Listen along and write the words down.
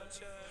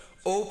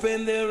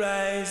Open their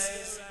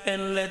eyes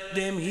and let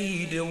them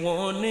heed the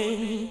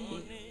warning.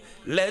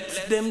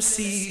 Let them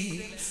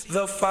see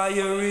the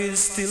fire is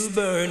still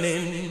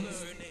burning.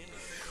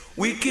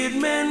 Wicked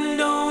men,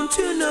 don't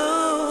you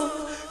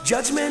know,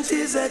 judgment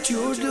is at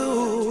your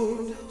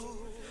door.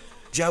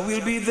 Jah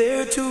will be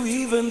there to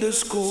even the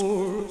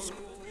score.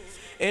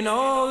 And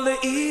all the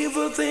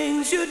evil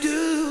things you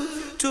do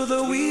to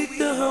the weak,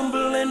 the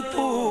humble and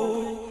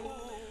poor.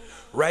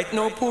 Right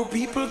now poor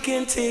people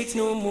can't take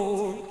no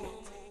more.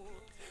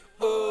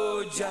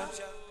 Oh Jah,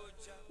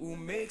 who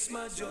makes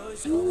my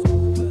joys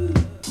over.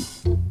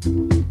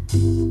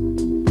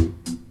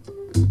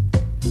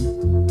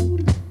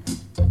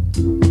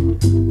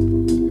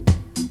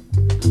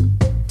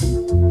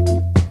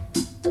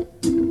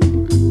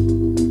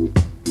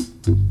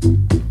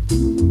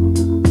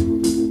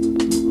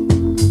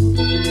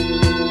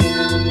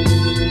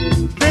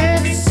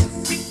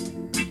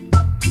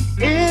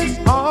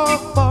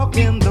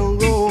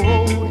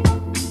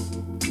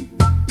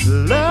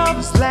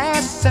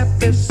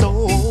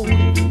 Episode.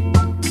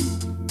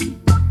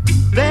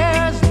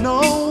 There's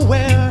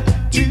nowhere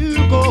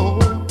to go.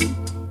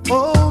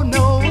 Oh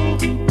no,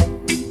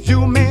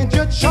 you made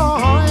your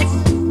choice.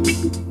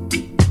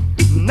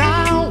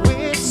 Now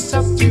it's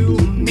up to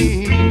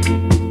me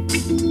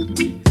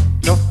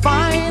to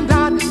find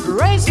out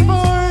gracefully.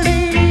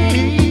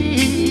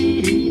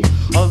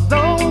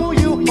 Although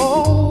you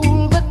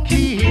hold the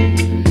key,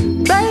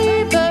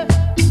 baby,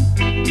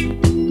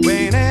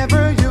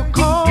 whenever you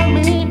call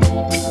me,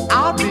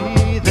 I'll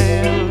be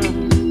there.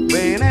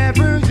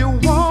 Whenever you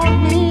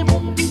want me,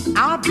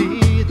 I'll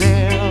be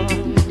there.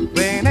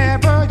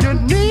 Whenever you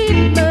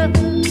need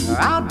me,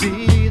 I'll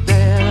be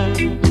there.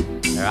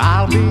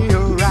 I'll be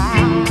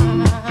around.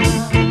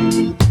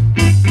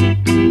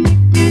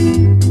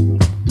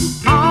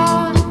 I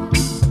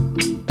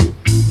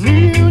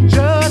knew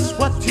just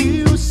what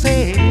to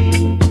say,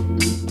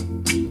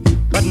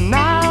 but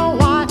now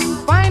I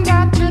find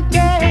out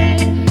today,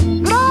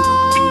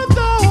 Lord,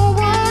 the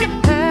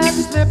word has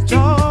slipped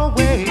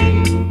away.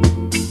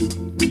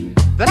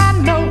 That I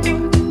know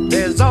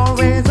there's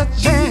always a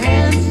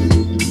chance,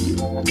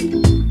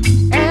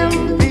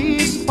 and the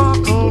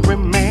sparkle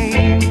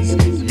remains,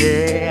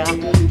 yeah,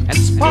 and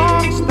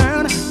sparks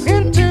turn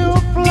into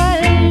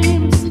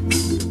flames,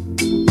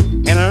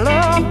 and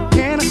love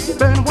can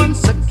burn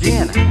once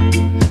again.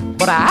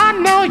 But I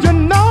know you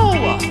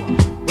know,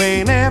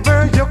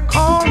 whenever you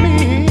call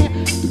me,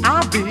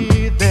 I'll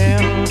be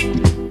there.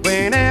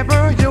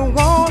 Whenever you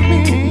want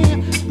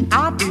me,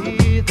 I'll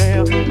be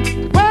there.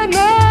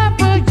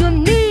 Whenever you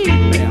need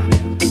me,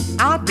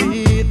 I'll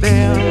be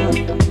there.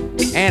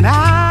 And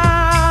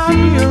I'll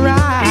be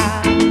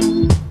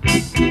around.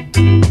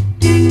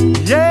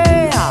 Yeah.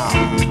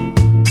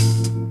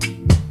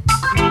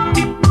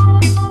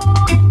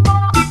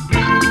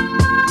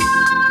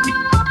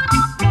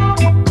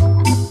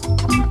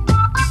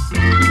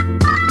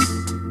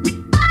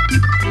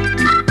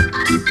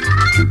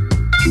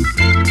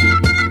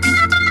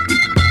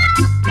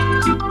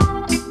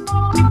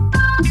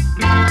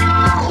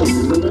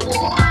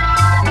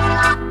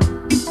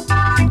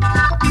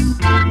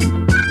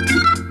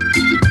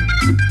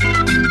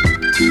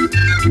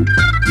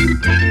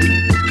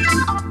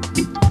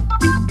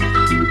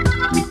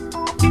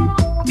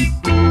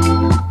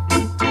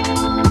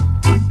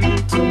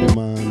 Yeah,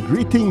 man.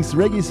 Greetings,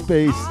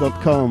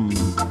 reggaespace.com.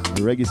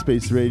 The Reggae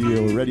Space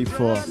Radio ready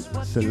for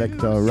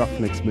selector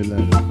Ruffneck-Smille.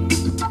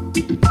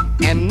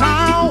 And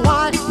now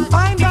I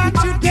find out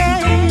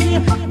today,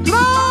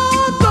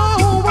 Lord, the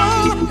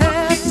world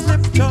has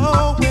slipped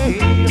away.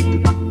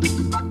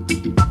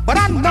 But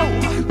I know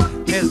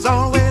there's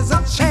always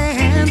a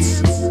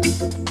chance,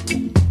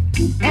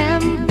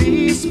 and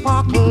the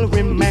sparkle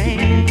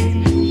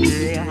remains,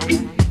 yeah,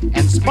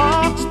 and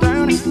sparks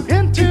turn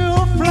into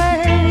a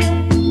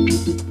flame,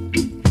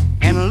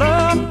 and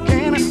love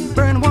can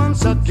burn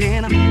once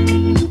again.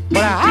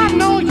 But I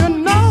know you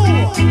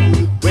know,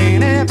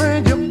 whenever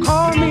you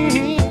call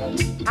me,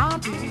 I'll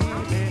be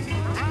there.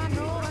 I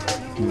know.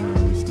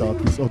 We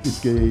start with Otis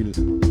Gale.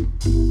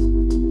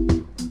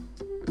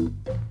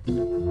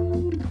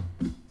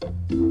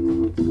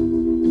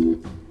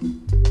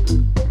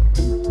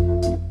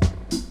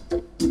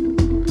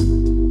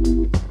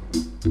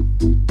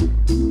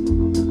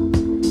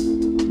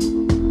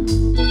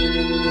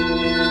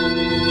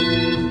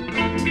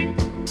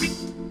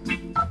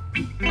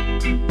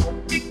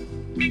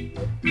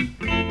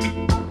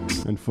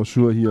 And for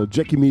sure here,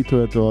 Jackie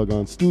Mito at the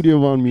organ, Studio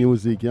One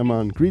Music. Yeah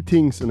man,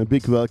 greetings and a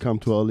big welcome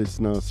to our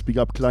listeners. Speak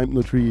up, climb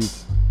no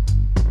trees.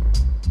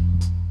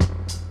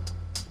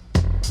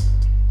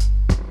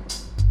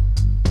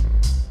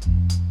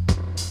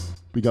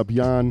 Big up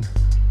Jan.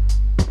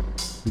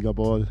 Big up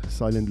all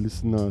silent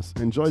listeners.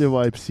 Enjoy the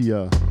vibes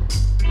here.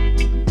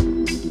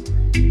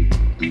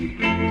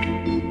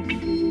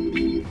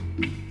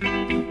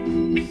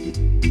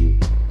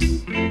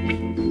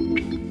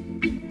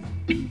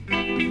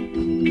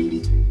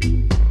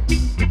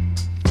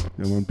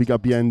 Yeah, man, big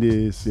up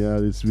Yandis. Yeah,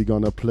 this we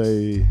gonna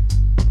play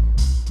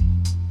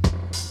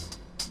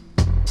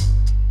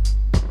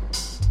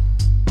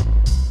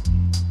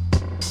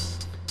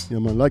Yeah,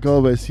 man, like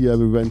always here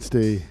every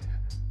Wednesday,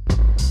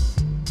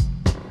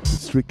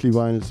 Strictly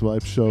Vinyl's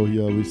Vibe Show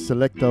here with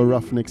selector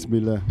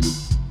Ruffneck-Smille.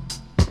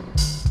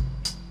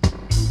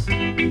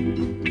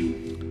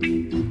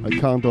 I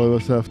can't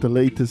always have the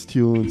latest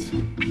tunes.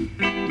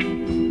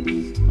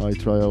 I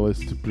try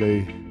always to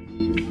play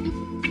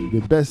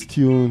the best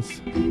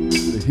tunes,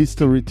 the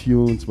history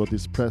tunes, what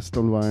is pressed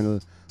on vinyl.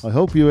 I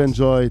hope you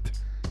enjoyed.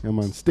 Yeah,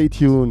 man, stay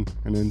tuned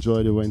and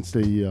enjoy the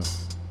Wednesday here.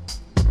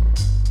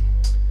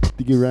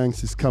 Diggy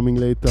Ranks is coming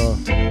later.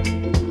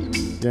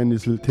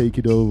 Dennis will take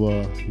it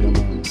over. Yeah,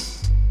 man.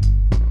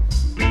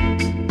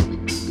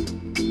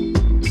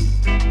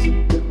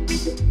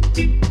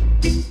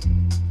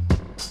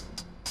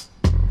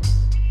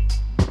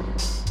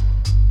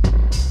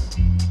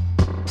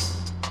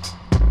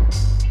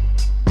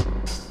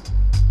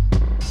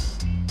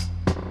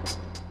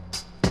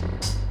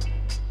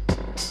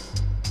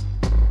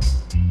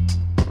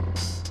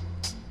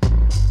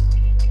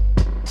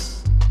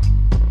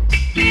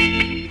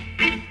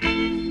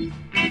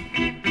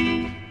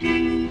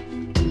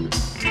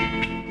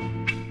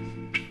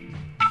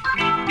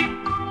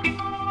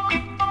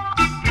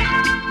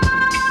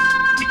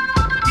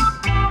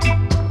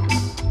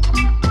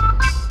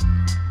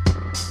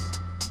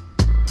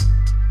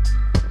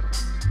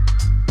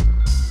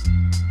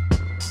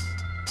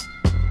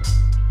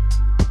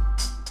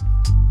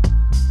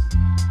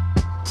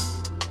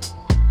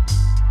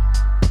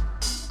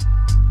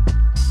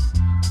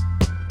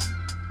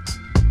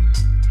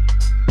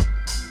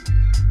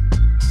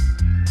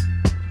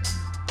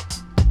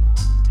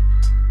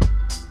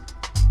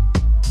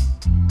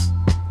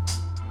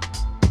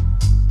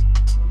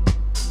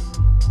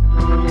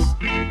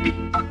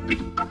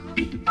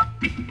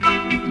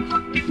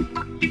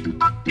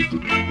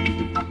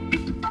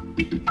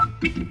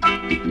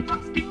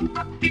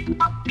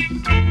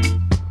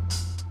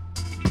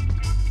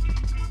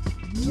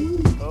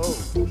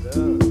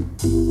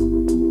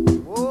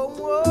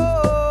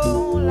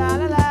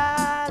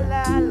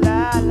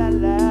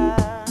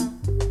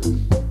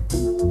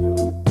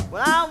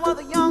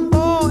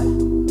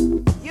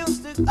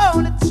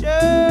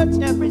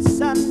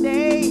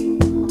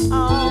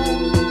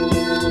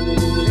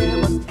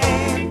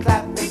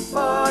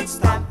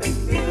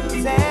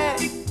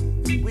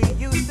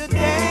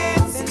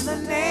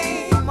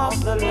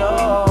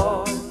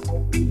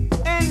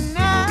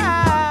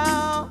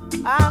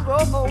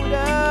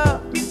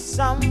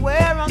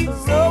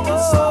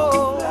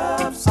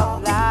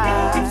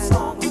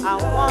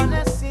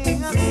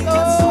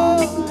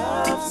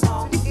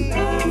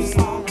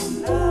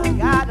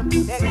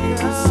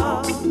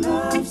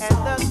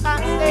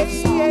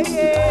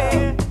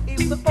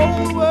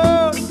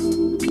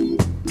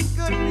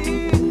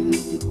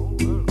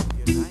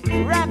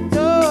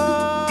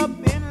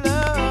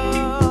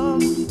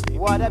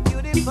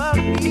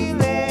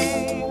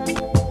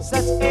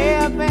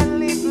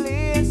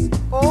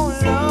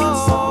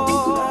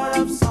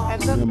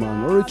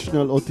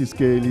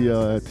 Scale here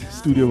at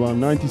Studio One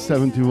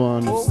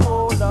 1971,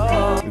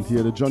 and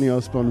here the Johnny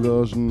Osborne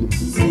version.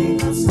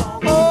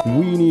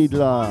 We Need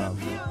Love.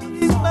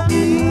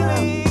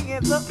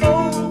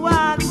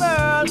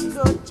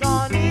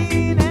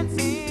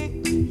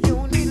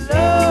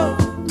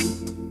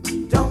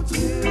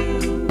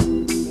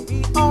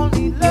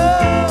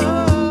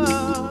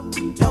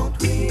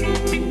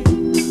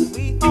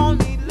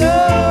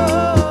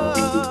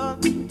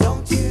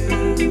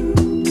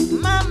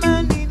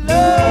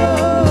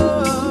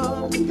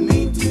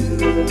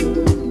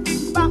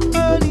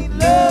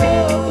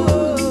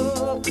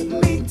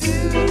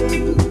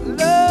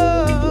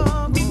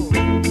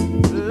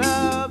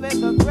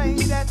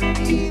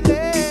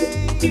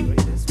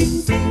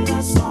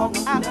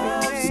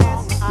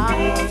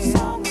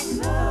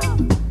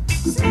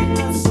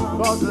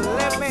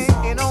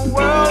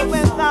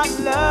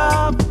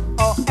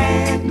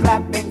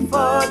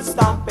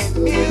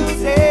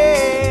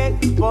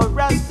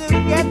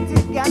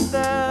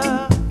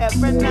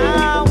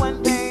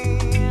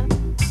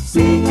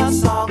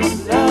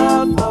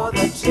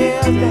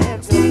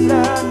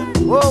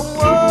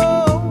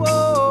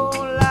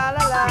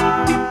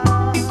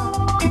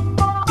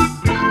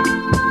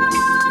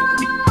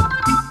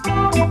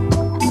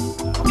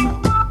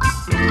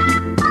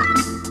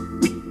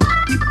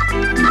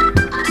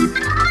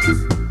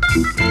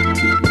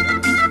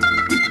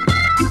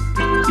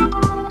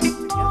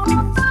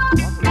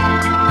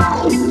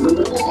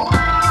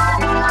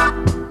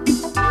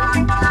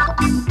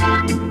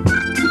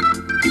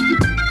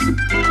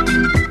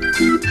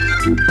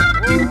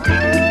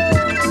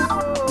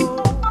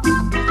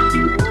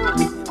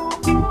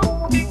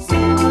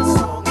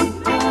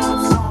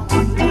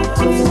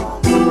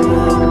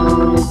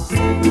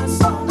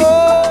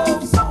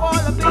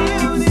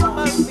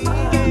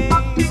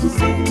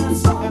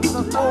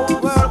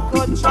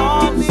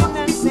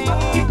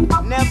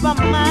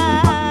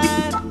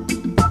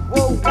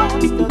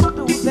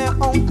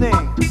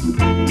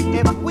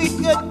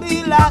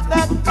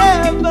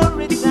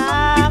 Every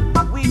time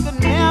we could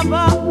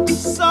never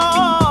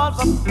solve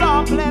the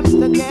problems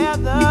together.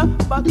 together.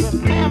 But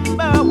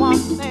remember one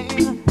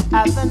thing,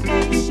 as a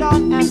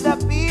nation and the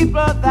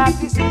people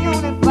that is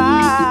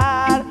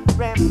unified,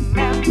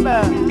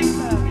 remember,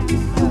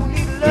 you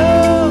need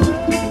love.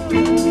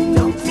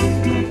 Don't you?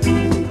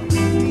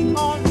 We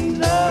all need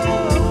love.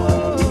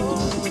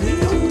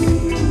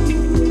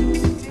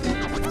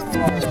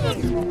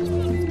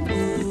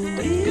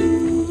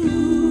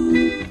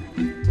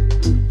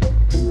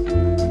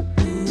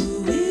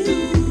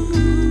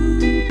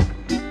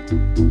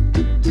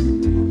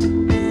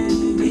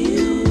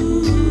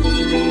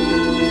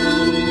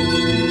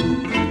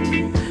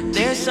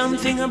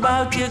 Something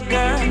about you,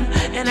 girl,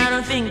 and I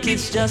don't think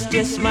it's just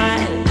your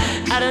smile.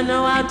 I don't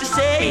know how to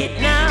say it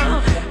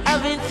now.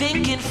 I've been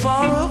thinking for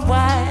a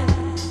while.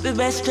 The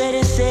best way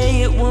to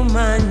say it,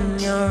 woman,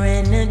 your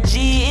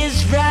energy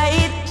is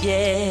right,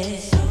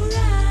 yes.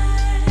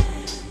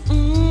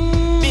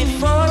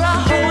 Before I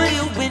hold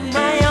you in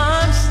my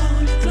arms,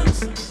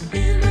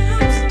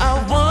 I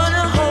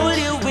wanna hold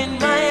you in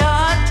my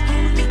heart.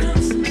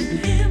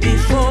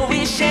 Before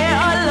we share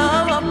our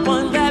love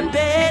upon that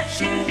bed,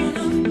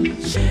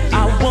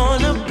 I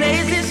wanna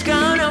place this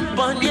crown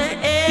upon your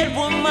head,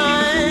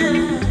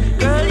 woman.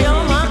 Girl,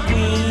 you're my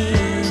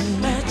queen,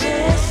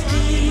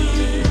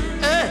 majesty.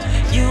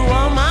 You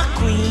are my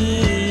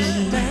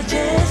queen,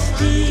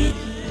 majesty.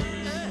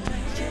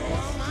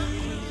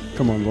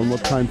 Come on, one more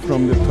time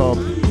from the top.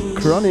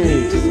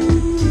 Chronic.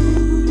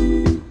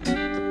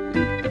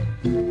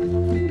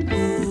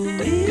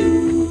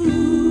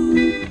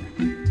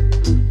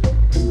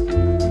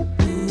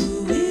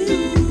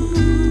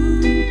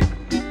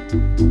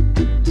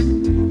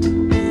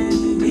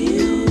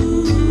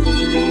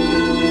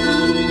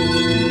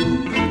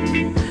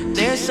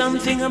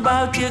 Something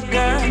about you,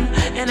 girl,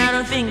 and I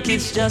don't think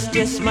it's just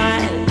your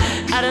smile.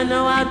 I don't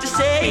know how to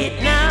say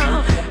it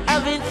now.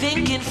 I've been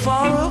thinking for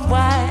a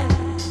while.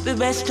 The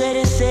best way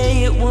to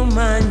say it,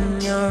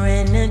 woman, your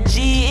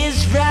energy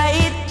is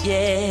right,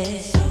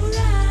 yes.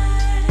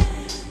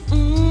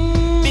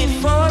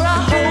 Before I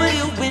hold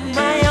you in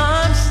my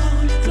arms,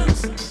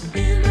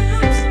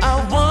 I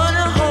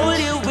wanna hold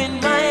you in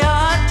my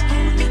heart.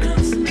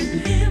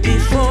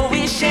 Before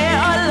we share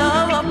our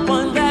love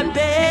upon that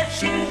bed,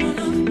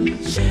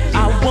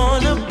 I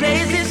wanna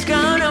place this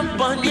crown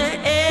upon your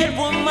head,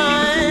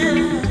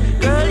 woman.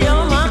 Girl,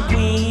 you're my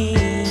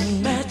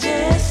queen,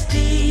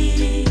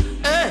 majesty.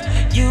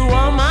 You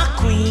are my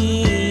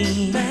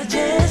queen,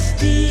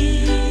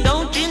 majesty.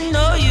 Don't you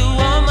know you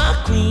are my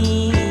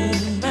queen,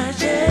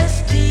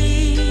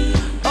 majesty?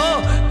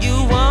 Oh,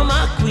 you are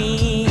my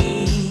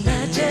queen,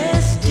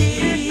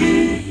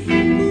 majesty.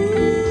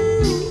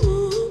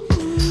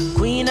 Ooh.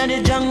 Queen of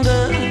the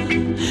jungle,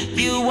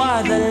 you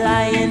are the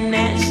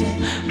lioness.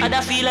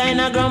 Other feline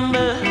a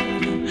grumble,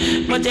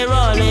 but you're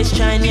always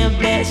trying your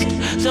best.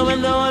 So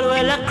when the whole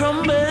world a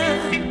crumble,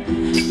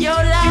 your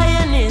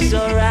lion is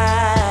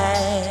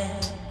alright.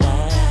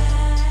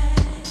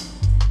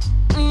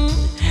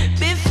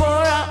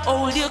 Before I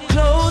hold you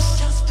close,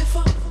 just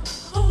before I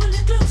hold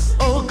you close.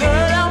 Oh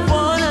girl, I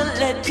wanna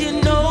let you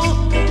know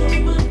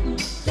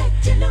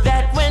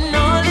that when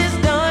all is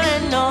done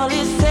and all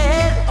is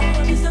said,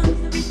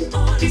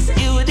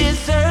 you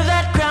deserve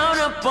that crown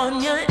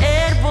upon your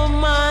head, woman.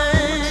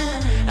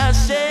 I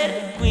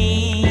said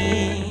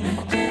queen,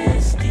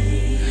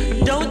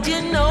 majesty. Don't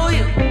you know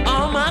you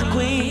are my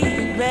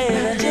queen, baby?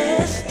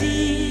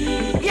 Majesty.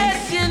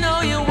 Yes, you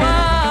know you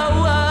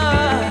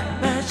are,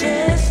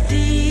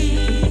 majesty.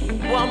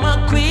 You are my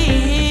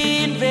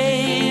queen,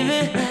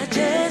 baby.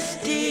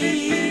 Majesty.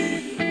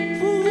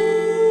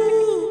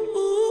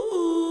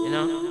 Ooh. You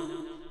know?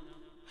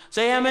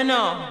 So hear me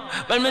now.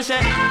 When me say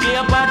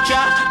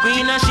Cleopatra,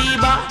 Queen of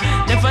Sheba,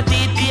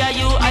 Nefertiti, are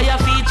you are your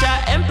feature?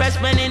 Empress,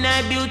 man in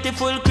a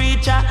beautiful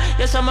creature.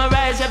 You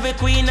summarize every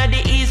queen of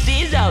the East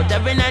seas out.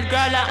 Every night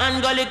crawler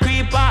and gully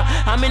creeper.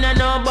 I mean I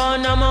know about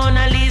no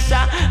Mona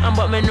Lisa, and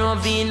but me know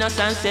Venus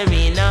and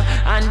Serena.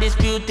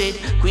 Undisputed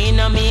Queen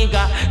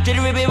Omega. To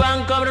the river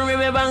bank, come the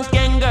river bank,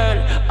 skin girl.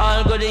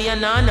 All good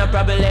and no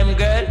problem,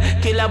 girl.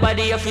 Kill a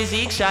body, your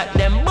physique, shot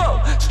them.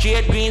 Bo,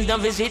 straight greens,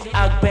 don't visit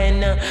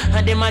Agpen.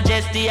 And the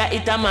majesty, I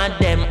eat them at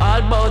them.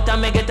 All bout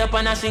and me get up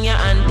and I sing your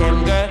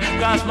anthem, girl.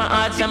 Cross my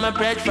heart, and my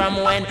pledge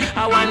from when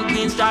I want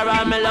Queen Star,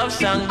 all my love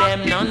song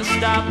them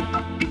non-stop.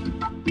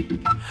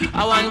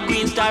 I want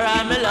Queen Star,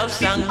 all my love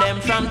song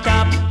them from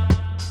top.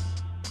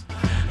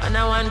 And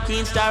I want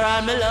Queen Star,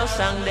 all my love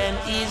song them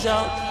ease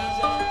up.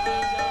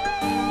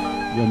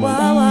 Yeah,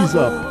 man, ease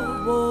up.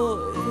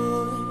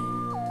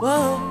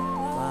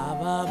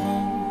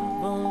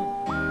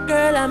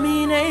 Girl, I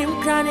mean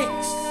name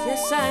Chronics.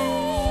 Yes, I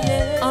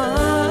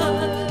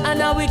am.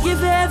 And I will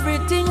give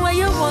everything what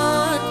you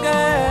want,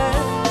 girl.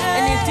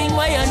 Anything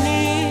what you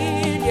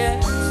need,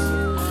 yes.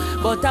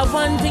 But I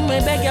one thing may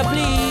beg you,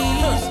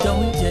 please.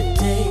 Don't you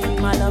take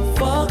my love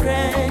for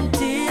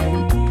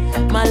granted.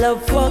 My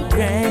love for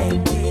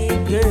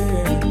granted,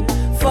 girl.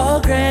 For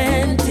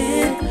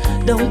granted.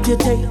 Don't you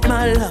take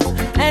my love.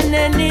 And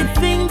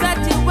anything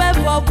that you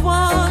ever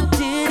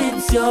wanted,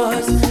 it's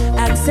yours.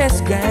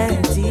 Access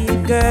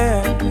granted,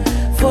 girl.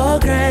 For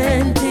granted.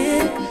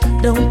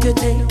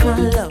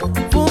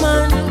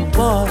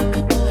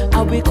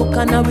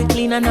 and now we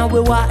clean and now we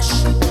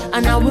wash.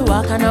 And now we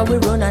walk and now we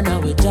run and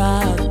now we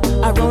jog.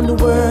 Around the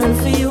world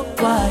for you,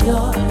 why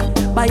you?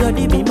 Buy your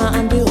the Bima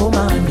and the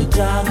Homa and the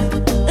jog.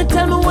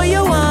 Tell me what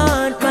you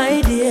want,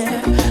 my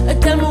dear.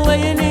 Tell me what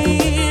you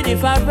need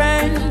if I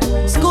rent.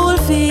 School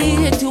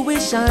fee,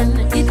 tuition,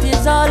 it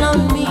is all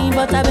on me.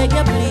 But I beg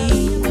you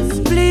please,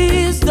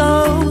 please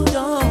don't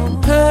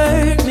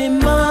hurt me,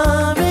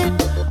 mommy.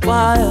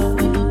 Why?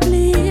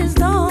 Please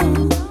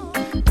don't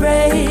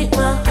break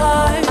my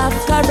heart.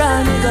 After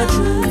all, me go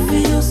true for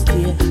you,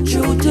 stay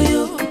true to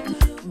you.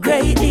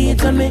 Great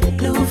deeds I me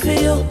do for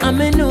you. I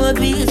me know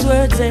these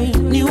words ain't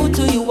new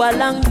to you. A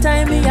long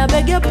time me I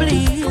beg you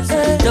please,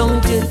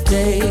 don't you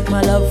take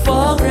my love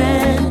for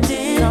granted.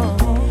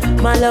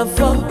 My love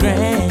for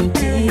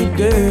granted,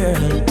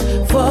 girl,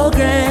 for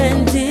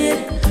granted.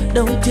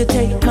 Don't you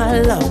take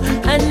my love.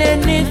 And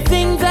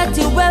anything that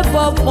you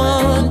ever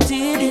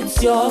wanted,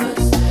 it's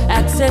yours.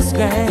 Access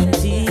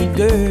granted,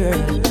 girl,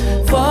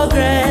 for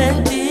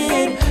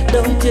granted.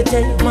 Don't you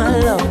take my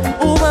love,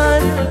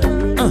 woman.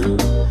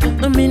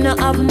 Me not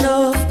have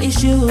no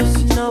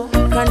issues, no.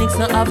 Chronics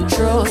not have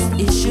trust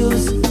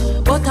issues.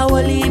 But a whole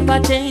heap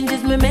of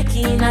changes me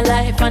making a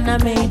life, and I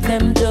made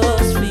them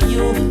just for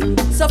you.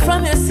 So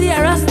from your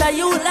Sierras that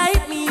you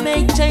like me,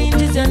 make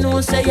changes, you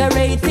know, say your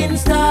rating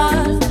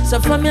stars. So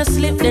from your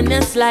slip, then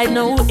you slide,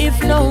 no, if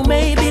no,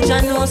 maybe, you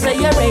know, say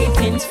your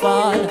ratings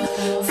fall.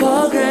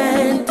 For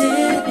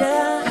granted,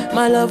 yeah.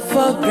 My love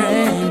for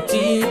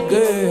granted,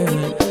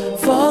 girl.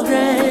 For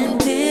granted.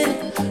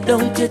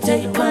 Don't you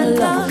take my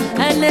love.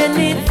 And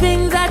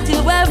anything that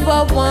you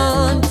ever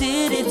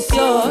wanted, it's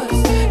yours.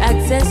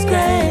 Access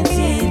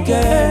granted,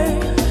 girl.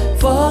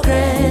 For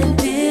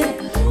granted.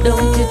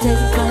 Don't you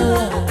take my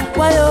love.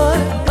 Why,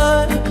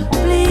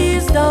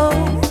 please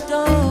don't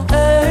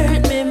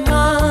hurt me,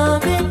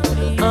 mommy.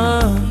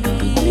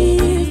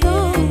 Please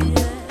don't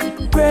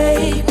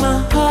break my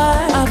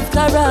heart.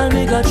 After all,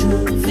 me got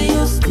true for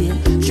you, still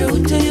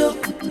true to you.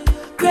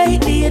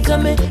 Great deeds I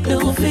me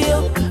do for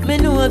you. Me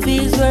know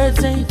these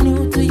words ain't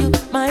new to you,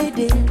 my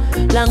dear.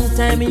 Long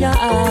time me I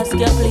ask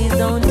you, please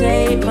don't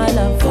take my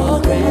love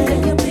for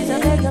granted.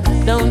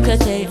 Don't you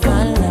take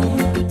my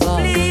love,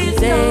 please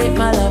take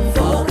my love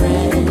for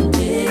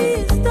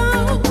granted.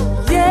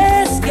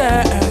 Yes,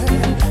 girl.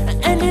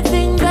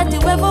 Anything that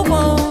you ever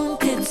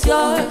want, it's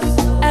yours.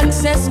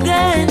 Access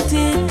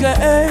granted,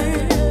 girl.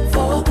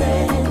 For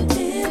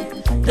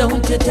granted.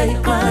 Don't you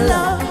take my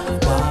love.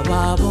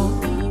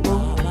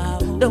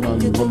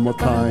 And one more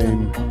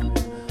time,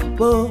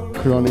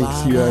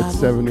 Chronics here at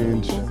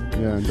 7-inch.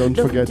 Yeah, and don't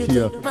forget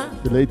here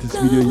the latest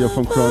video here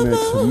from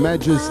Chronics,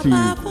 Majesty.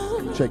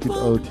 Check it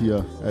out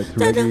here at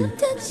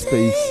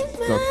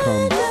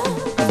reggaespace.com.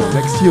 The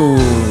next tune.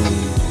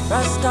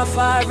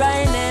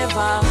 Rastafari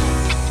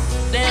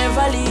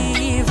never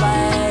leave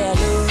I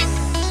alone.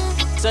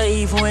 So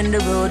even when the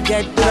road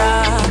get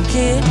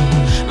rocky,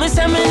 me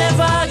say me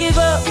never give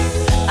up.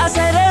 I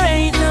said there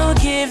ain't no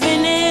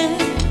giving in.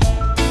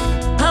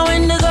 And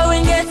when the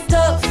going get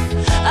tough,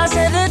 I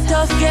said the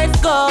tough get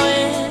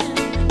going.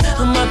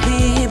 My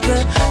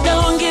people,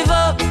 don't give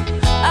up.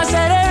 I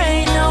said there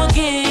ain't no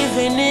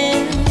giving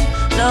in.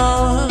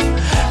 No,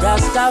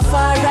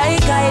 Rastafari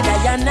guide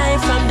I and I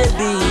from the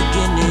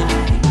beginning.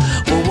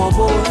 Oh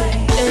boy,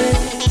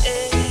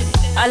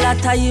 a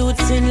lot of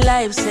youths in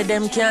life say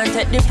them can't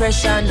take the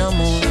pressure no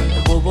more.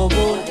 Oh boy,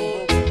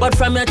 but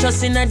from your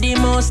trust in the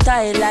most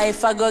high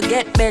life, I go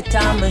get better,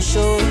 I'm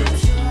sure.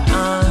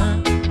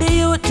 The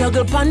youth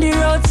juggle on the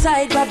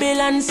roadside,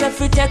 Babylon say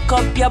fi take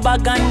up your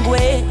bag and go.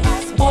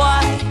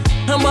 Boy,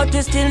 but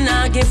we still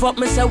not give up.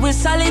 Me say we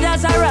solid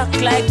as a rock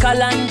like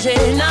Kalanje.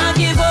 Not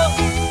give up.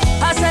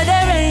 I said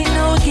there ain't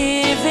no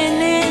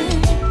giving in.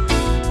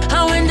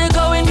 And when the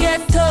going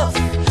get tough,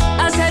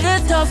 I said the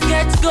tough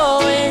gets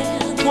going.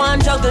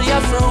 One juggle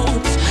your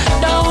fruits,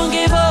 don't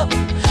give up.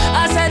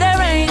 I said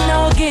there ain't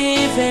no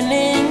giving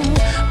in,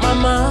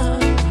 mama.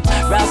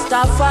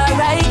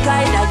 Rastafari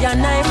guide I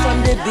and I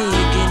from the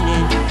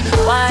beginning.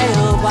 Why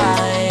oh?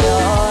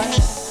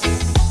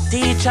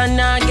 Teacher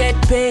not get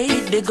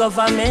paid, the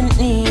government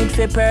need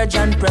for purge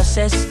and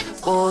process.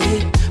 Boy,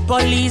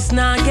 police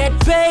not get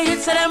paid,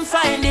 so them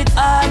find it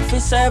hard for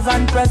serve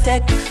and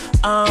protect.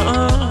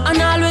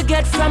 And all we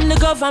get from the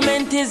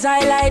government is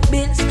highlight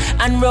bills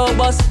and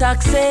robust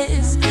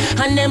taxes.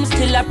 And them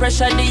still a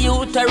pressure the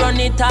youth to run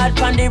it hard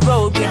on the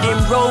road with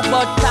them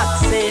robot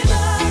taxes.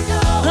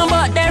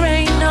 But there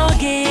ain't no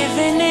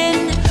giving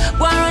in.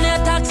 Go on your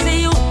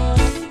taxi, you.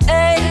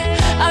 Hey,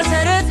 I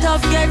said the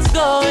tough gets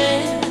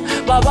going.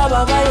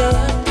 Yeah.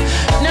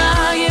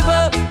 Nah, give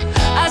up.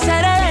 I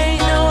said there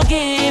ain't no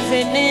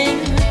giving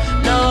in.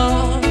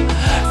 No,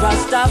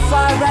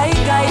 Rastafari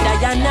guide I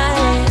and I.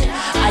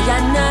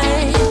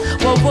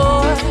 Whoa,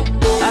 boy.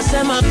 I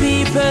said my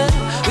people,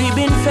 we've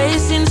been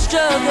facing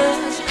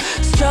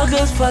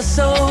struggles for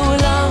so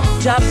long.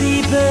 Ja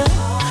people,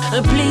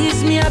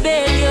 please me I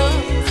beg you.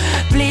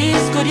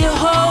 Please, could you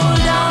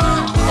hold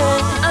on?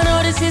 I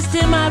know the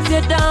system have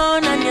you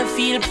down and you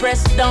feel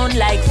pressed down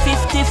like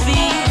 50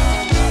 feet.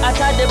 I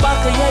thought the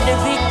buckle, yeah, the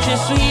victory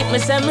sweet. Me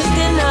say me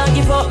still not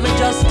give up, me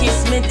just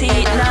kiss me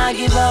teeth, not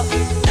give up.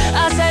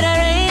 I said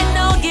there ain't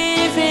no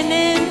giving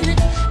in.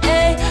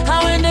 Hey,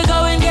 how when the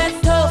going get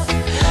tough,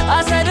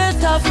 I said the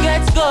tough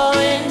gets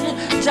going.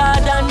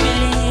 Jordan,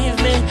 believe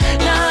me,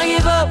 not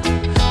give up.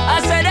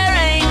 I said there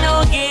ain't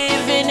no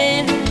giving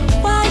in.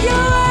 Why you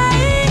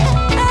right?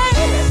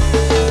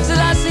 So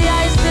I see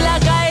I still a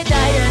guide, I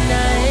and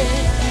I.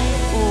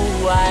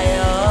 Ooh, I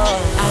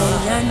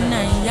and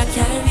I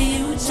carry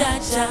you,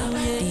 cha-cha,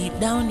 deep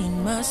down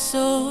in my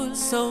soul.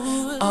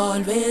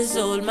 Always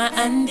hold my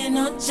hand in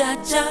a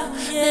cha-cha,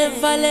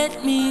 never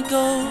let me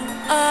go.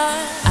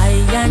 I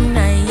and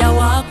I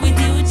walk with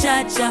you,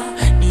 cha-cha,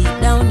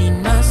 deep down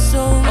in my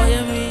soul. Oh,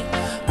 you mean?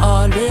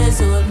 Always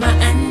hold my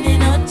hand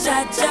in a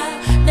cha-cha,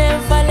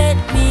 never let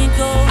me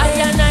go. I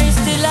and I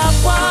still a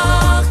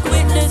walk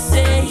with the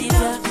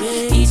Savior,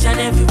 each and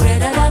everywhere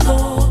that I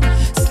go.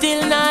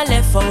 Still not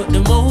left out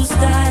the Most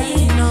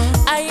High.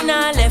 I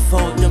not left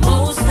out the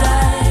Most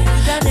High.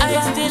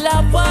 I still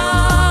a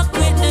walk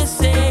with the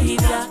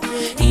Savior,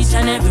 each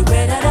and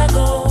everywhere that I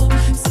go.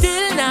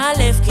 Still not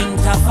left King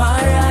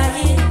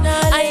Tafari.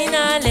 I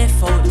not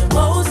left out the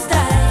Most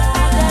High.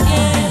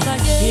 Yeah.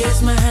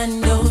 Here's my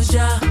hand,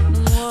 Oja.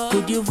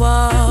 Could you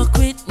walk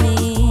with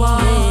me?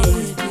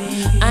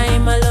 Yeah.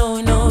 I'm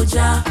alone,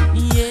 Oja.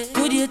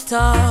 Could you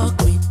talk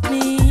with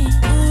me?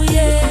 Ooh,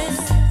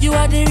 yes. You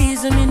are the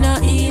reason me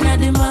not in at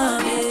the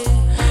market.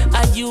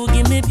 And you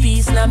give me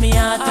peace now me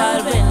heart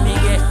all when me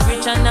get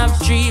rich and have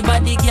 3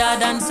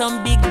 bodyguard and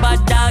some big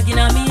bad dog in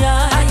a me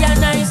heart. I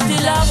and I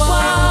still a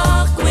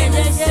walk with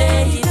the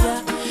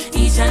Savior,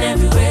 each and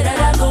everywhere that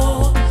I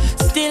go.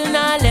 Still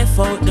not left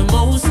out the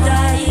Most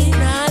High.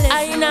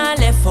 I not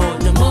left out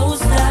the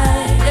Most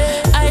High.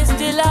 I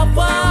still a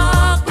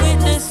walk with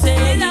the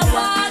Savior,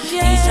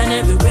 each and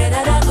everywhere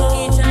that I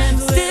go.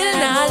 Still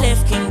not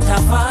left King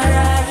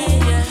Tafari.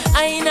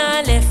 I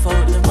not left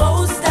out the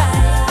Most High.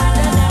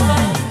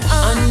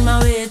 On my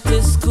way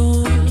to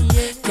school,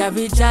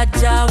 carry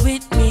Jaja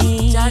with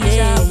me.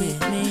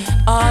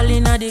 All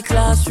in the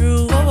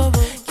classroom,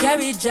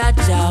 carry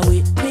Jaja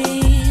with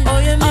me. Oh,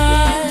 you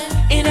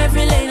mean? In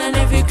every lane and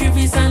every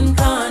crevice and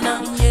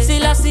corner.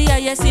 Still I see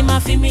I see my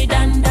me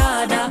than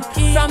dada.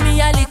 From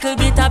me a little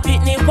bit of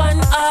pitney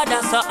one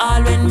order. So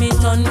all when me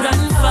turn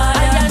grandfather.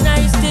 I and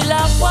I still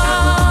a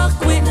walk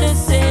with the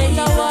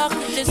Savior,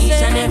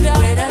 each and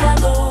everywhere that I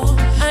go.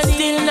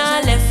 Still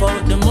not left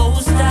out the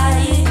Most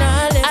High.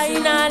 I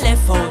not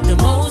left out the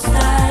Most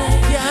High.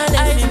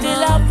 I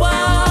still a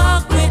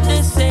walk with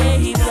the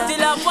Savior,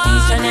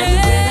 each and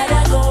everywhere that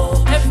I go.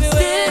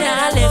 Still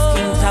not left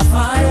King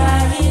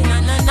Tafari.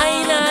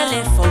 I not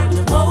left out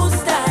the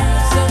Most High.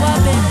 So I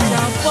bet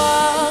you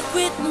walk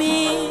with me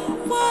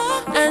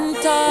and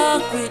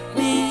talk with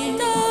me.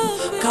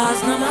 Cause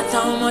no matter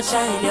how much I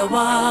you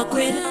walk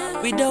with,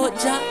 without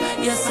Jah,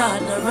 your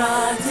son no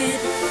rotted.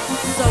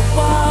 So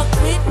walk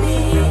with me,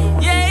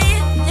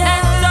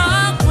 and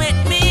talk with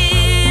me,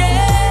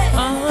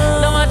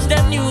 Don't watch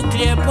them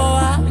nuclear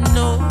power,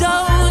 no.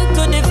 Down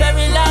to the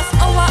very last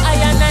hour, I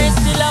and I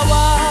still a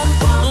walk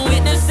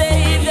with the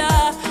Savior,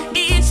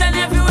 each and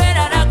everywhere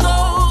that I go.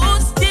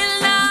 Still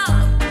not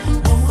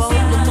left out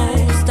the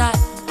Most High,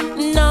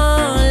 no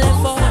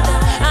left out.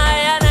 I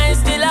and I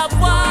still a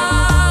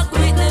walk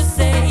with the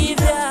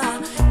Savior,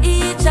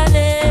 each and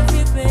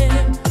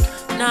everywhere.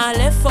 Now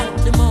left out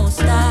the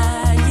Most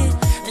High,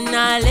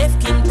 now left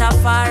King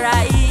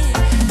Tafari.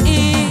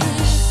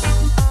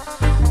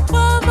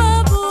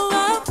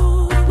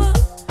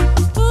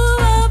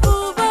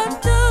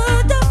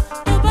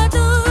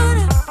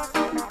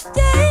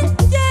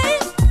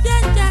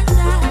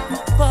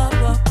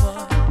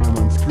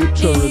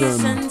 Scripture rhythm,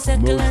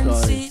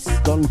 Most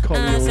High, Don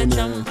Corleone,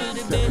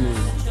 Stephanie.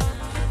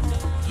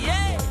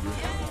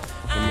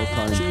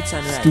 One more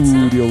time,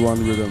 Studio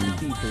One rhythm.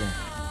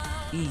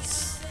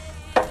 East.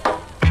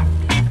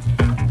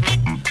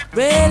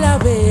 Wela,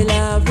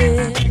 wela,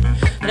 wela.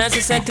 And as I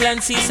say,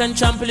 clan season,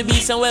 trample the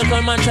beast and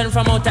welcome mansion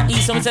from outer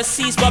east. And we say,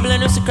 cease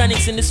bubbling up the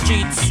chronics in the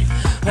streets.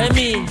 I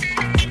mean,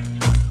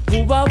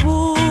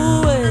 woo-ba-woo,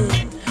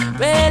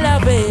 wela,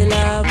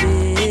 wela,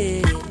 wela.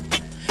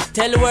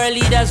 Tell the world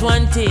leaders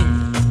one thing.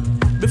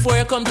 Before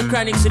you come to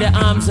chronics to the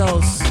arms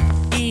house.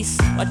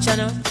 East, watch out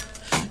now.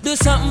 Do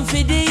something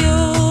for the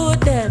youth,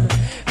 them.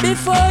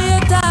 Before you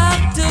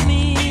talk to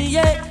me,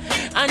 yeah.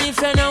 And if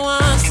you don't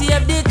want to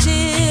save the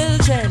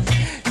children,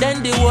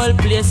 then the whole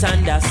place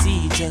under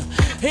siege.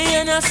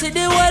 You know see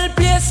the whole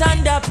place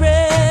under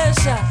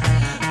pressure.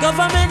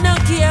 Government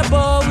don't care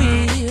about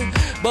we,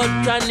 but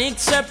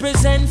chronics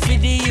represent for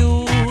the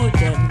youth.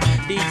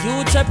 The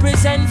youth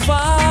represent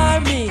for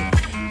me.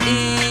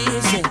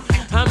 Easy.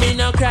 I mean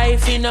no cry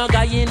if you no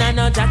guy in a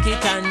no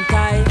jacket and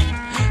tie.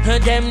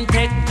 Them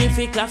take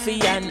the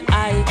coffee and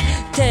I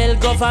tell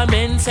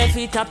government say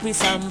fit up with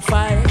some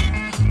fire.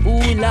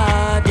 Ooh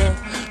Lord,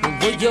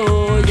 oh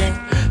yo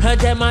yeah.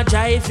 Them a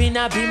drive in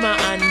a Beamer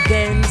and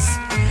Benz,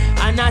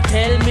 and I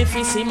tell me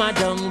fi see my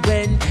dung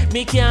when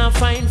Me can't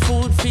find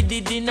food for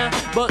the dinner,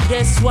 but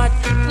guess what?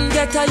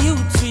 Get a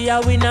youth for a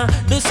winner.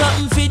 Do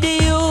something for the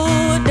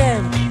youth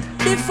them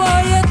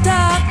before you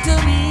talk to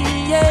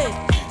me,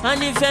 yeah.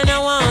 And if you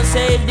no want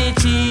save the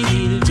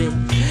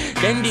children,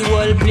 then the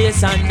whole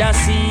place under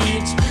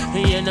siege.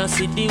 You know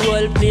see the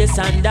whole place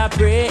under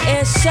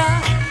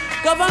pressure.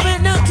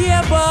 Government no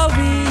care about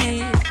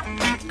we.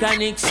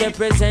 Chronics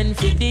represent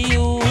for the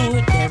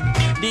youth them.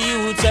 The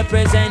youth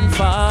represent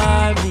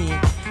for me.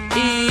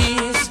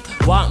 East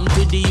walking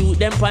to the youth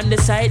them on the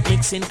side,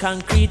 mixing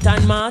concrete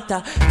and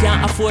mortar.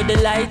 Can't afford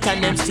the light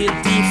and them still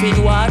thief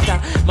in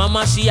water.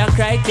 Mama she a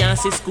cry, can't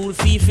see school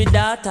fee for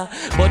data,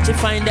 but you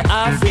find the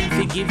offering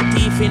fi give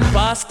thief in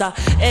pasta.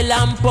 Hell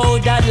and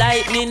powder,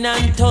 lightning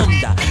and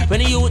thunder.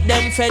 When the youth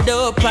them fed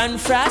up and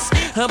frost,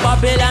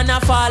 Babylon a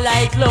fall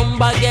like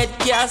lumber, get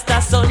cast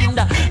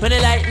asunder. When the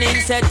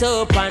lightning set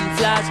up and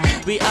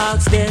flash, we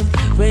ask them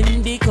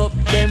when the cup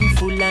them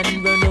full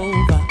and run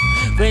over.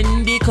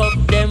 When the cup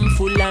them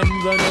full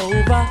and run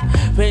over.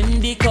 When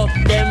the cup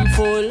them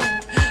full,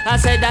 I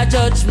said a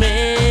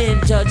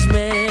judgment,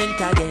 judgment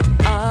again.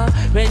 Ah,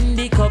 when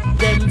the cup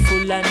them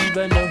full and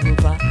run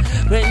over.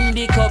 When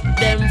the cup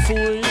them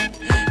full,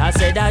 I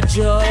said a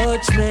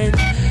judgment,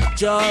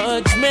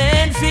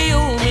 judgment for you,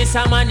 miss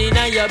a man in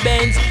your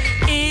Benz.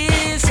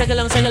 Sing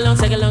along, sing along,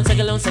 sing along, sing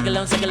along, sing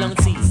along, sing along,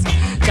 cease.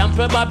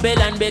 Champion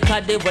Babylon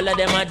because the whole of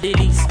them are the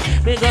least.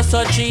 Me go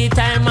so 3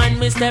 times and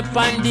me step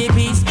on the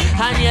beast.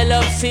 And you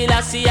love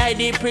Selassie, I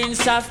the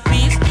Prince of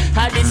Peace.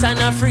 And this and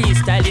a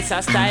freestyle, this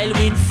a style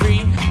with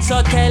free.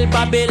 So tell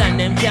Babylon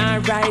them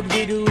can't ride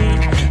with we.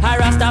 A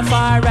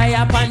Rastafari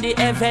up on the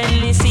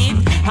heavenly seat.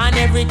 And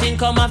everything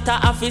come after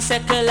a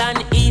circle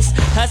and east.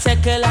 A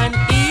circle and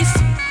east,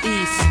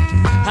 east.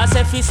 A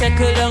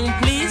circle down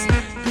please,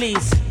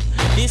 please.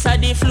 This a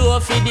the flow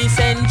for the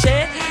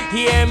century.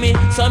 Hear me,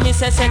 so me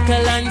say circle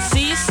and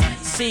cease,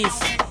 cease.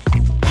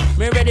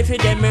 Me ready for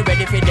them, me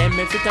ready for them.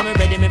 Me fit and me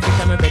ready, me fit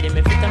and me ready,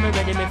 me fit and me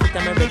ready, me fit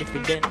and me ready for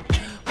them.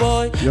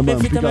 Boy, yeah, me man,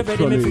 fit and me ready, me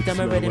colleagues, fit and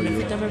me ready, me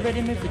man, fit and me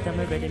ready, me fit and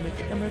me ready, me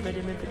fit and me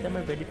ready, me fit and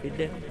me ready for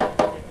them.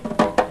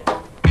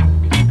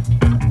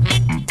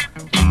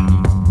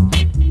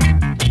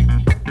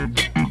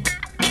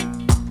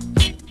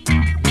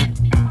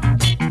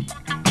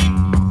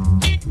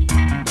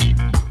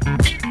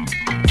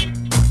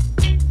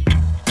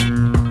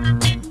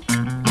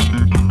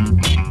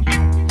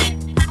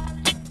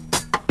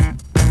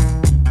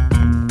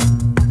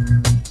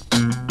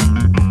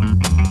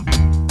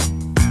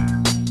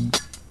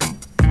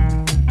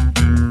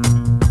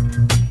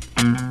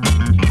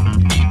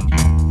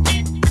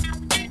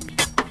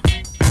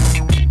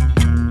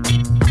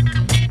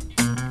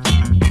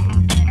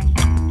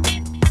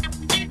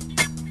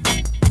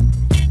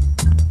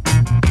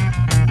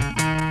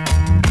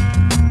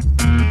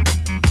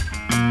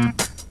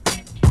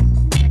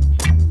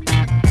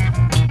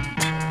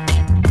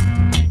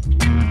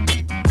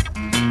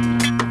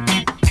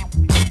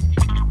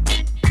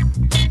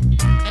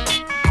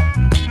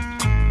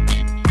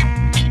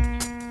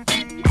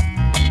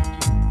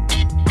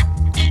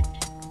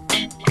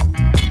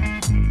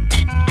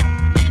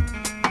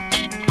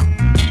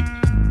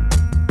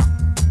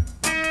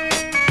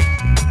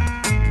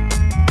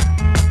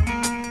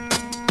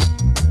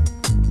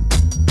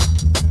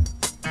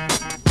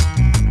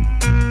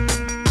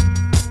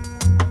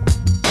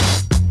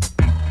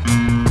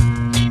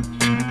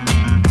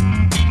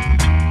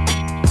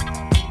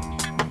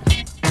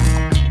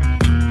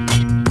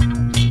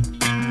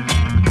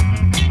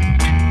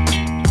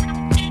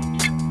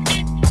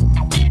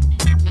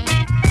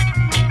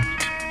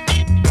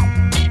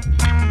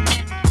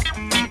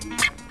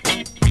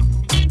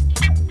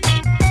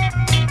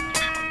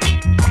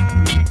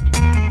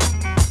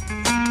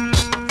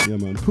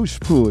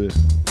 Push-Pull.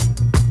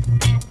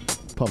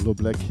 Pablo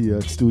Black here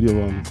at Studio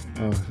One.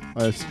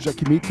 As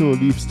Jackie Mito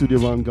leaves Studio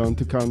One, gone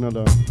to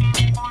Canada,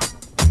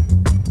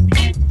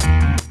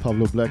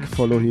 Pablo Black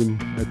follow him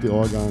at the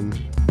organ.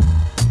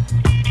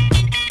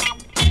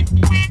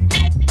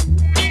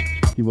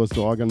 He was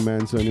the organ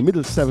man, so in the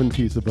middle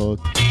 70s about.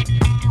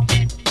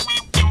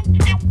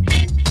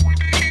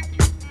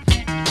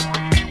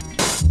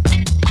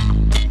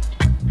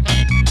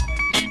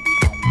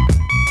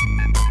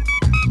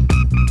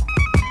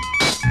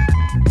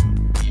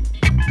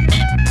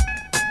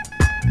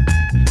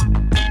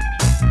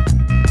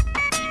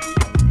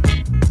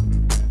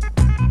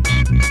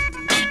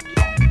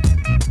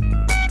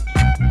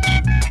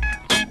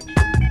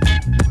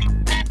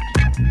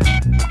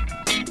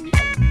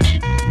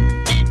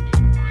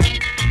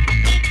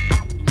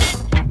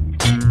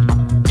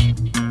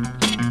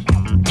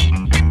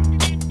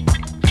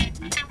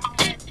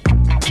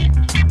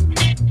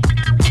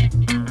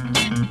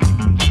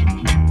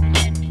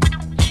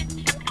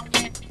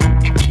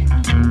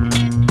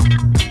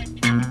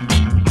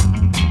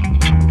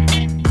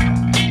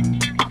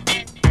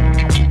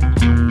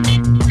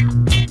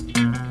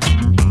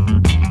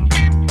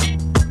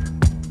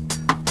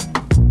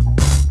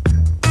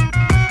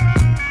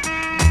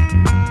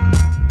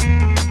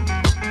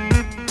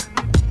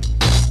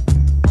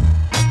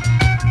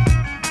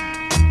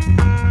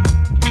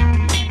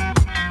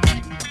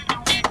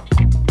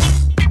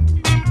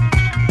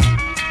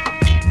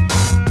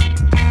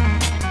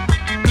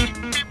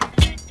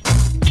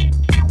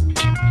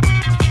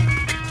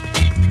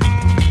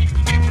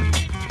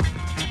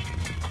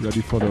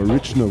 Ready for the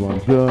original one,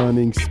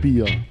 Burning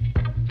Spear.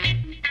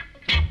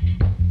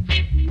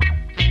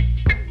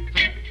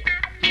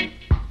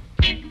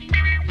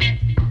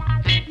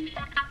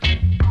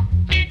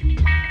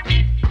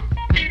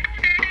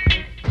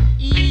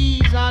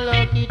 He's a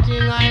lucky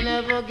thing I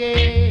never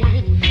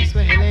get,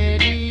 swear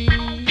lady.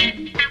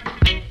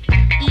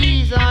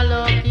 He's a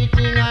lucky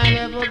thing I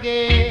never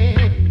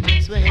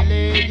get, swear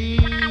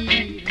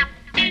lady.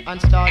 And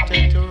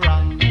started to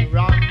run,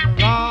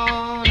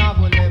 I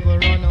will never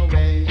run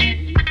away.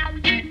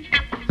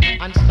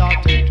 And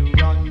started to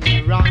run,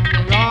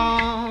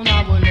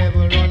 I will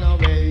never run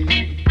away.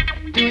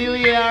 Do you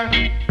hear?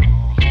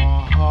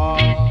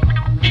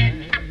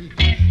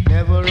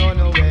 Never run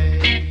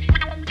away.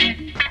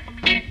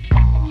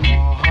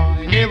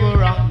 Never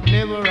run,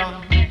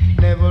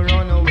 never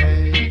run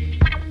away.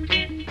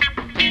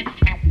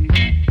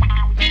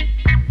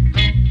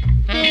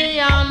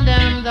 Beyond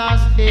them the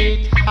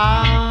state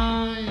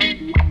high,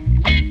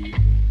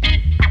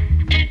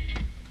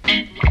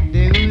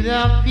 they would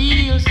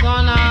feel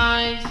so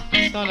nice,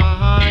 so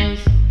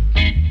nice.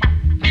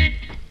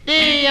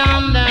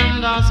 Beyond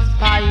them the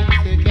fight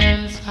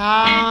against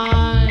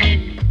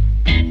high.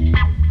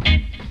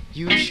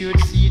 You should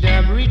see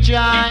them rejoice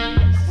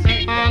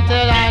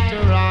until I to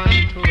run.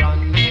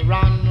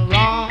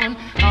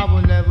 I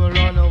will never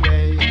run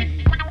away.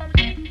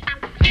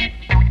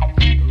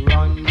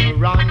 Run,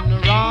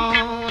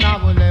 I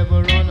will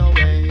never run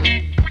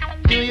away.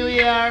 Do you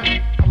hear?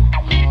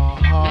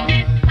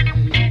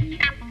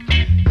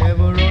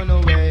 Never run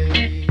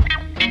away.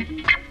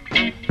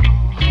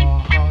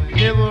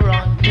 Never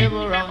run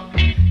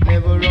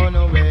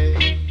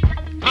away.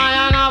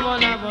 I will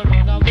never run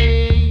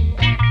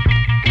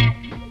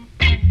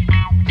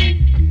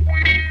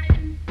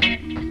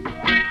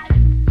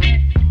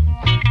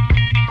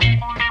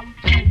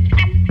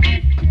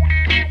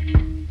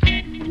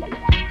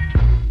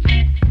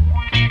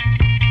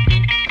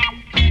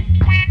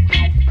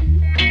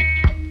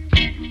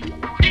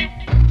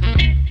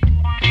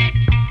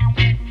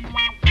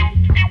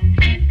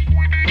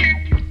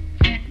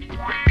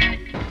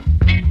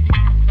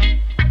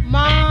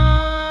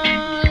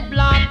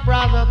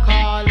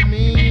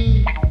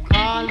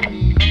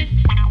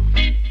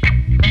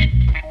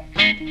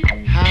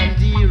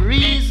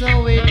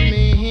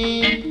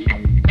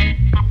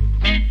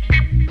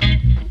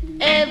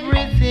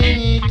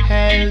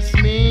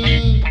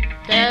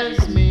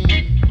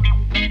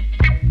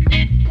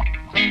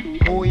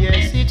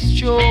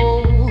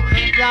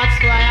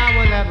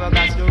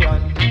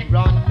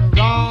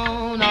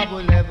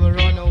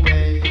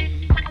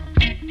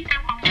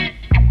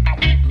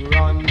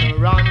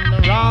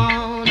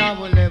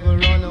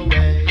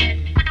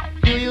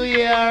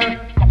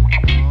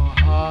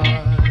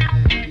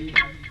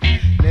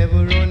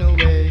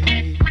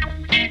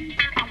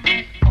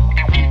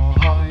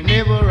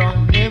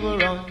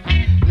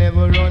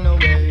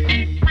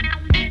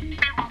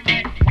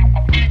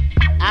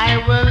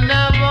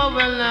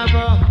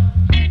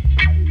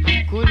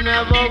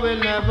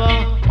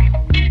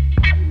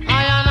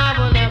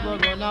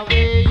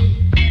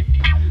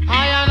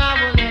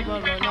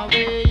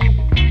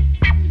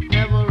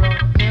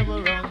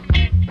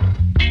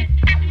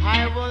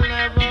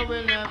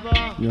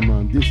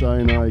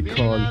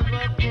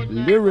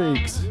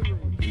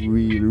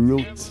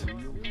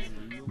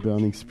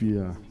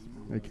Spear,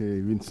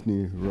 aka Vince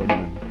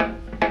Rodman.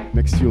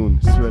 Next tune,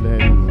 Swell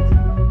Heady.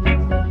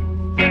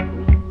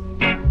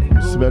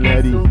 Swell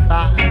Heady to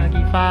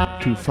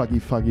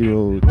Fuggy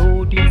Road.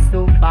 Road is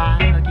so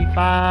foggy.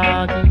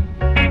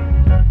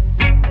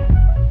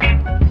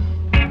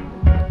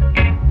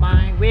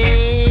 My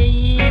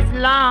way is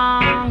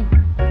long,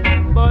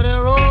 but the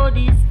road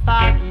is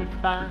foggy.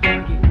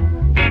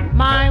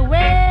 My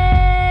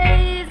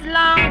way is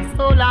long,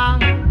 so long,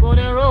 but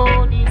the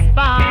road is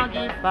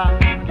foggy.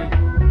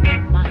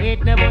 My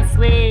head never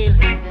swell,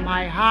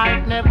 my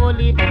heart never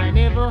leap, I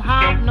never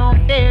have no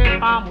fear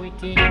from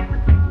within.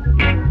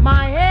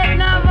 My head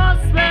never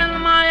swell,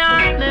 my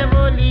heart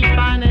never leap,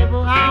 I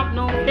never have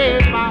no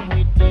fear from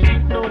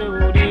within. No, the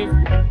road is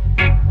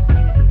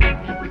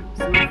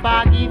so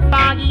foggy,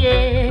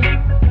 yeah,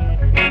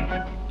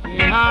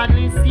 can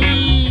hardly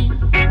see.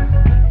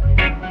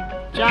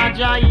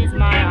 Jaja is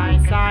my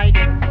eyesight,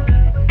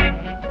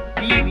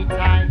 be with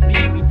I.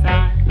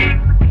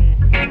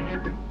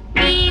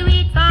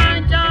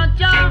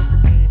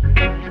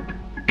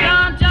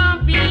 Jaja,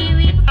 be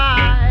with I.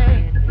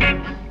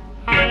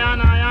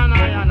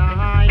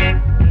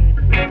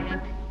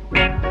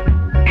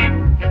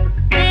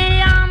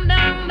 Beyond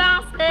them the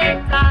stay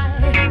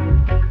tight.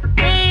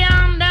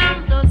 Beyond them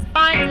just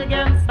fight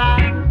against I.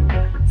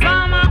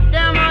 Some of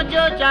them are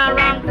judge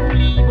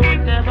wrongfully, but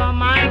never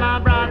mind, my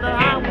brother,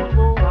 I will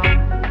go on.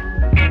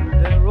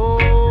 The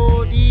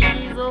road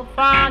is a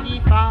foggy.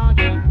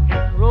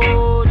 The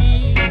road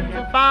is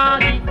a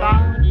foggy.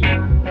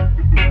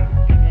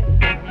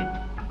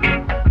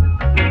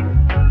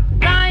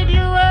 Guide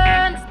your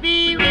and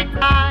spirit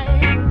high,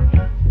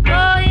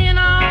 going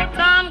out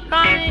and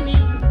coming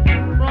in.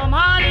 From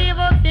all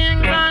evil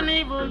things and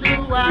evil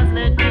doers,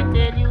 let me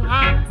tell you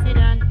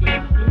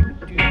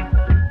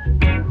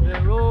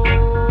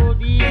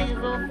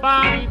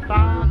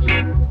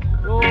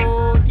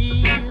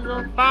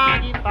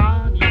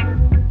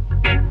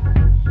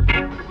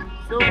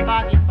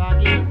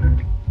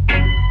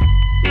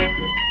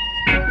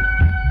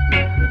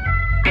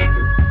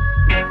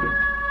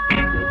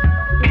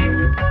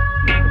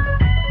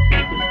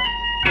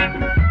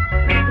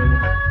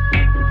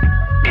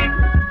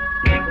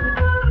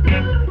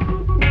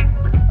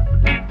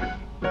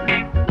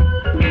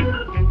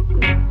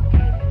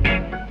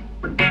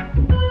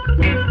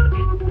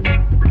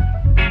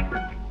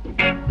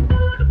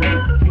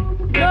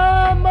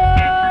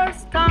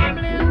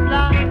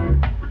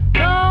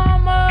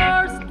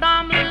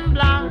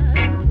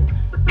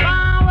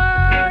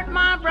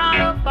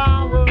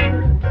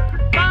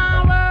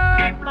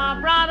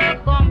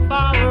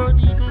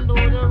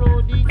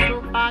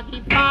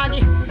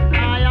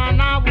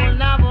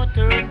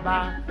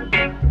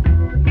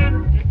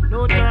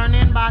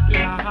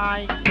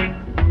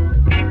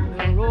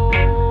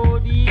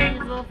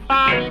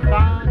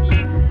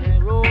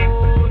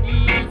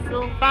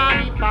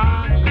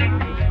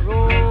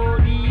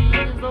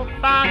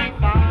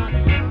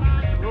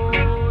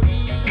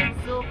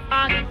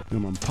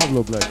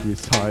Flow Black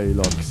with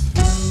Hilux.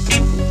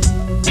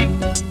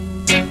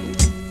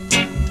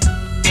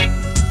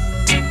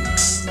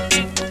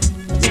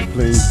 Just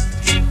playing.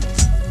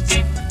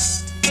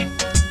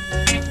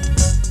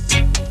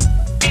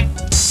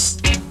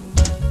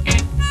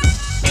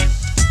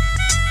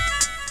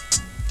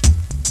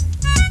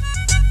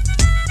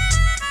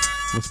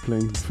 Was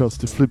playing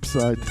first the flip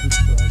side.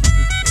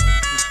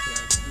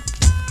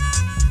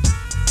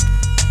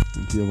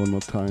 And here one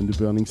more time the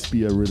Burning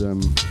Spear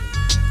rhythm.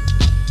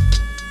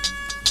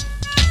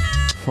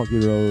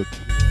 Foggy Road.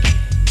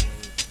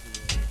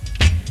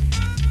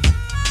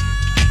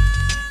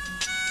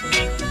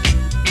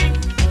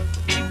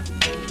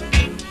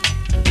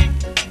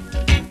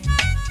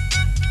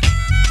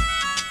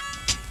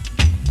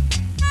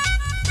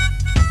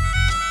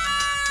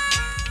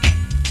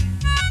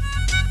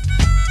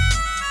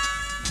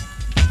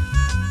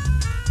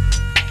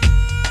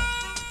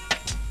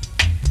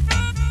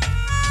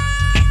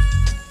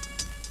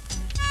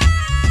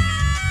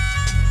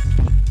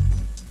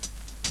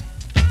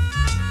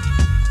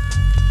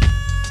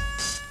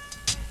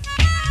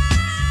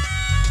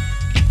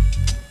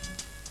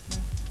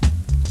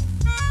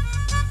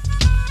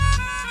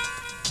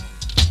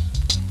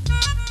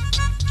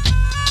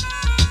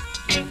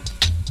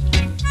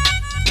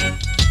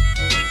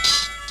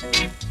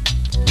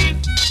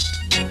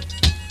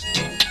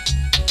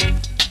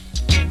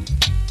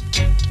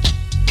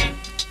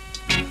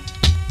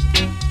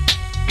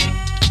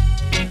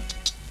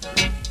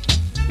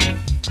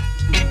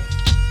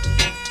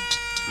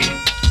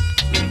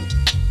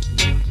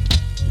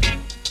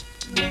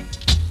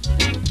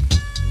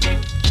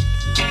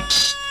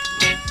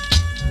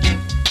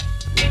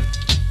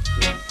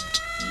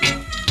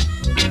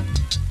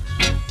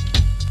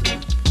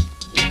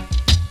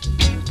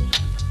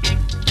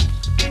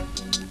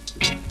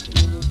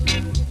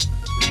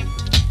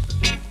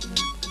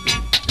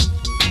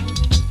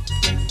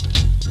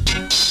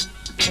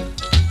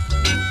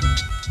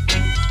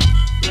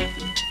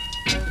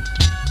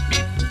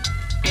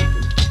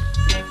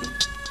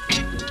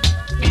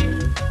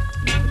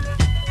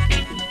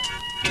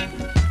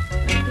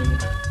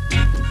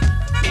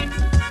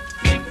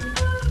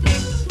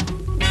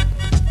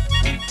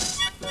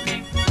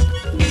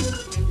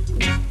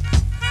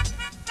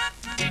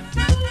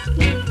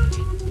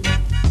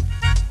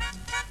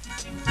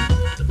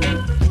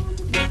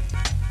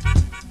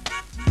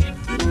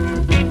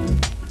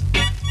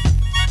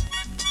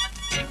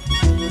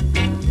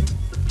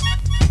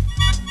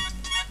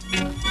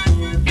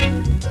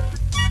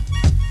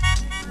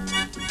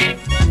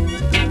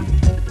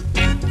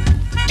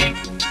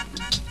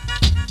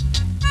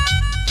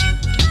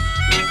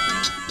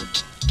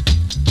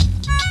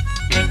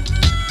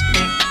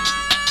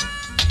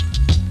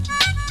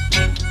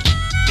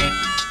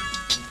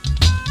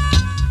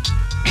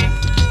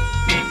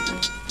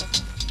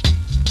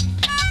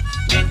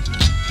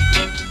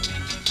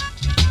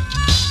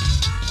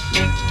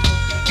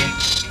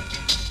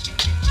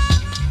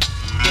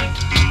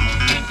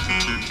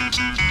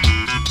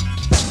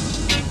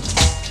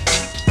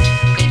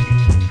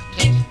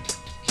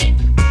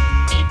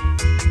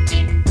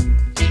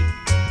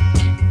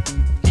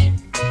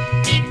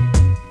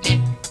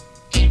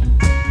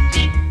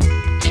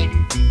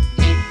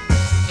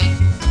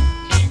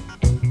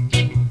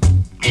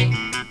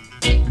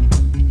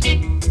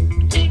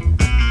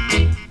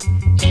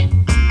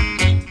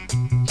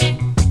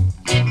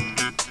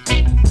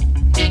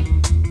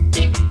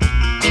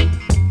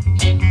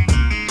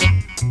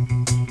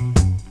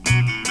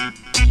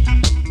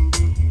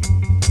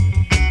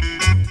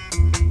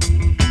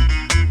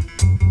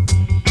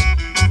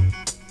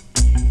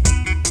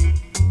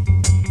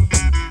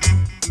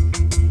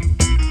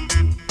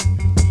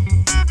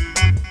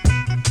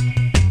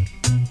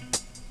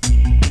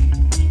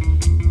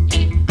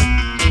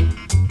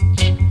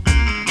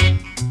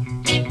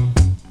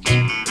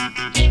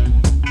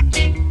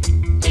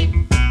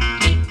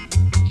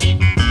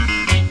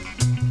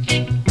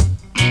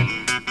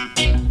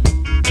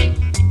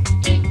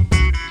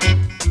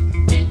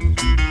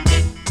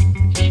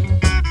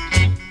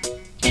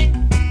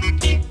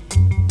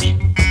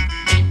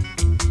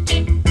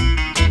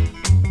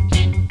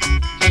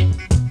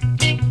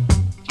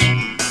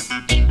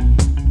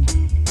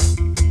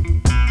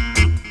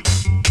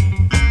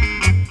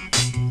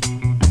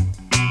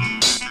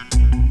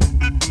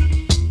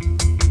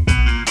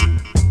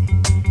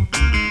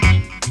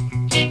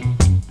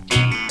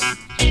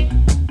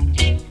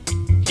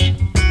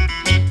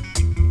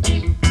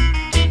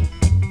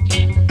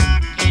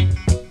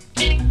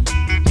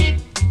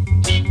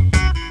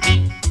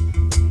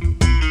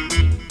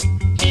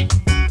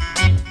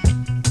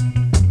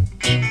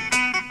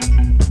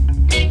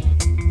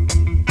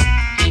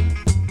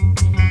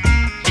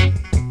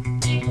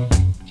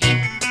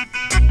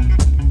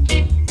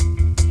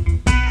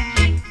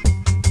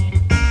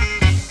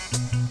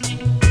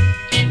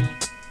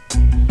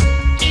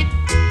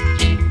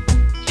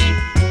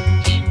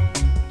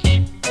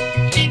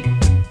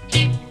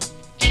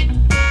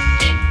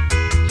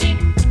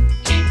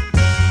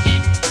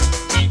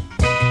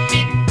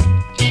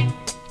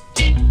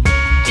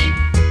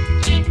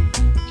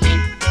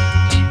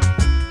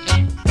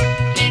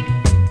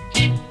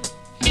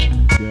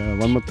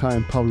 more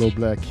time, Pablo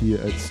Black here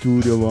at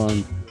Studio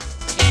One,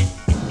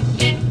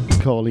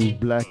 calling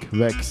Black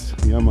Wax.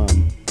 Yeah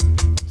man,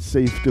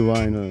 save the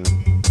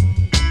vinyl.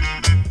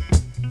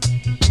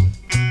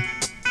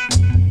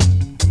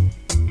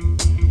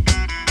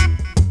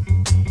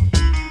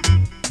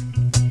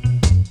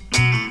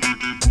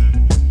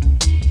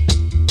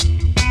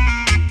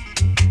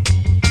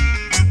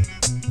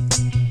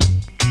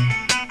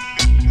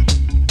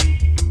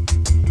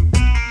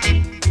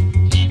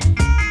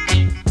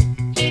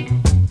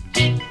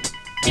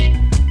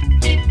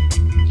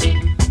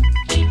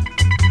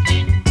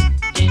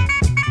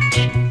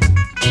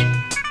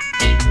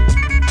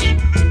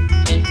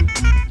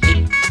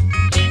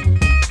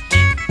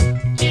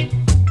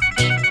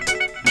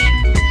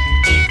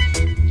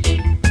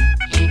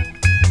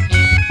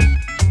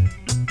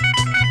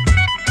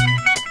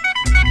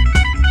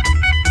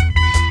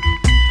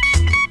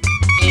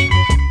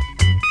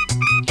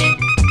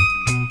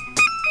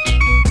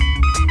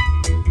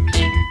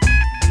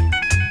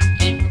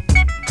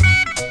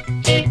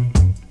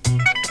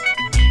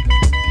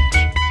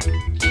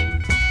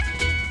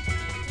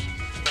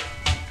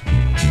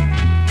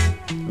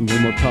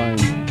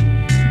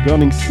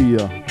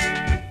 Ruffneck-Smille.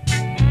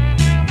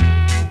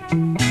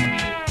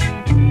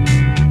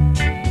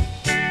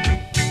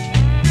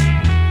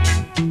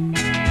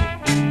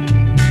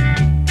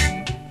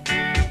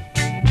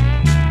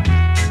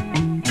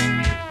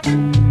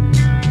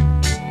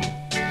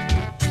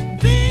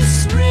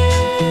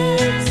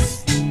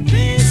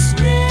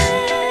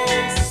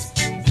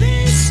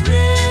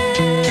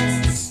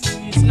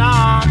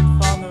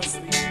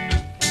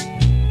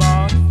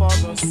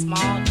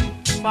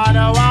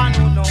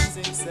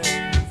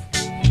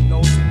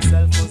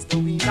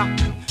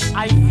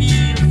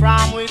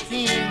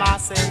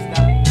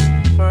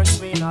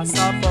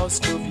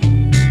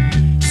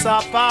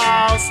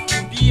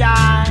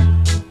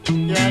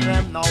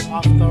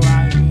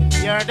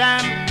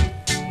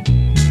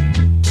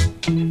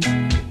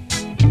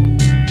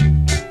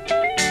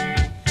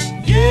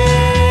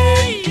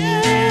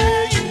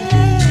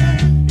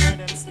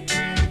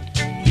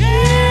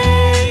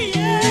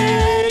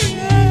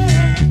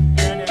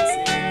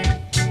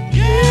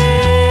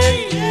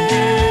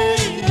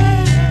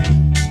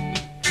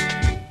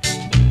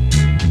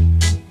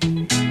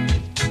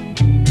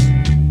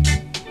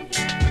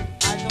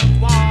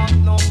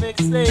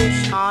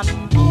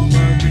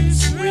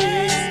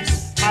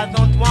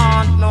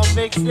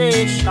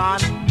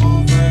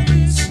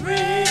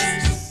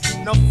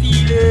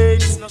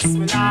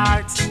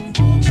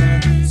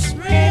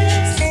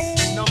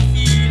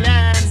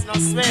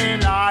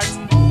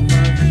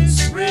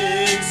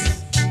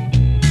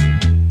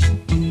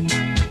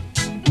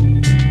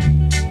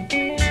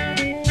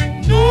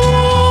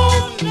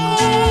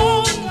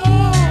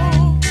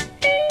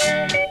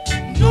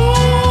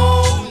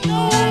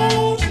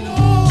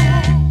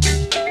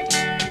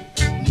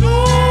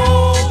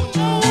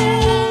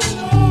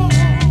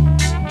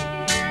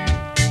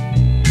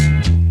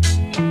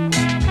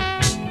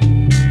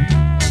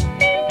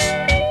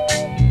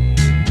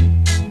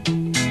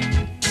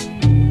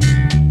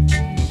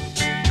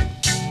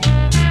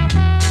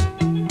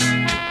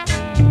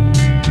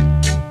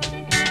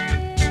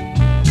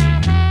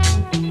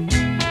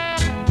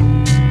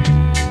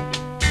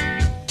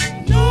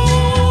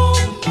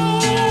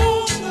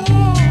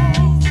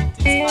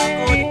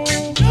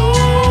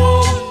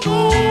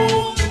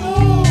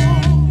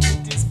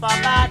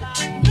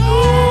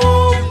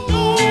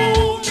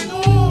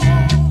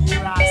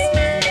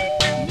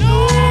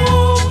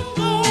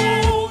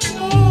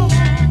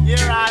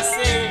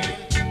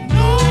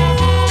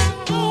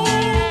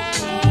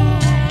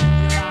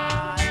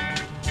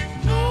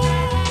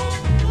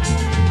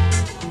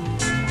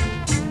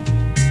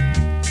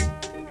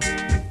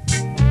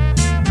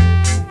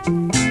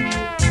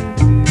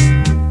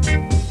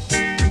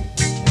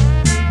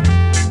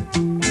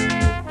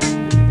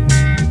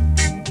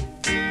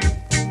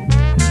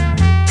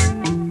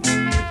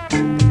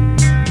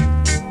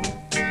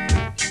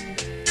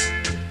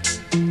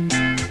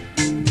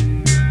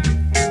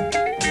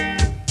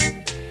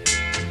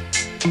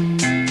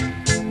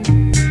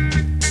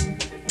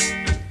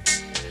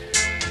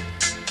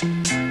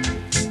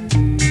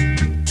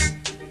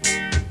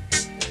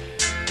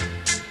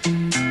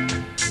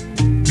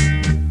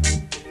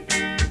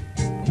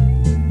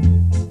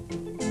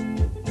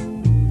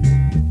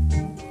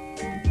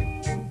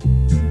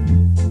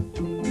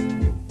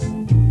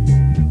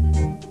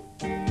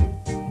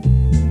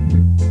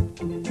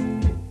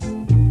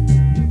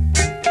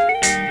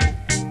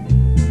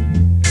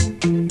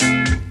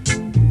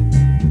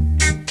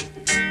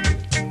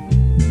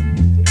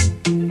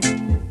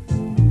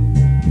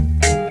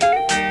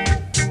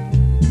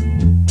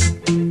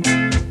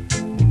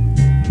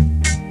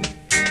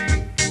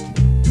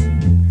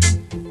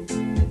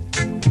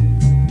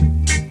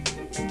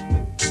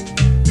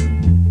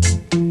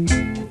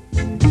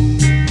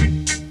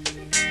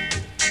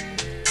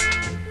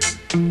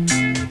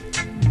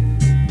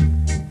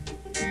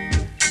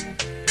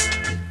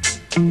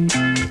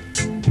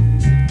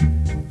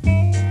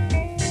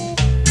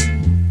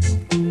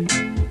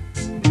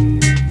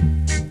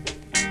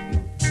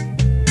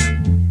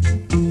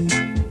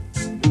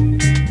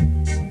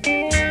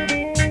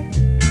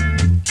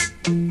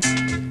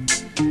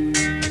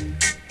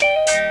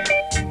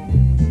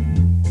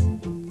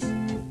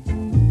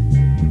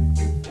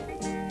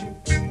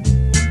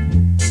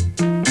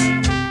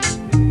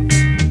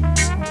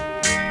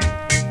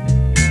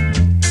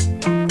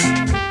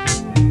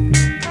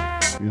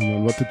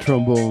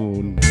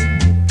 trombone.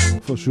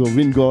 For sure,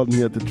 Win Gordon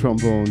here at the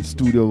trombone,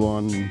 Studio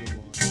One.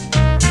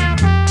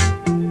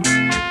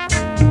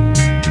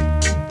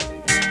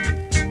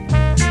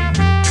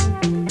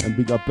 And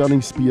big up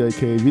Burning Spear,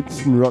 aka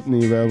Winston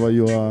Rodney, wherever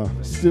you are.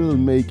 Still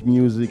make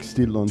music,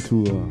 still on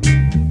tour.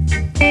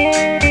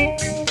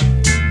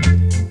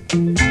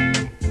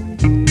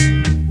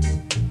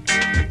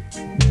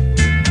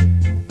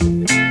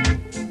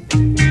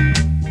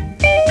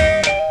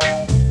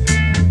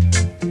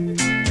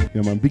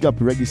 Big up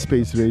Reggae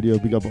Space Radio,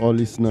 big up all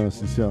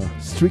listeners. It's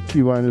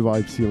strictly vinyl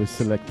vibes here with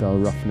selector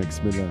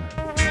Ruffneck-Smille.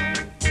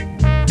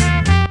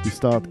 We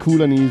start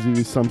cool and easy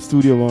with some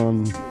Studio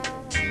One.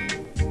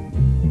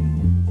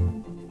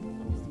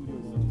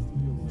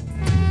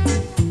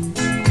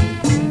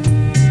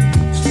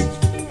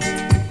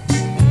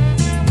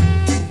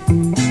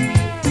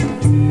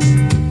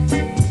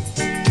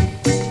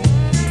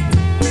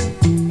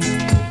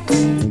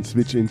 And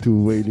switch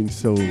into Wailing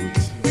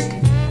Souls.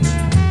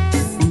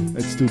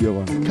 Studio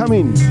One. Come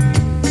in.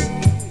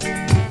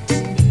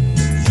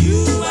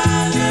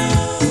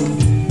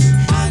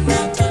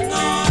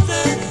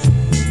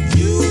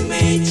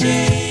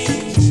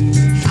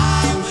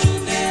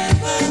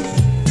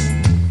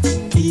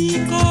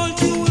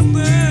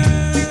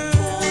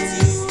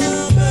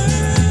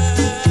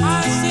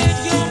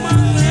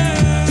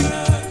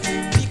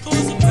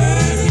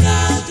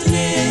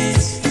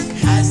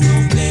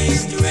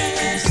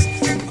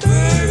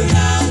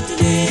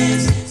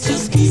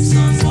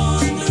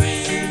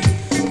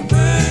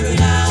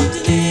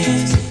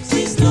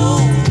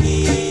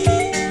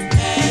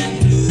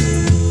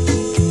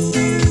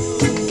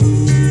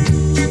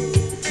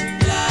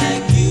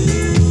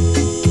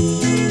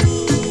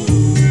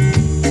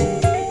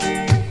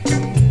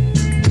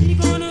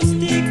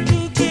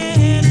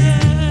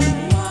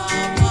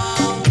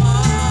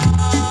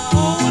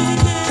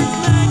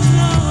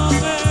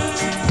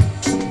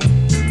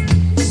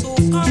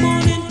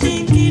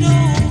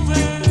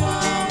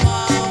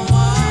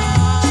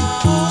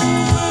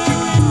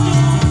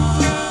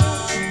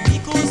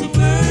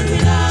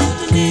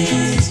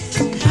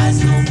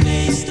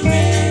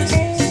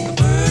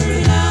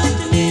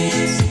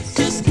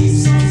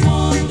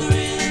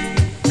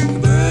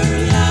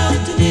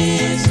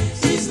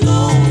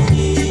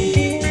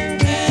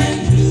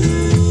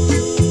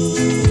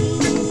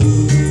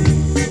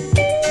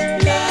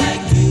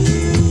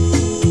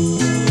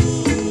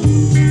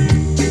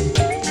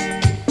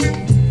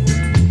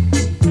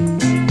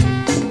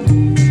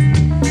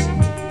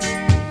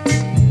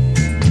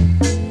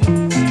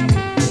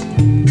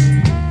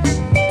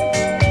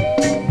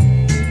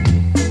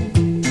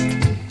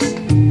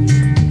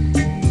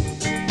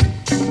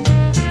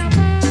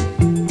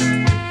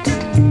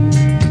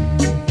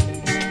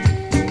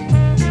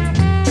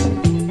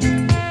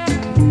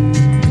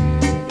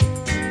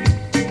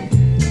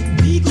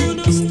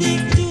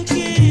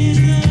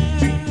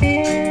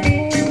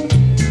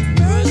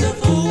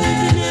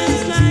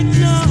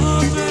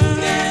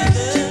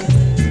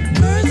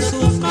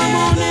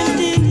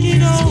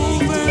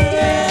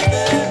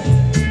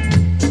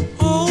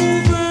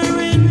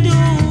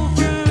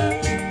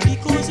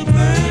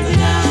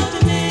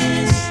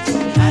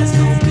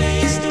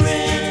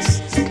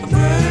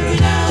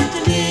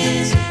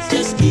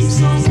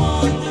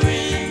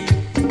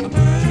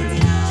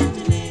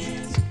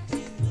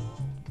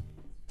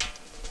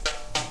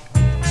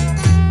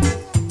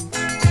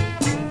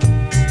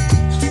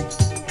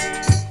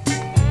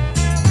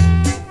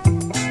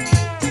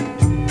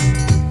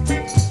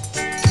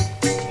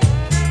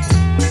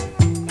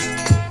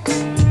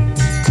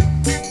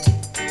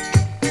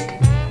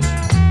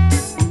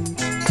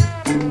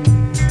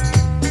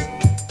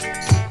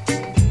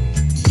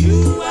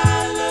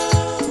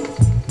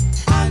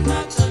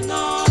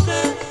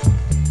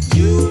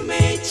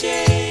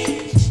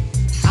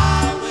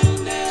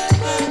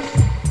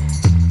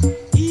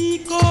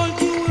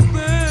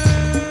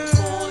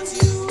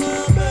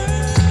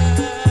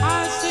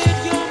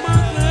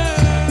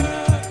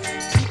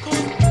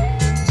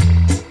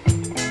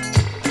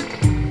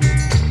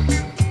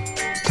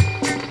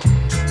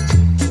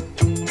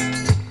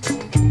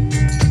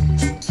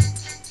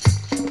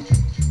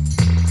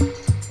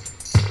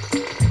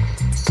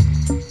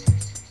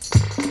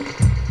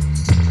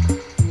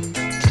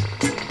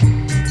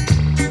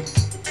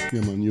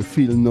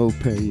 Feel no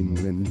pain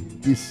when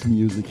this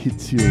music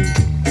hits you.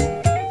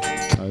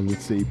 I would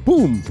say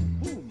boom!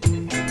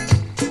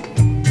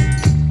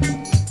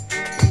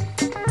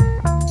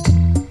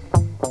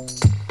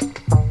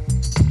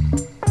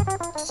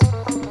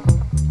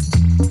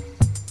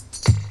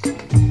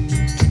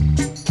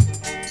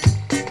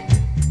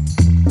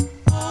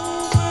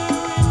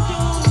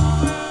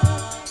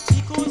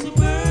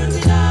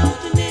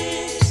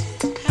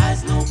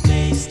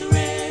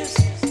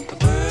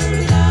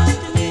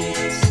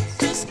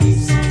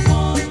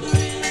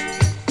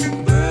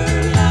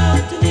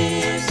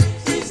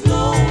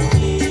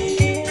 Lonely.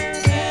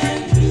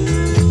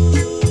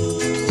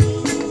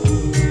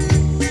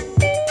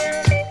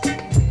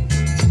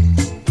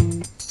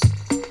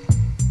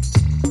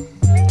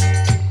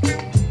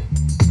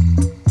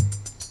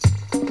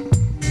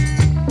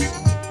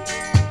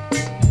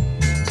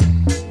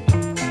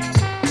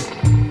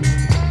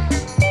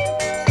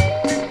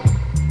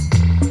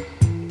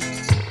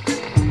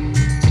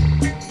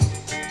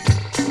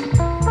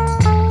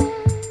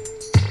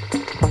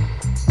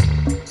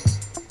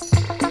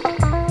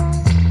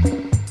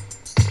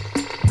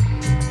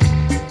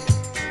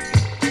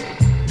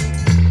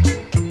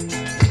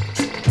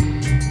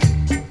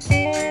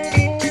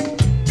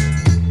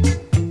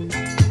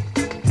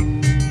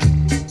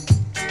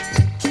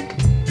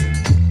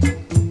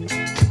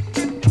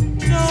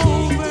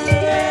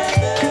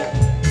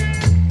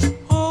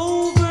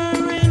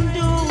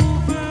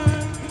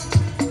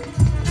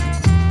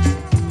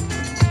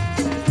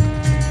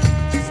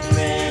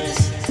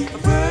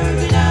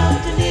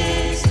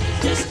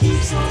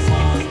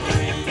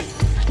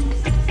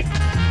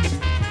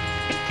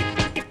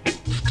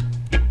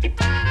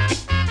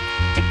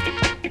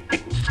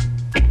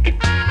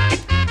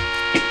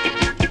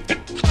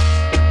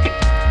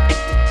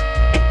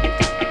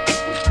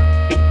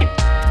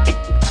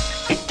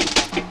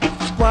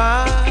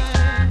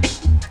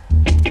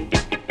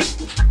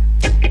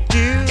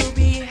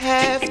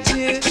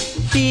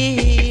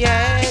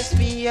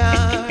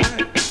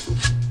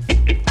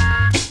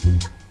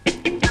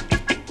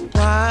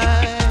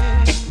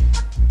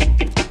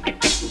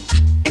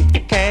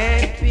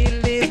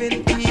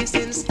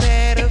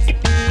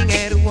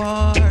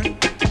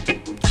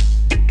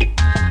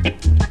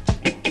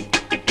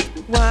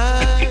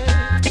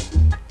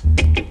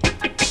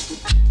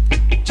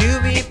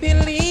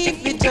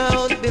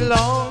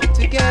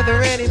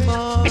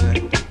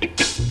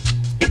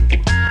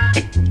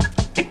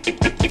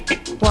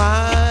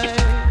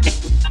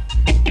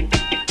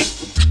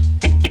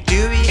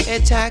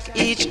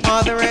 each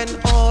other and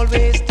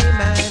always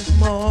demand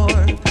more.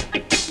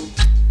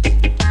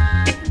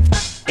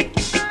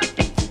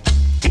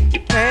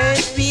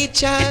 Can't we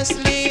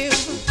just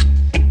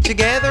live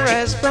together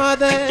as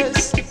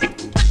brothers,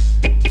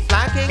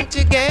 flocking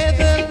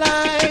together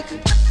like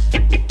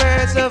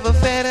birds of a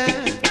feather?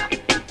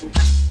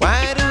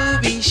 Why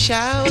do we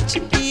shout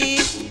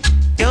if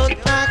don't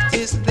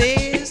practice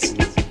this?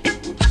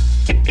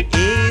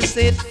 Is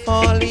it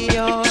folly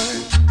or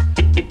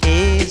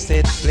is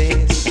it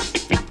bliss?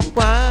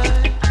 Why?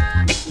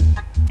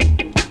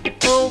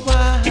 Oh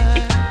why?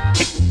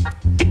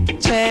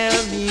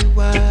 Tell me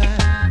why.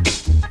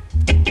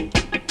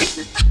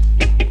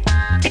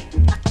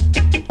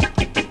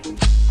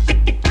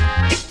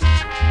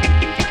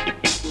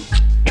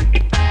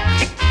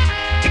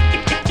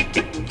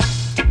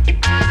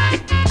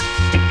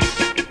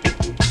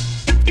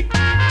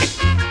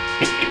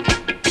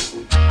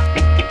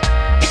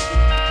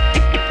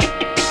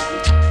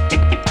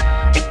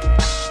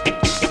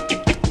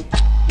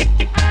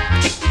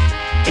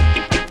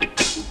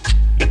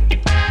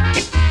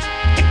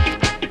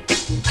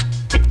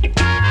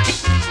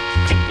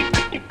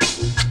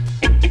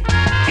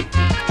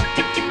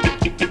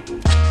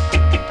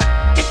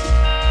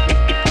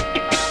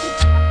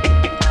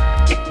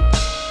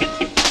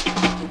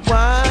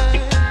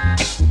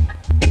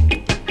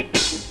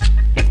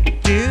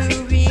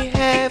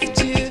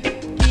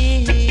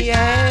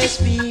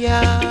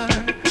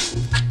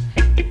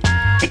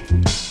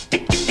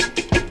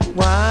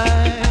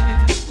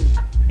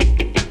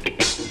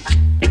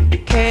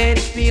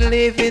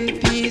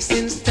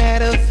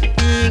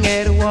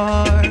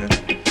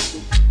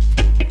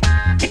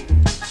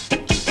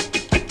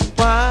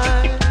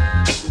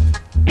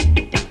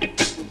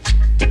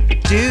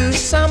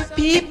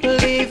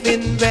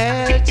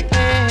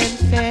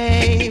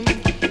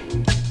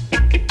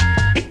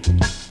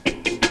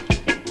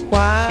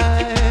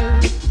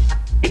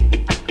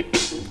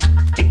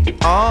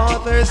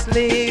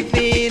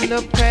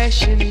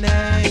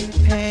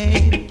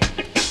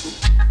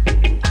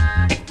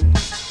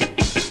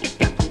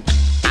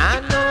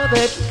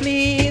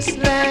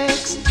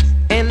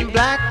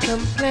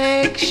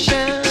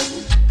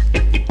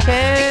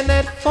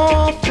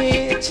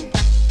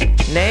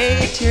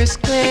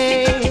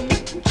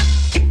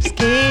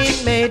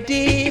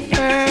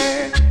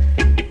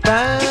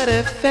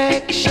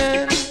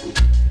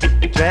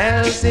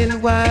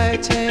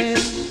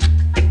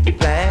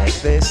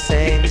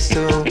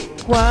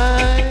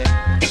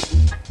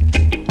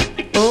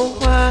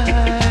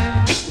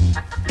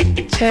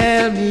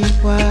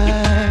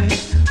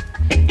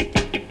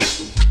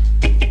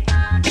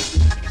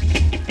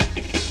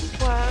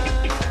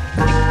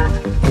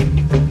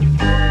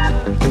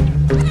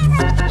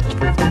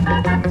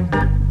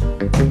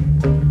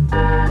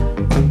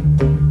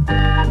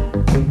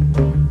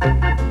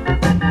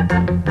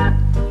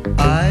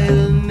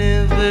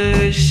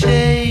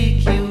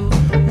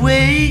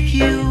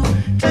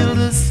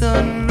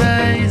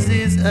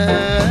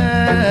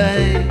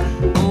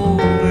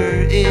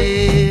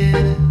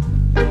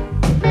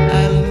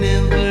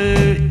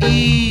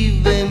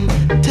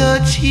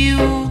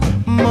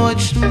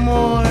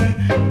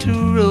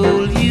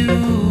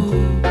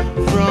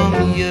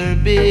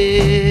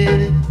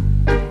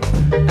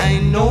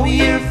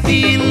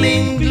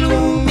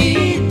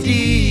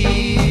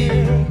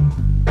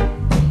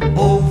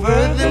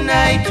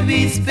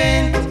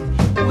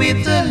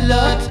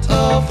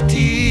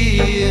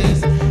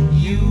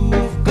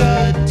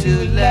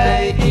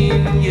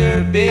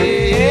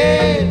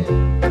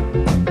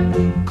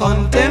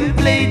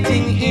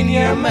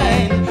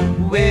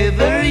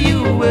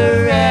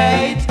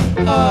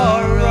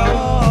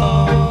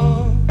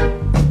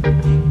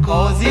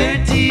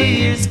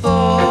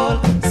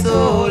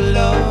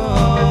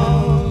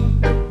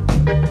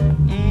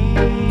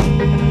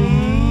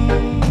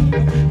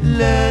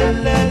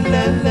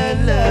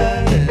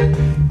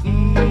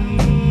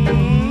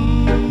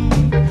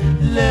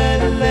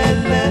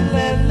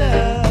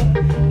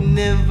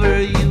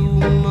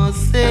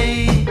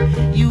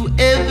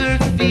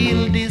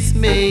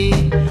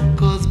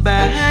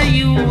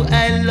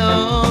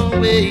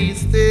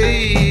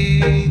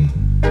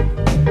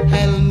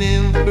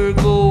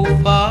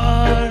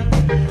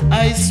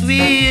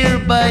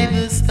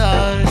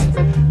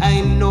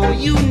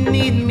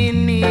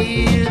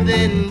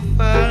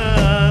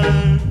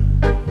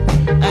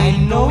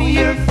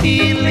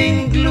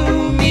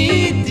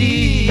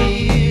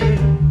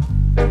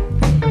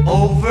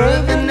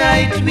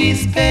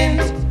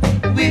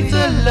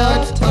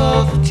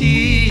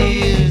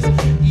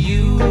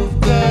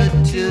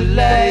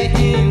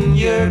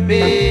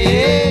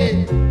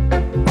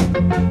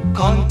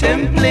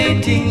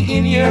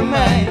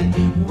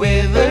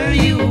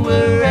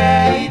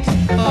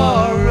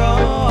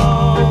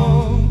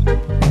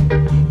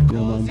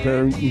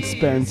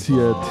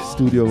 Here at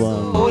Studio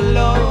One.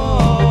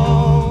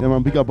 Yeah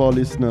man, big up all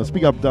listeners,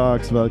 big up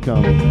Darks,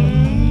 welcome.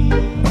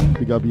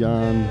 Big up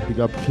Jan, big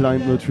up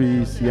Climb No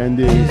Trees,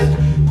 Yandis,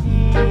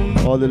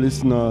 all the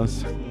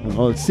listeners and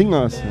all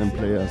singers and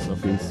players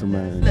of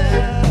instruments.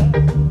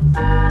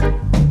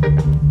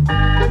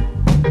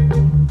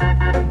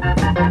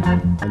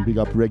 And big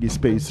up Reggae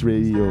Space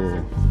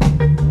Radio.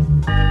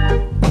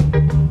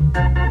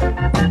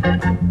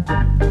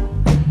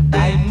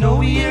 I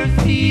know you're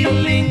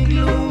feeling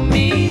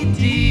gloomy,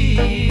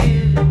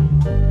 dear,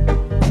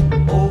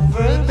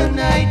 over the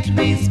night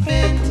we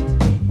spent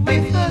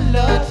with a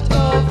lot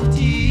of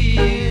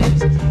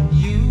tears.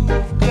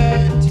 You've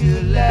got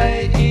to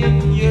lie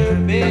in your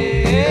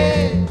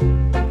bed,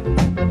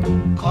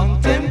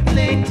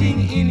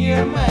 contemplating in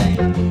your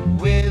mind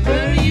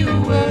whether you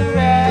were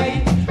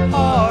right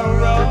or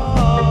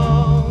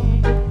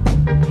wrong,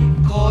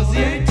 'cause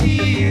your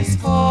tears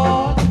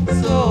fall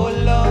so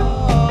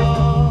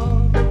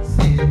long.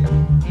 Say,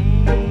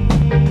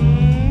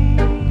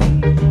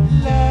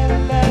 la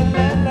la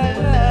la la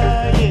la,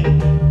 yeah.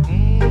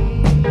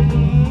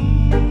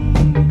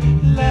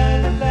 La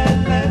la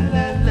la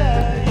la la,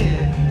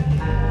 yeah.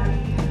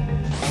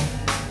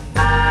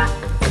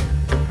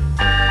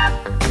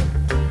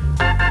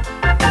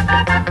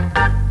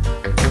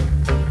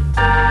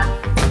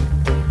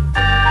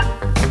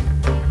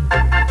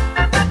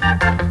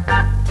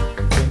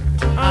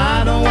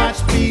 I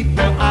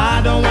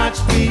don't watch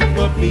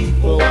people,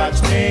 people watch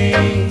me.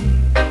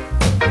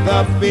 The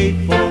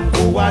people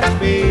who watch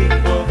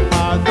people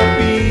are the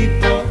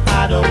people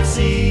I don't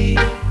see.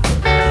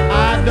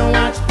 I don't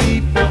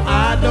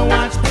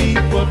watch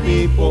people,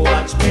 people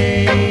watch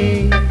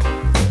me.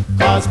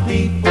 'Cause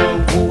people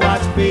who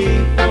watch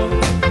people,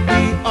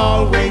 we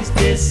always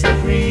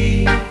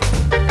disagree.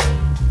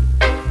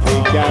 They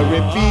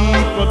carry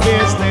people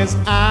business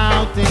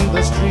out in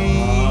the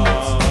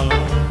streets,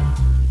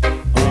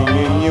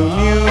 bringing you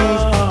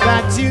news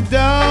that you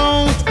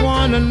don't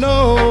wanna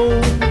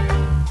know.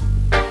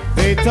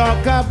 They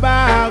talk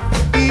about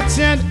each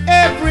and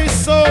every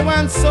so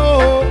and so,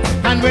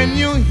 and when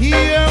you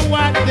hear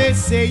what they're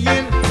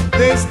saying,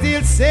 they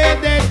still say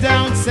they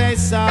don't say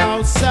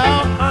so. So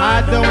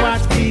I don't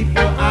watch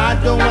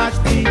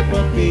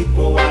people,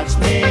 people watch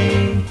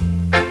me.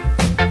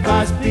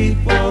 'Cause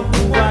people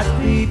who watch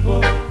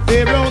people,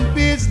 their own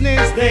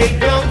business they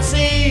don't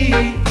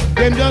see.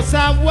 Them just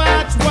have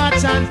watch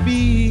and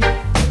be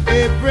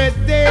every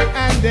day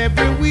and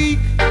every week.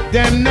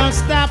 Them not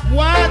stop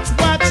watch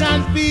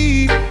and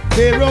be.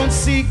 Their own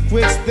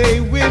secrets they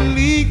will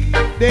leak.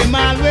 Them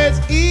always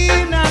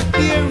in a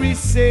theory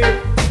say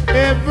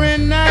every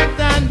night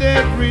and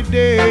every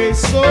day.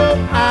 So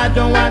I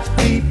don't watch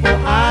people,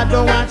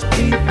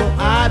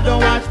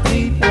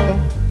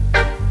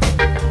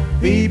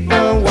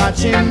 people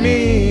watching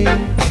me.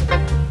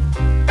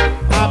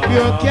 Up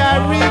your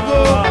carry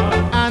go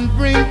and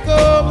bring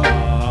up.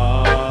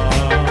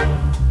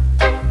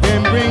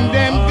 Then bring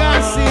them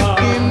gossip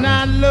in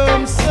a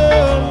lump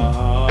sum.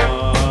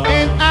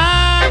 And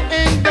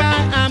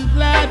I'm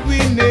glad we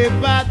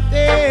never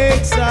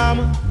take some.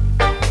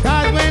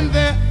 'Cause when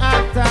the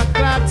attack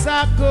clocks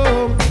are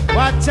come,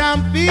 watch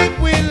and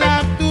people will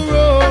have to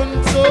run.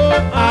 So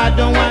I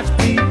don't watch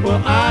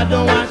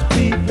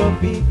people,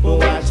 people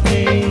watch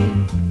me.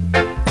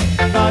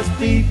 'Cause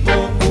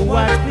people who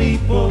watch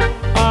people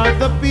are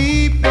the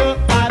people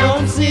I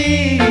don't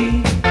see.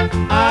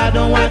 I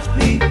don't watch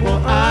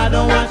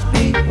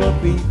people,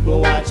 people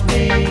watch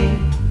me.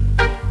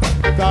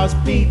 'Cause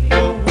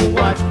people who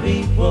watch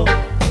people,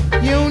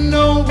 you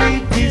know we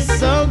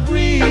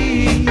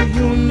disagree,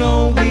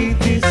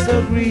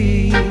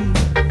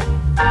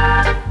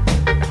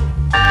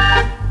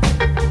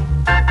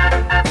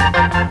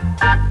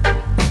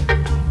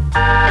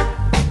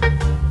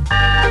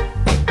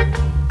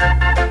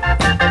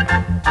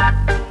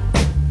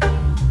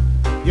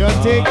 You're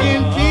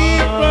taking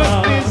people's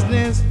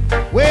business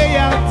way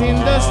out in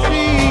the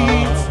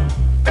streets.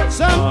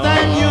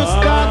 Sometimes you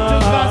start to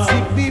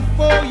gossip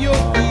before you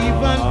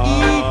even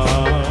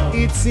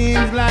eat. It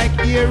seems like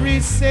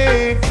Erie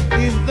say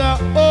is the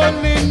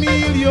only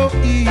meal you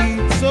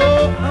eat.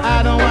 So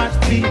I don't watch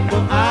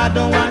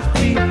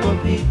people,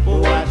 people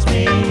watch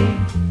me.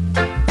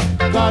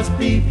 'Cause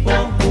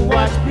people who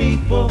watch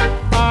people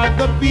are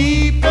the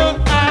people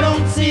I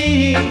don't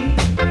see.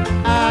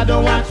 I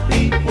don't watch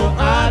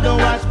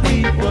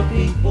people,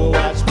 people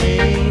watch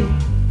me.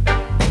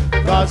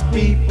 'Cause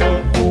people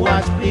who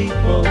watch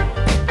people,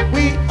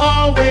 we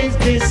always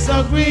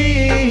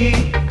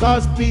disagree.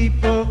 'Cause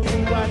people who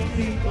watch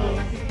people.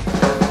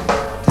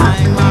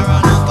 Time a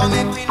run out, come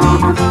make we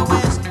leave the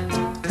West.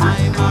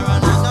 Time a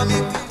run out, come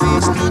make we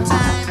waste no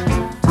time.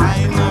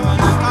 Time a run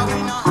out, 'cause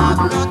we no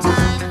have no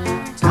time.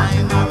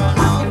 Time a run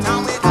out,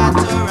 and we got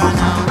to run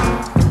out.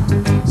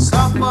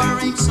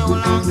 Suffering so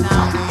long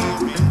down here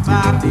in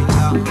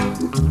Babylon.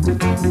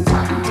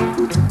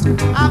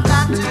 I've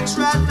got to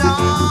tread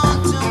on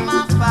to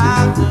my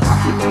Father's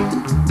hand.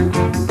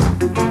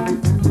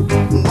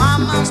 Why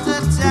must the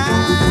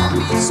time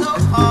be so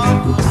hard,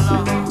 good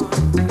Lord?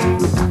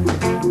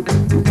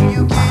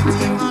 You can't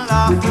even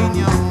laugh in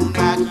your own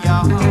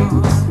backyard.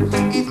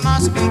 It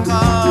must be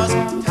 'cause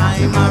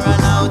time a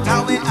run out,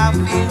 and we have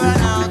to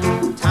run out.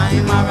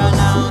 Time a run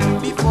out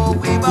before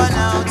we burn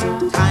out.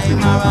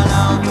 Time a run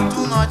out,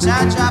 too much I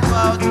drop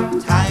out.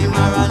 Time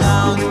a run out.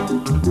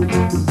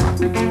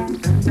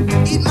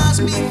 It must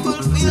be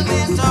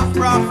fulfillment of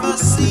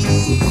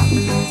prophecy,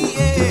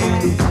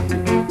 yeah.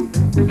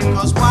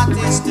 'Cause what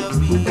is to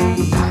be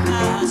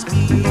must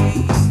be.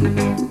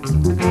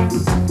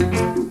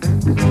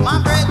 My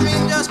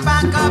brethren, just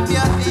pack up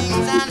your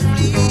things and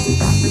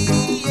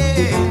flee,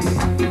 yeah.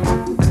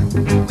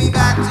 We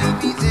got to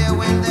be there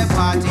when they're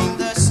parting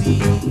the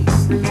sea.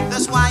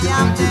 That's why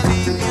I'm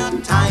telling you,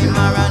 time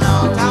a run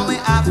out, and we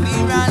have to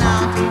run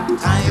out.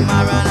 Time a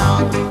run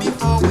out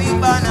before we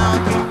burn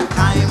out.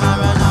 Time a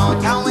run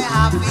out, and we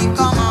have to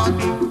come out.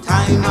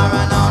 Time a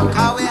run out,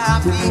 'cause we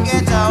have to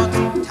get out.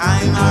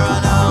 Time a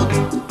run out.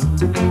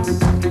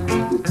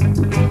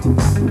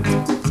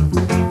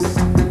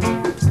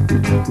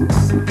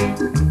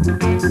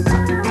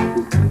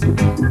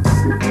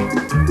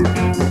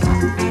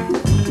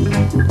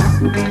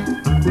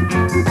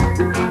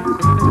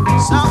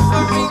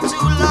 Suffering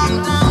too long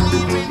down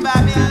here in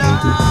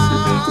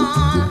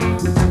Babylon.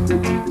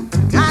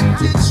 Got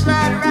to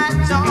tread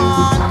right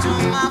on to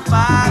my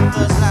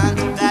father's land.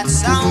 That's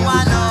how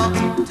I know.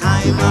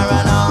 Time a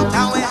run out,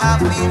 and we have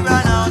to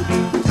run out.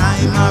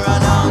 Time a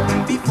run out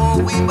before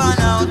we burn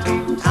out.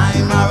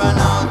 Time a run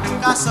out,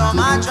 'cause some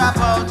a drop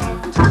out.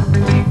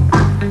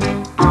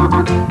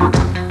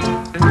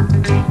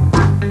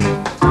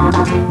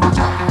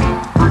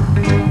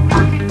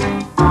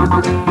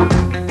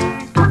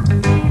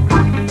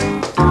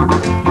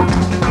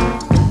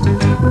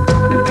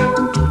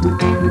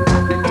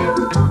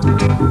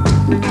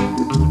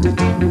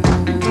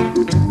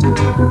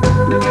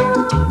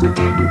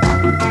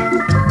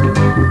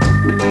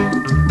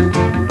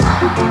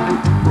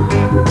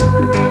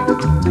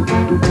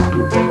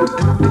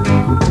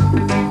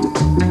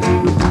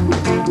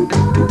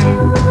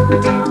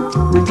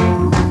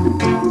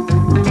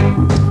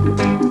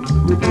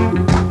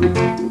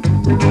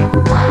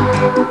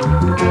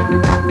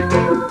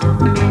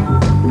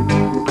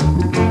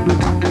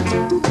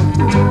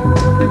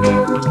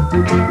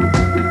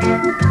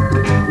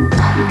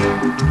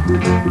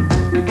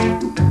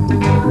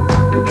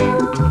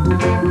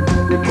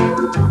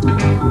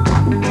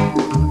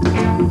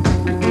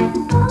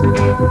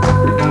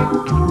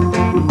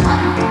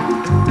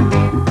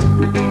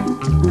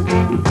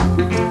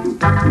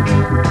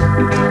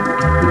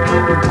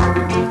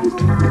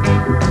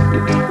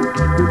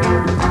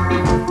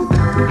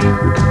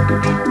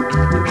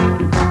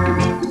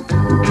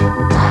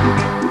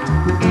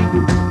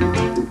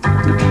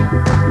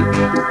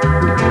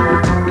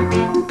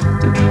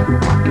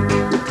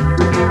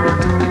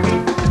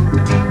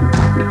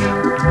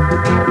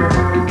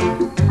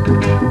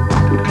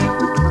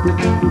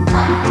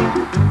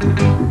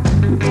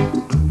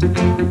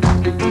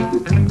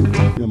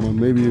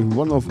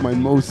 Of my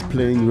most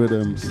playing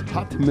rhythms,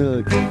 Hot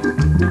Milk.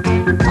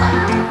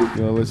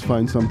 You always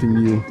find something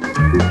new.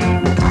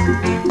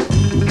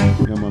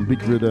 Yeah man,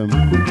 big rhythm.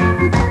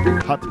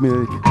 Hot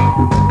Milk,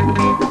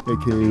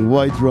 aka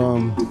White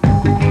Rum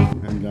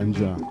and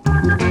Ganja.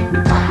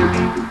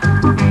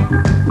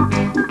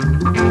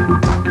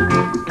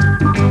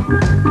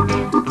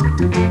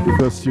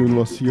 First tune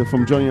was here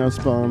from Johnny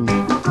Aspan.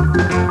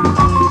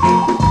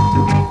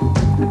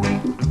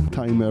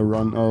 Timer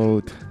Run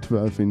Out.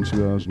 12-inch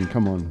version,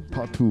 come on,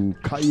 part 2,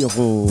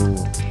 Cairo.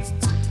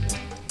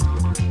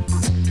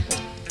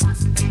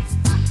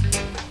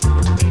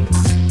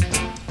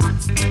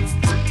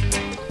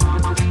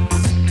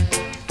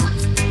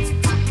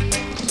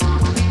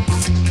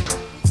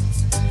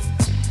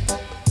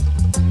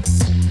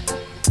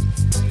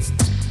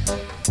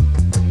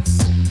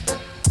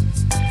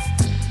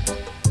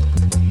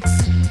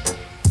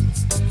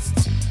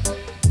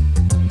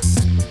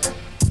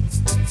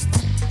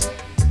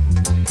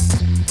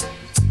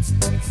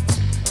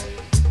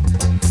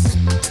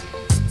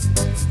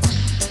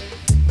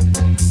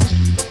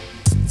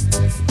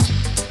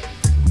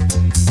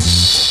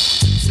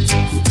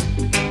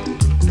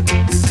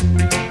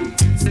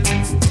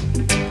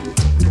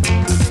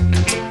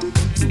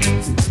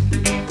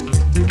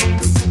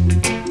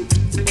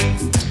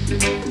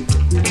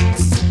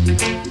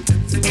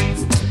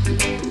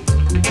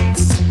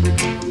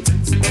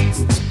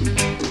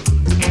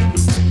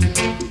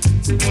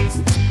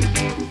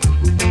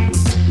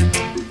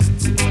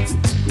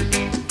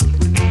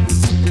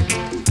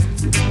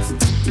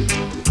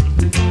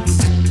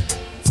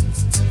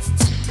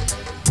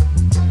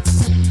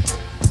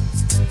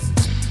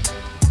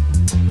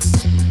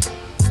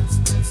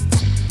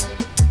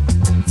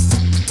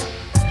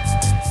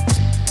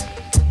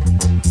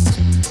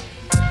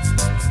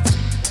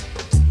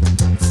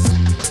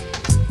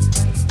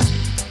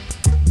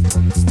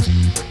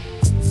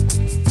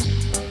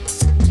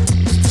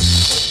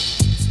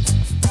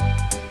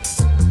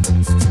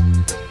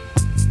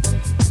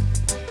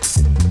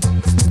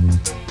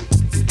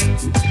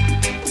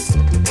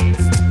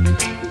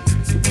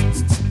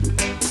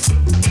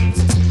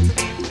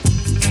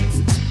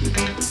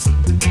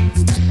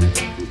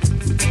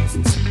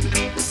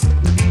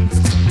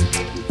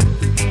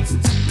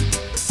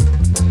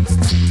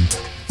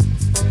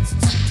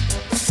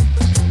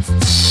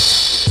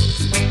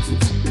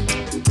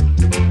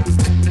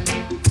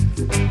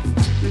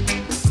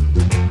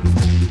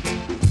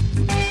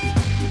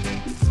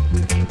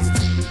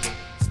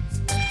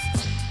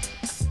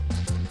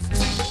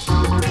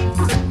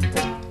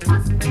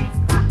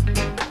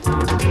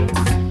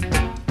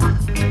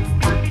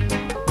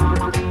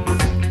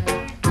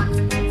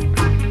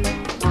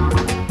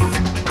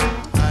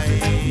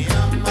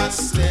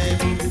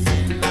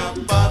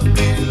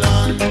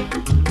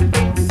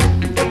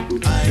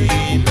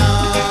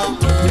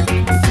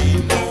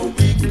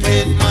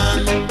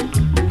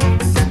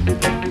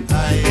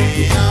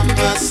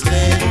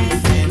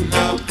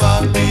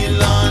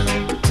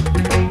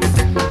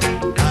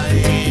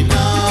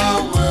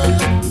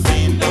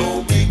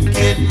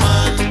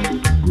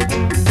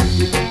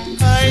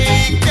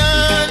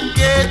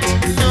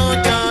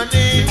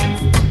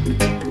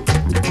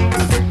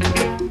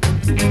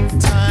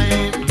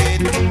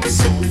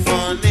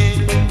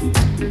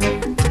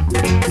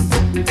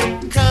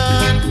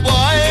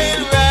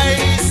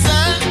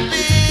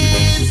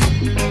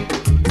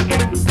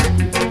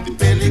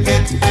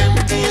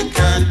 empty, you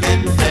can't get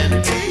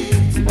plenty.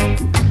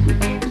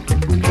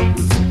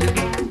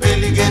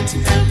 Belly get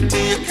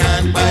empty, you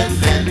can't buy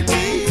plenty.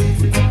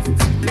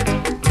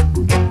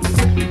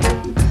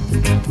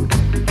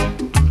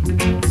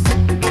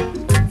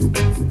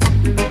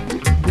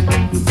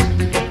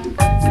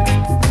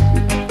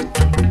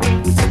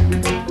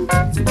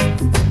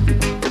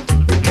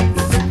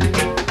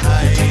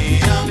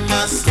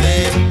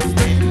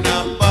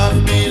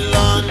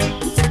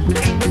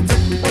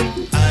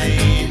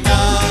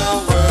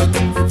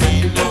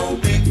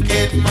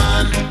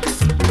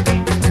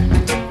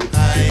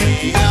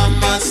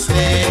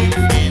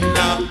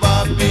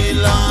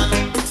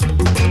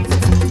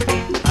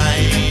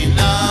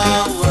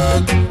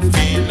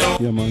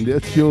 Yeah, man, the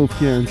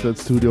Ethiopians at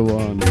Studio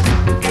One.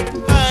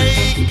 I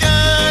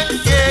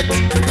can't get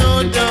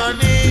no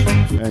Johnny.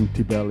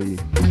 Empty belly.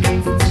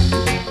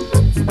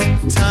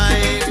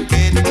 Time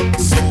get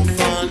so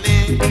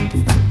funny.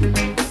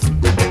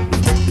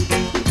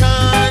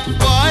 Can't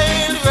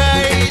boil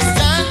rice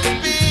and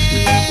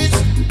peas.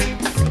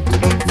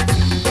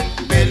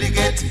 Belly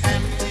get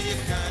empty, you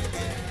can't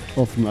get.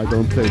 Often I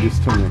don't play this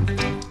tune.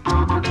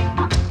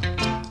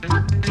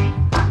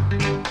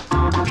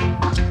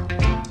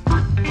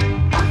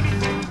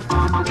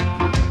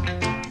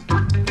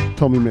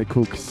 Tommy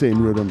McCook, same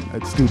rhythm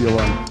at Studio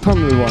One,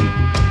 Tunnel One.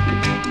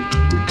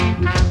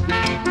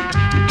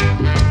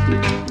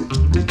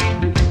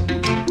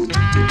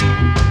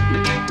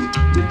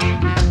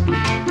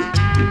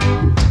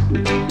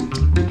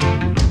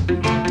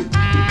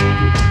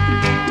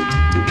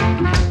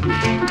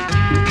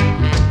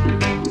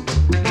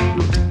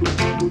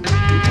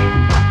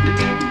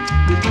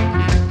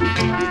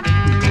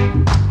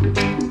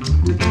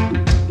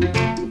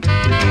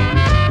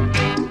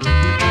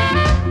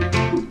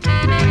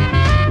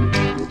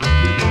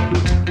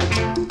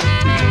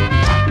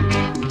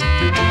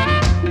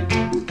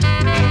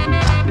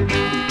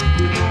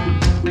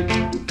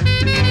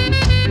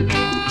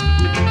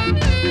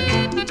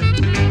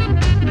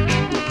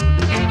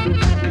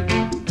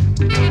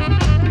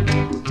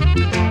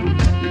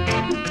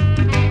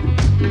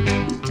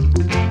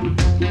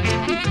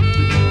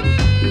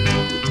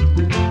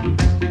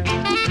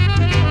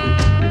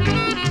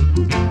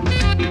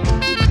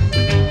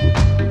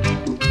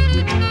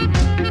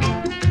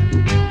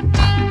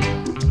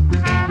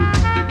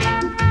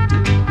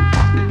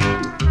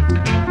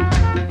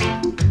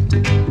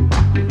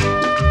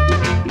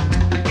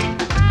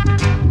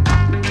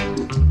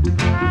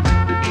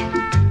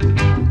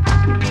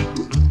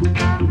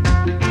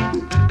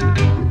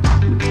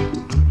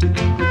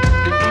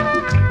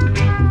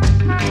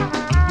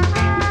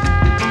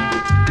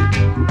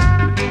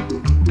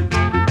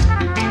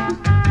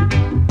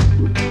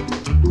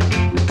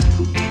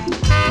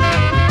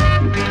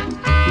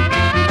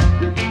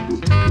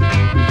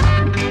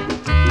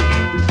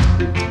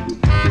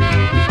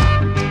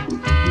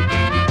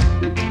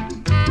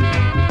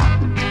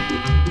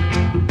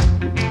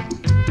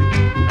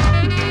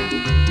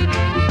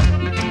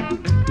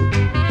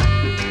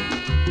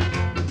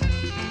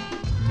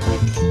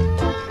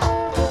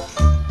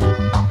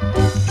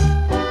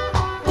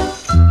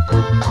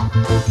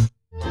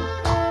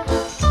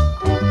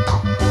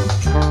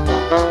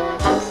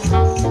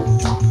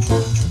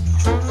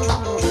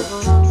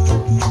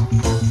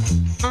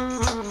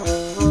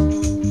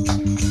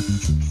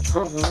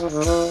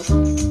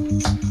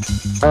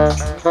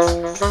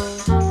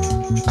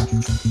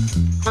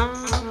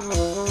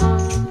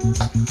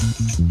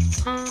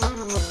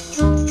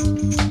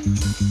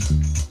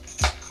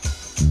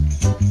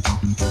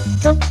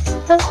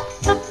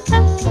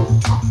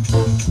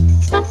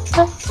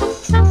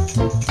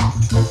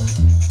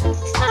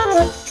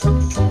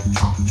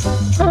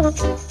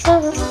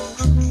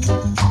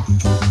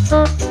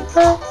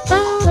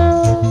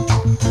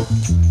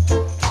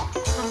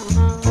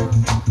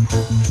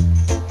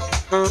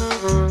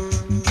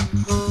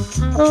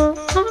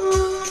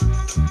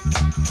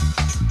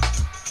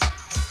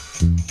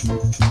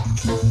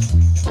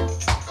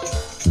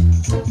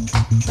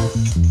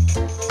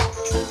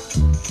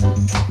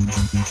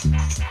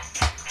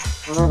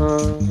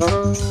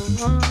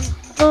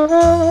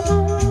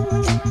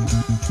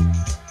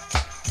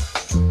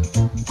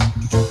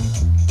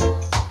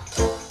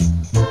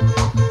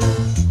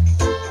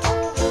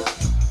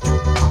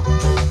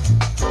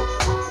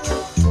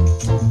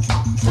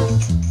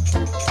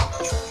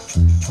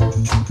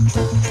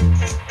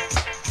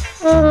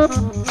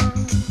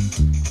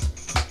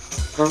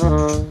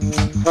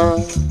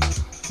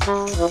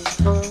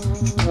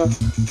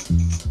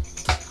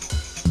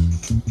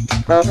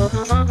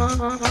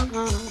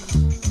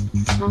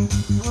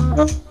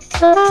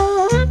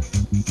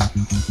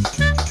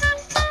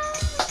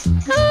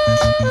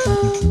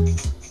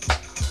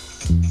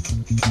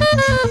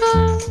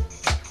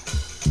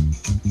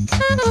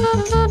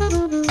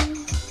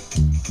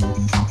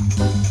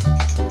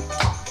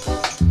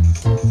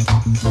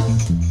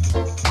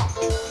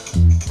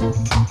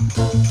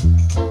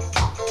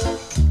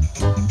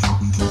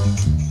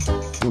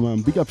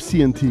 Big up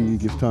CNT,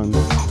 give thanks.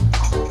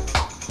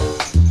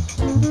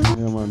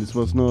 Yeah, man. man. This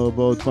was now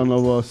about 1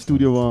 hour,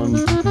 Studio One.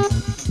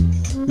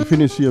 We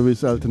finish here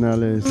with Alton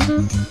Ellis.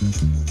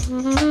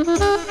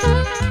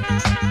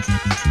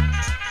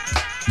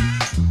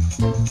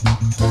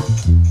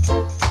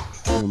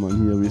 Yeah,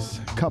 man, here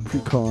with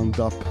Capricorn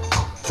Dub.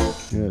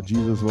 Yeah,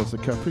 Jesus was a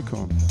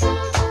Capricorn.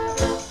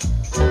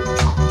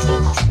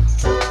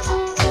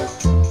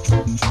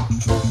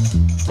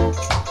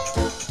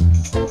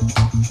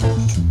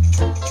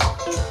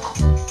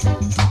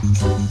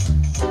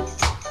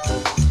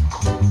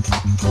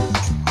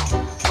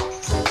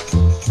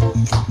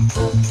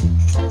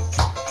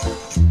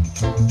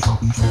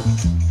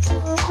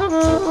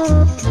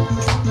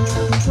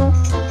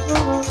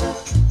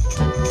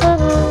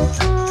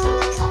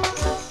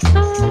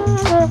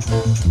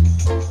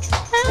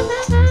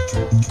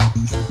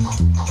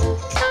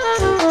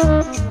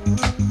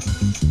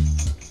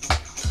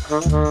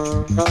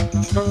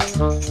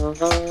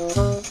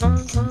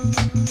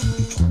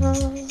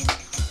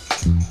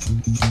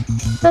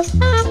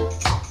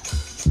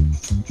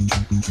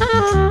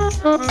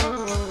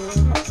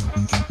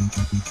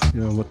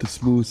 Yeah, what the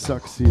smooth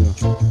sax here.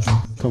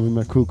 Tommy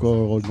McCook,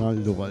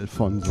 Ronaldo,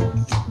 Alfonso.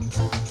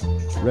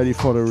 Ready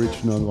for the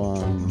original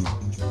one.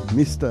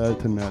 Mr.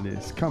 Alton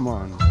Ellis, come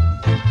on.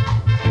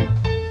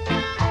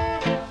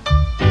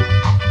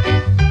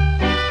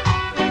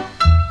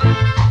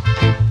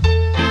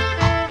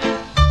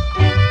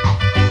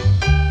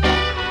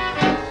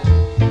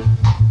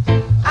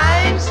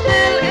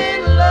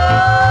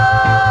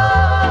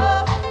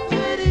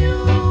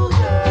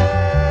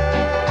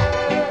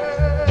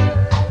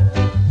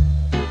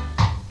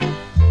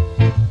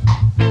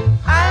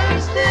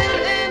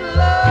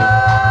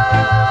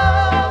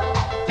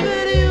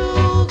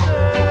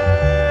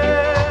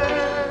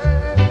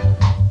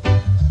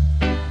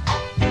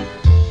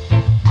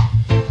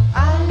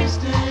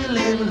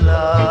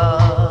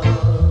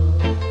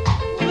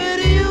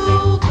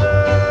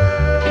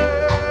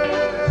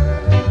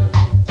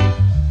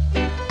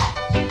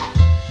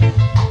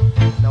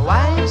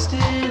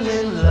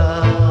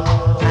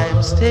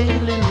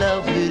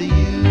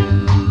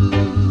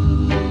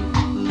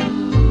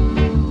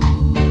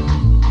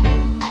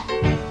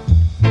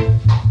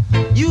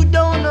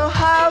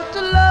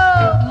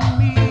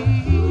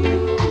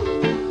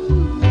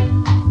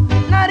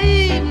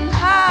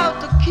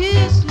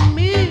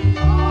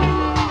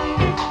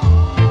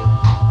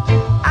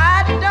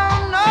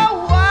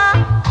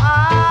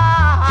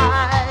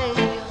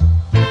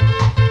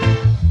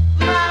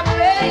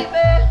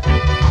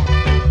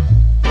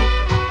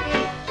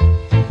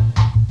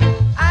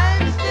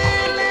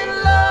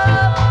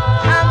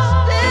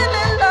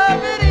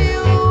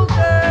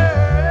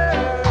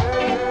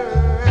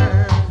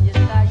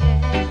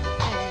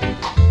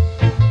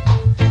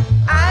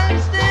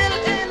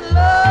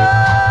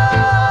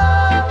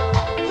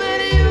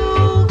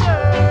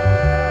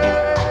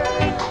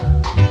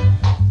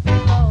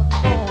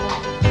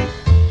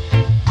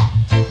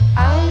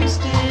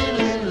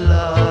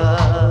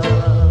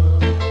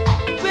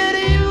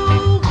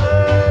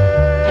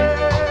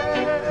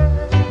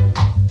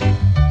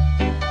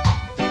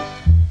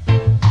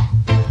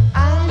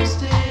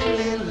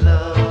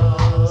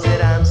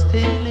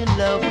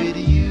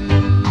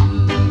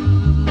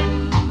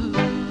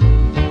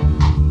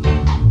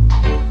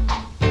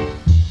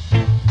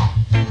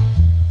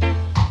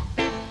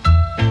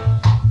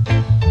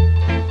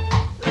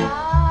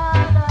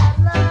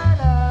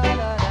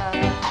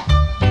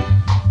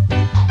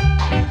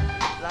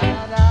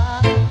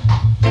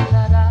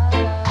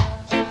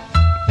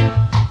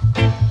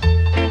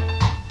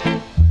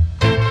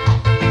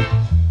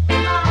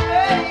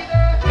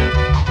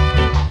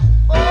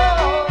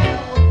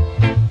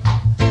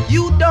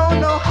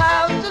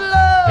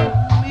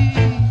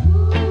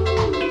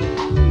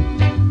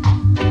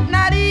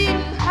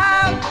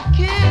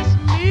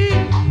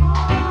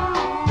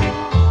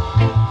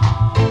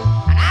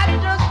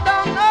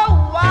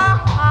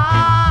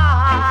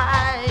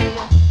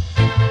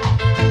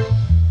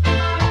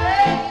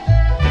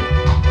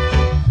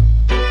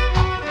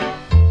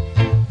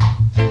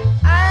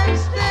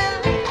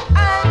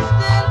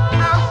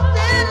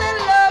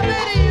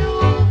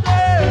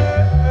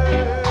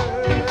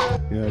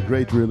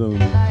 Great rhythm.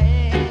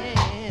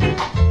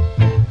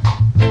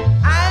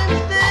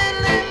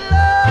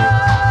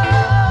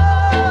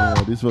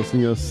 This was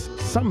near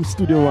some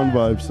Studio One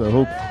vibes. I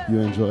hope you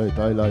enjoy it.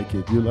 I like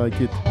it. You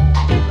like it?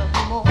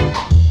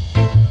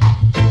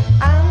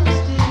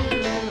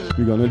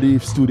 We're gonna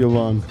leave Studio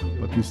One,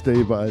 but we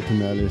stay by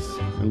Alton Ellis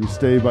and we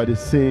stay by the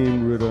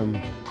same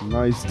rhythm.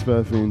 Nice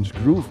 12-inch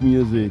groove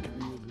music.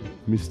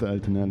 Mr.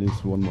 Alton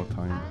Ellis one more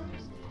time.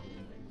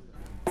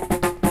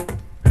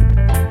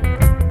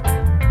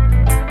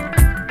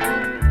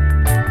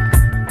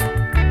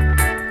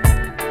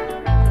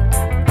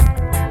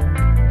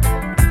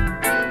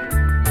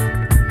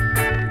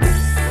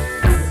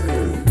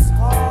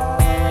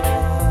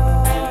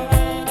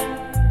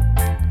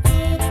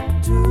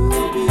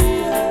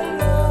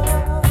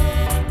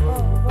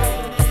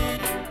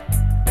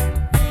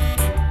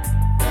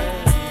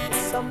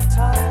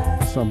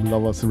 Some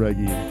lovers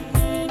reggae.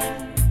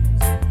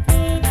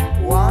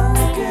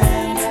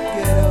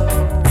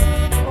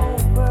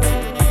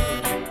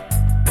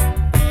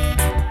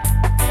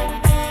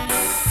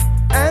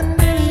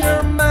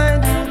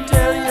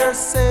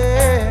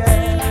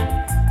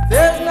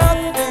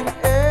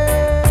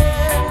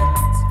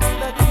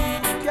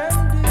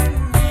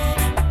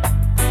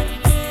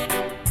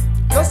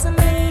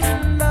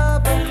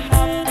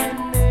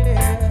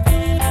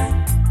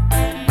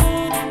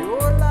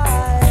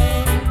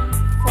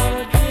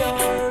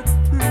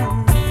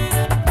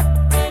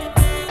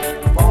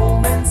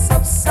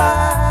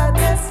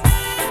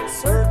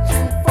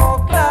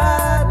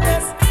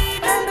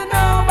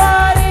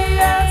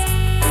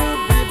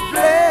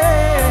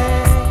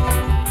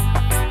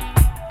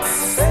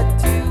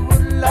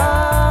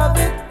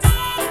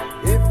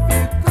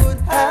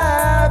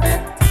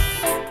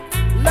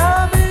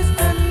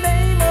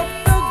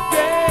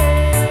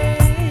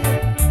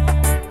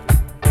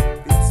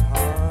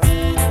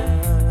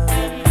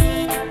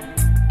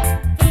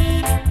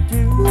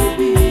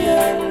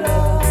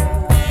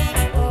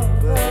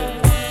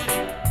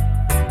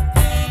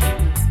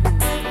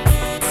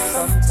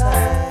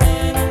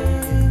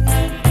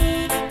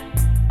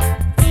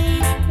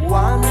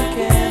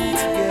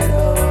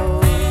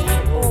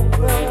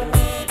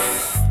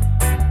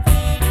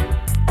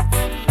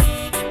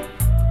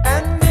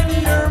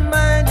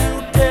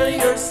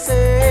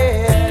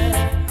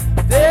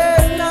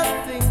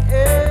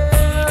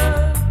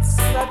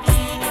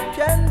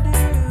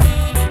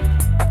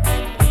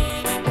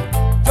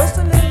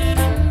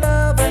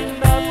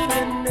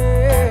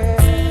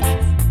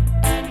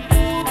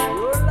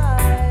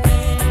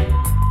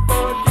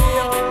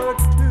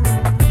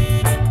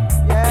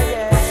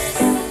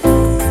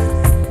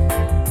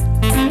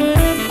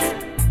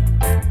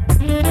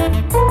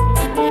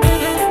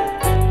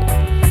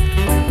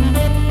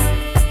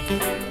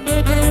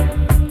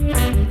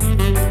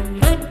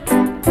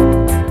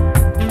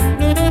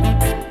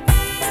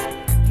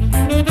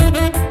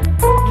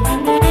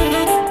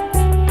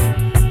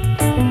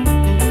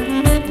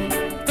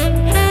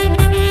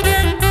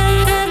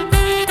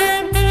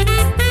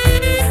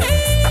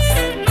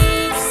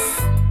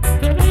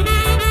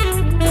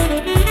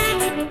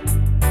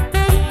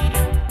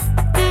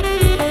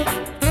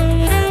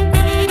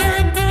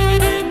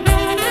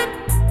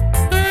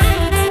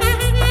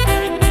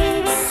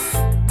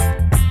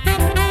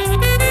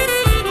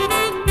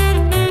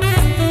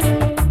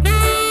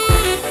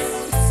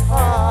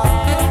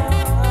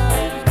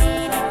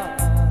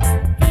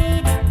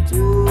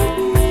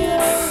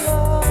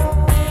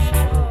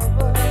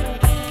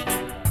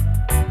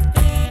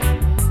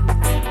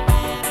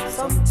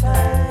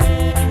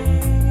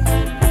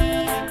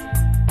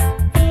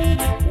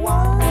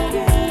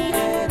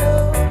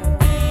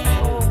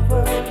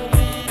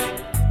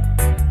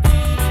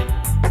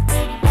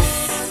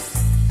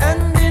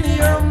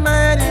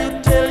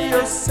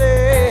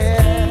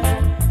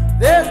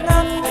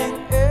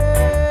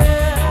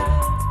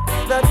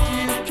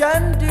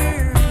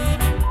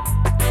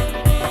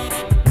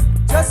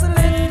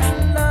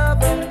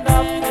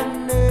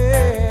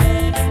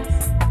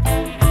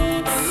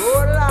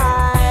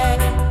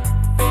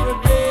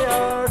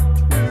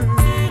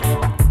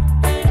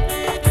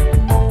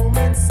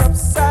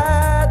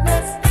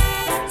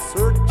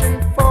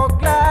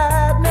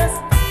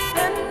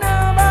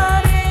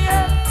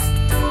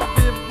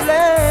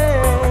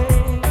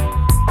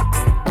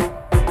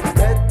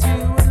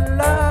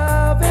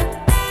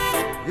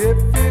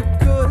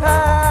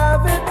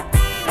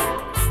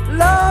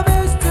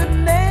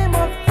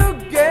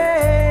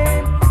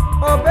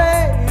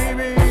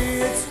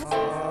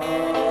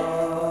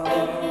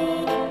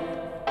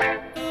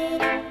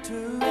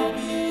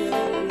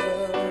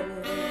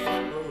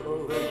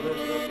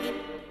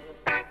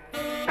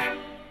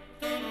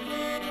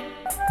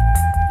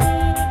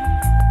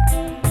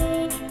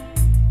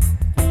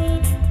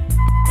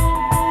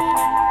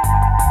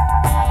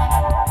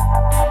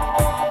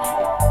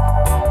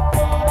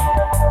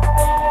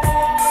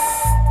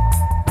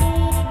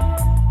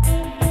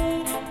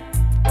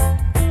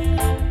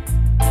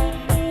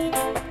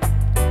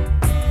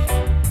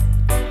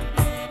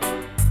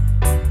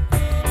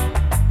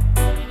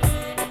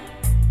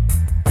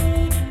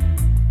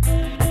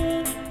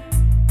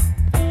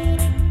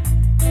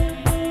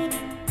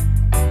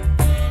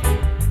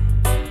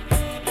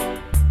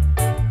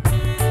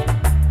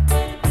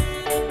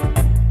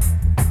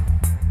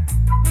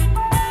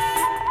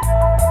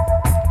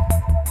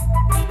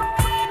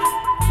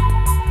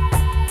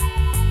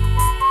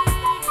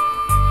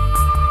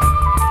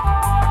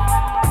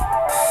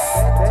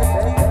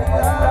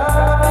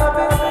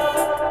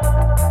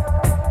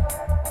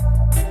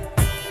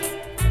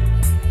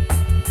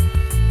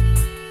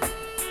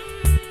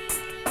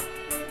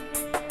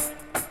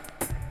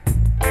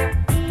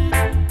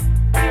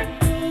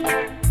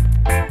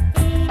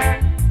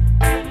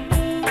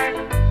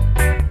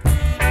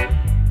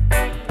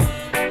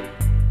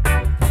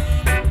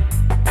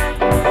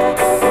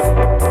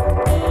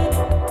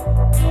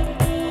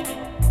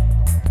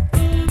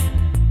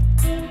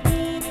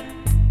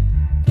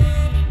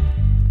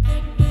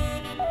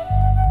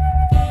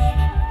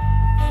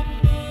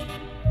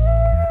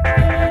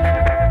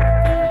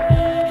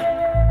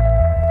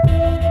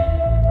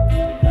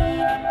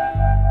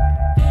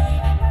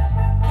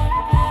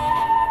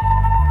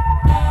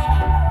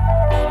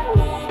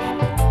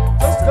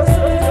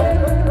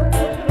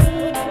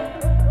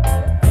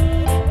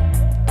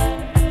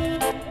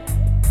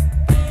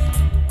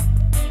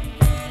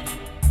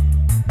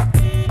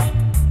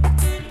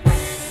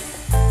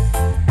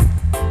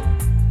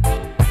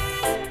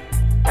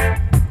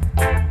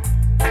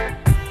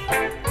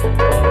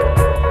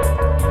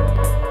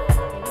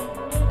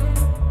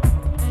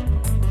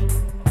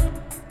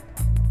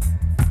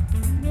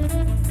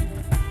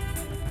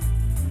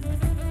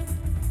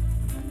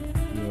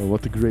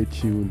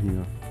 tune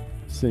here.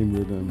 Same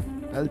rhythm.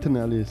 Elton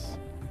Ellis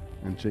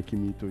and Jackie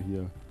Mito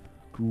here.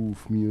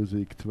 Groove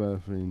music,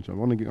 12-inch. I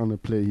want to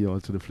play here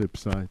also the flip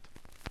side.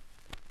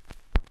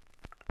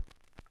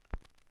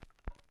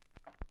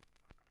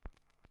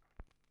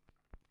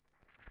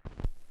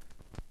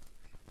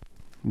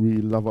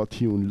 We love our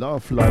tune,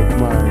 Love Like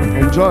Mine.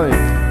 Enjoy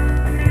it.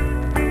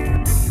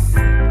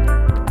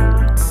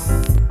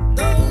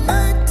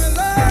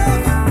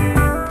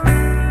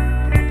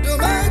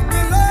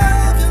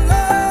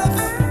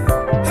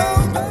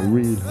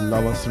 Real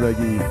lovers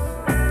reggae.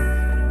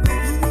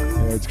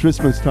 Yeah, it's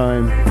Christmas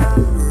time.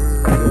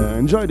 Yeah,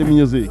 enjoy the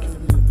music.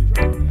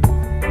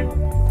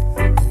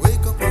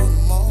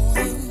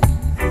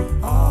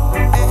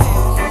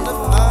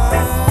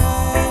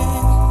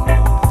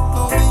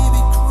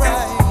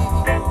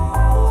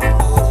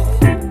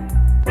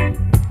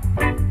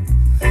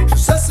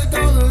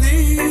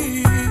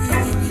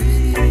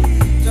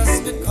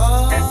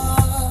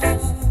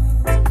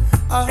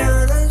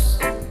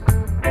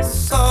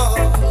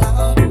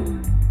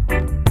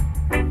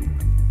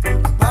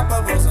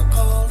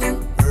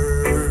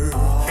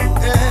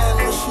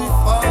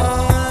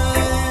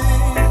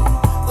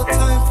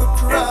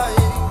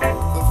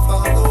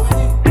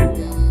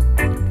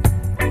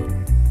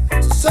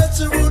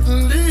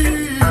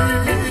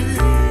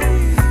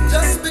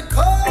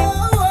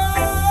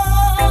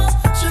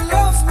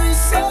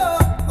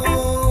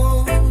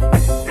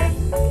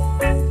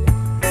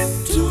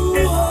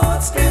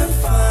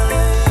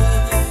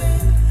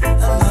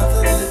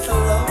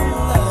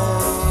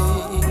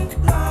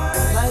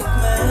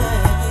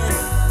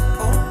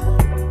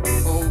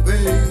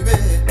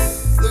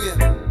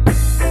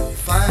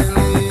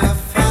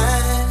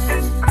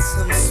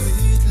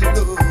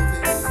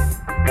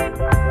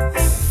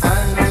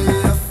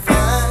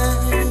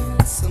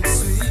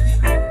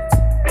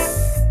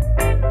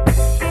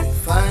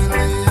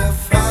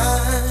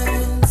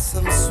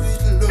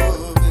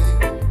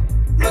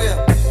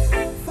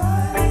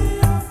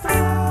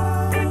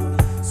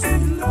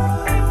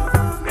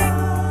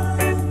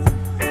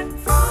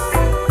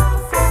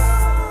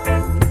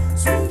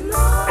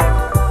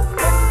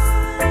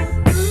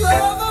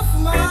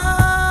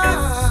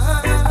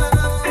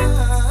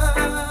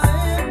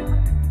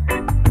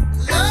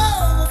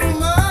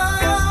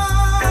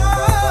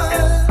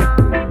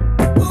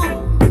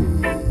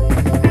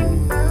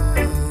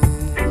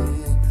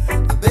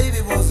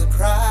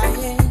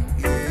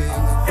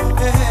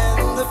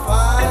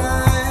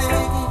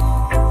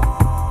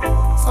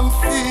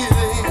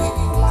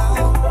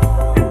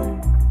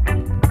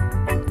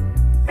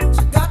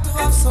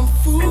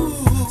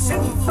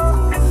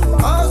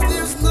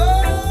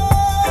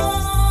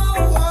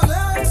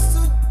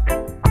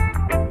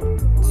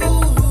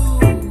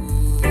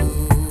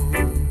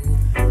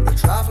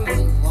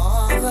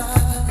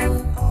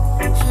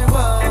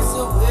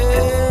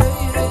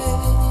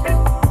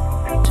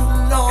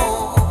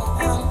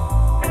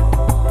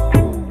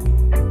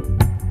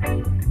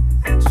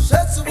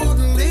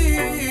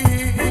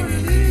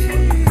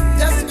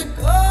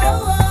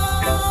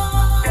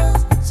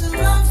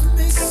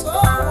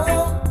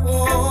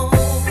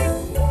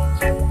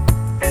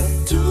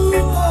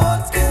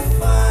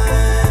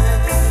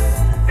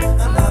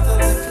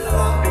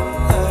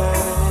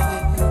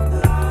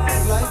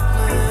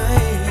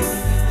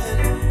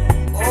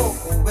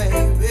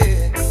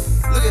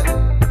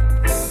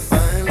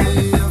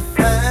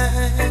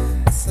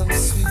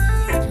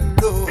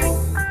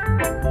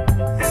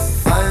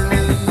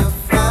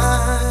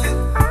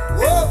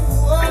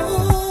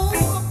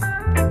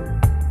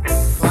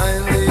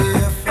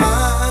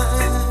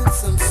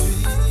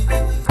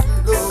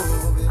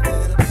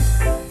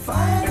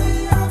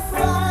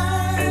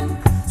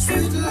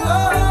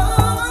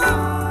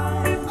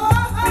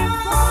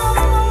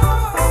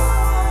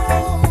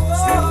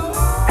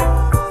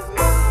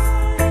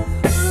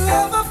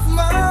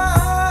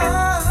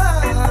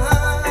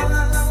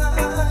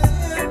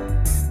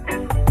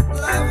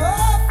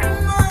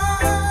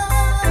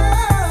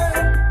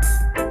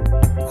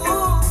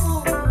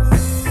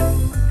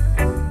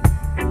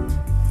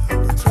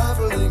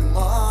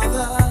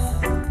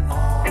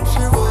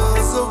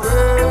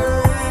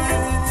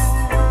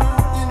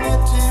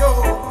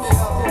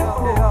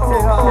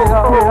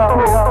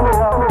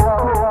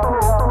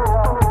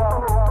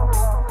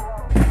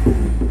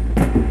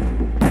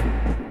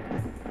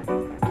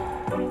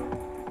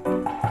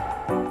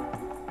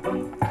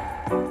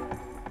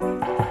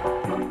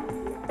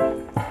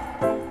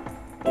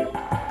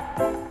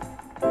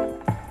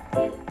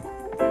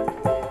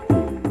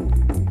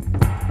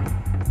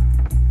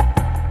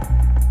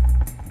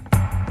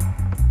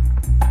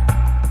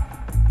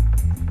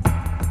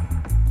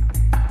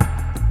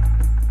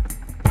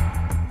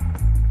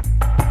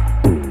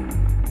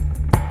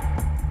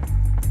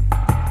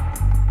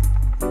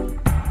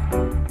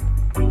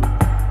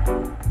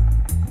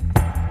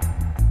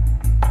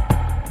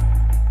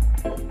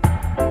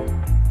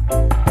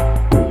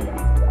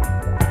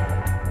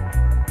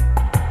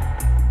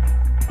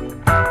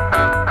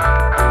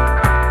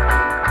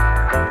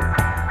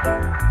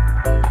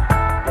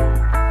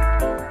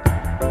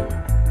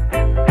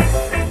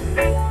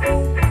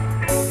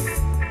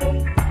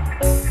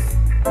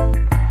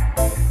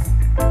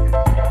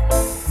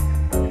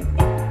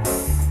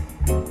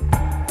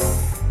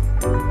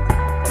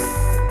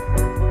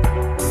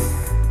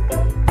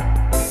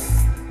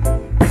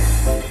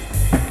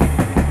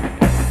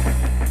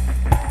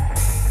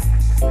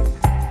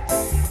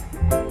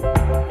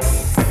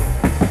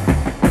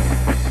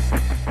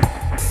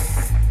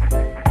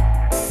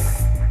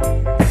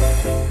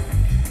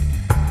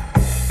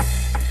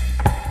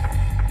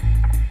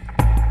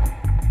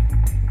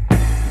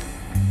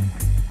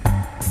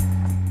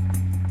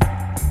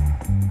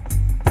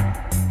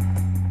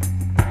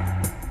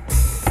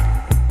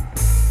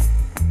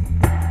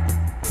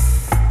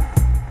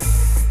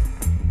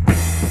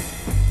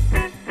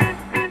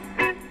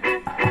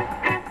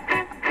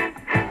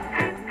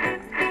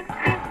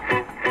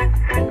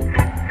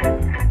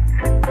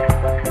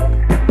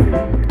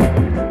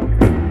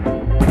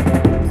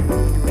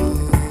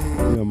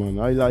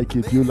 I like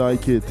it, you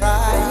like it.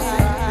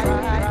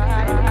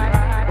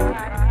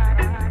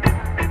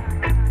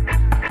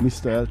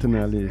 Mr. Elton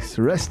Ellis,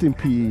 rest in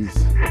peace.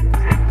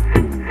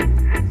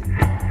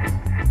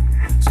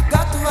 So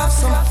got to have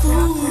some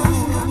food.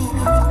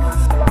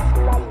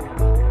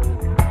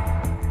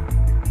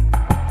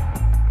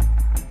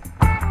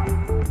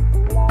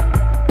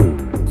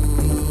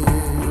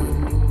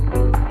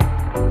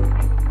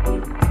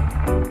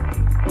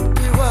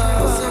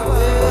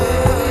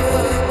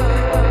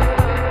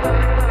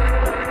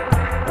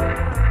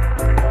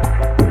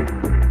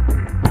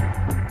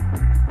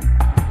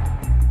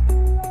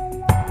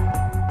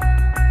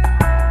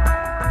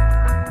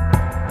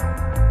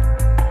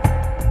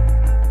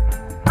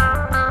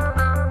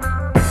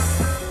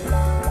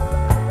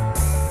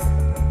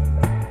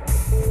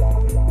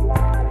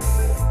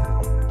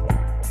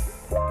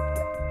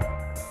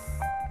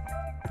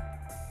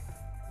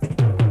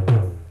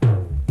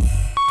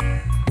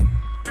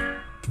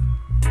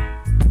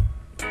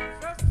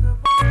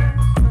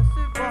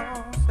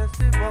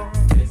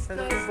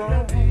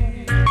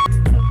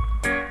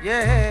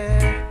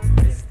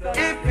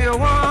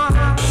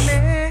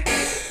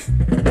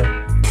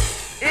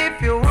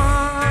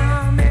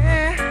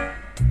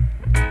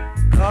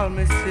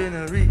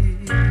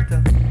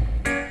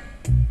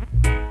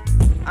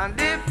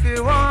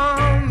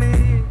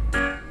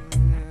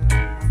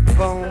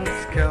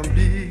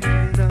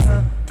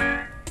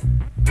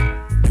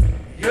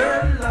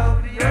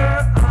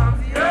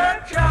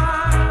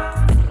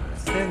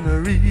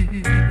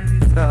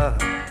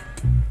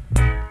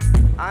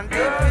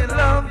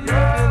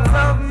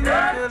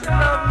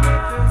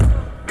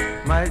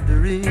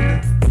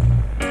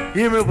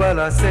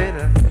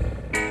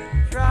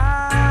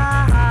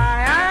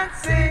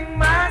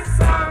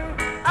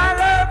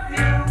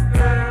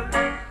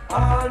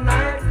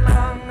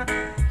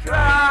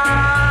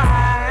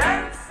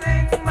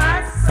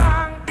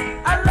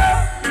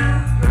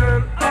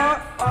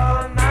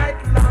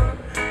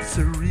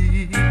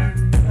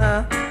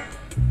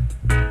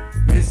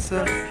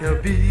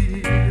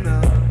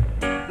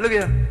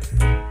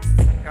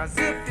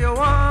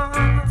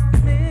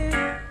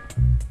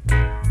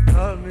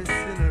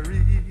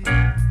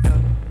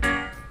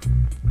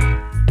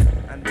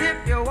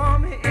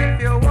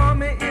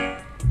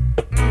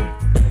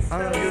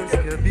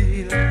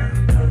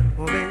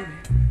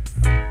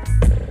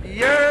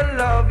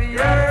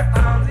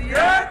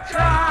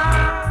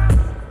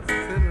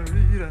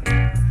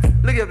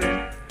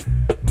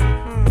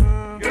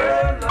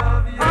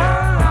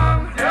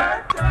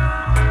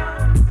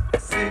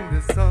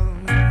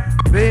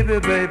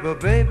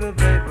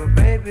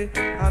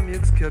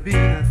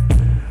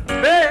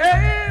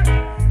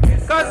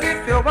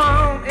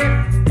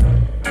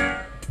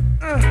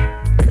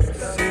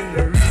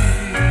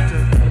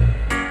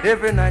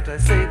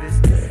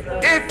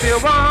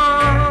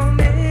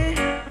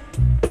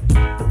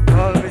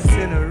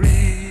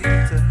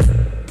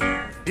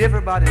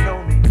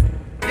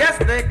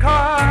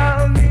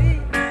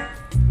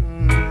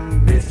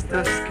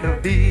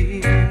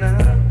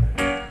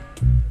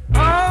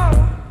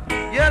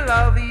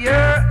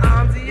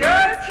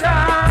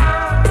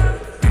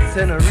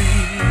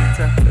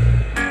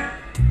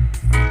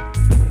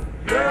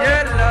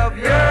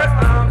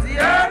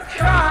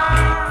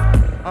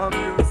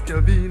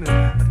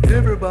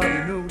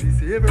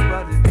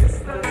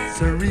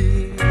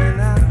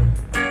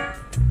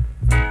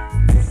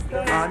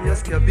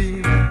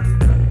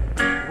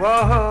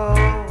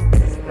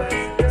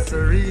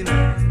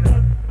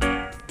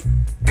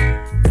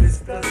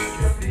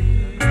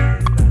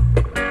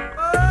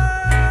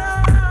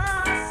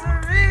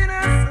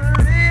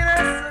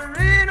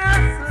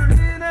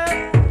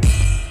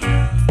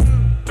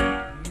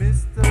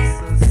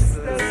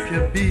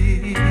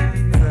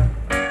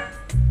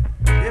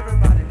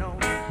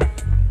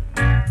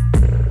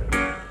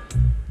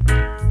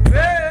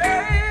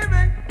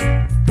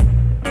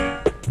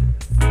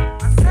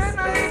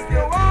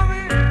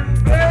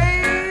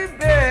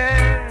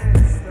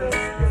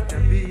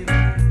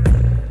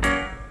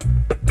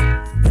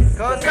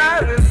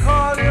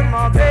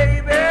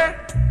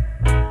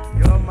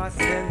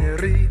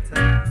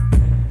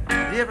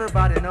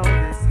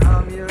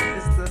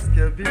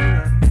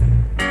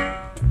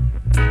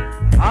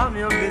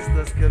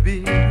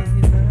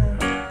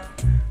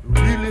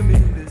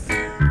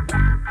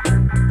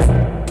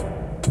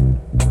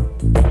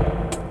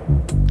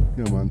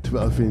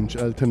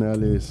 Elton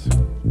Ellis.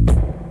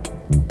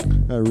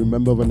 I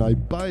remember when I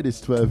buy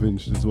this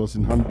 12-inch, this was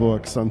in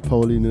Hamburg, St.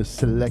 Pauli, in a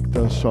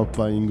selector shop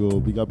by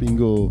Ingo. Big up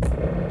Ingo.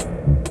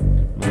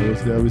 I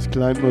was there with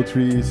Climb No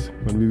Trees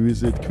when we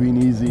visit Queen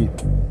Easy.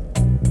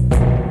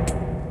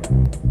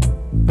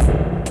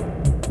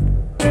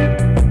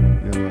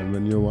 Yeah, man,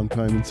 when you're one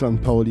time in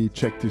St. Pauli,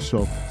 check the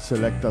shop,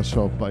 selector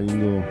shop by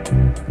Ingo.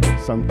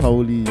 St.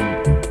 Pauli.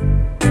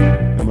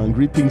 Yeah, man,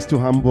 greetings to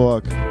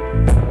Hamburg.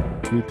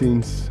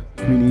 Greetings.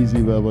 Queen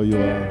Easy, wherever you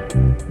are.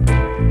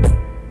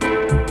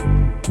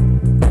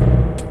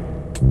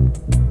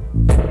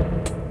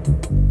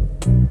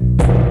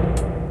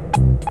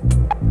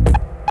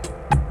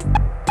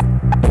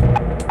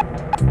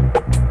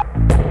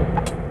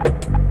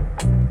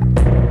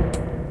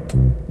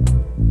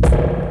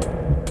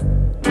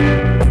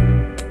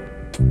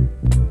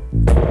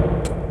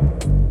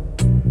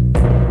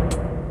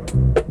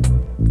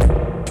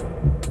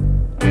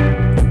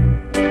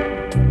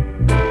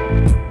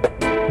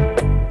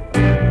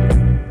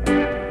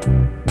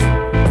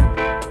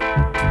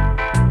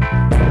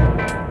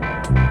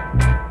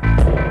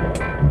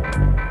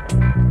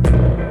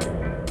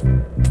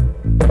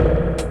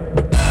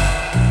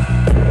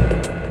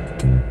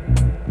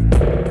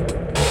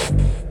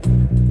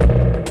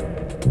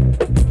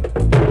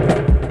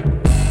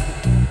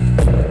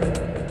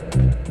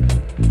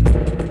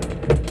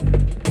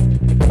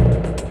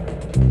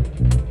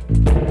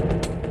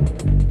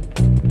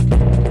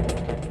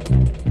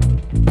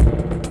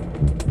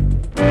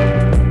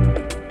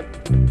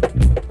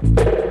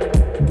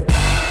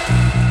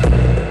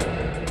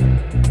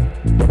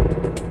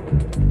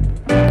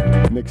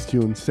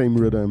 tune, same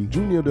rhythm,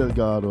 Junior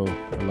Delgado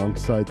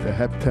alongside the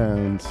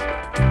Heptowns.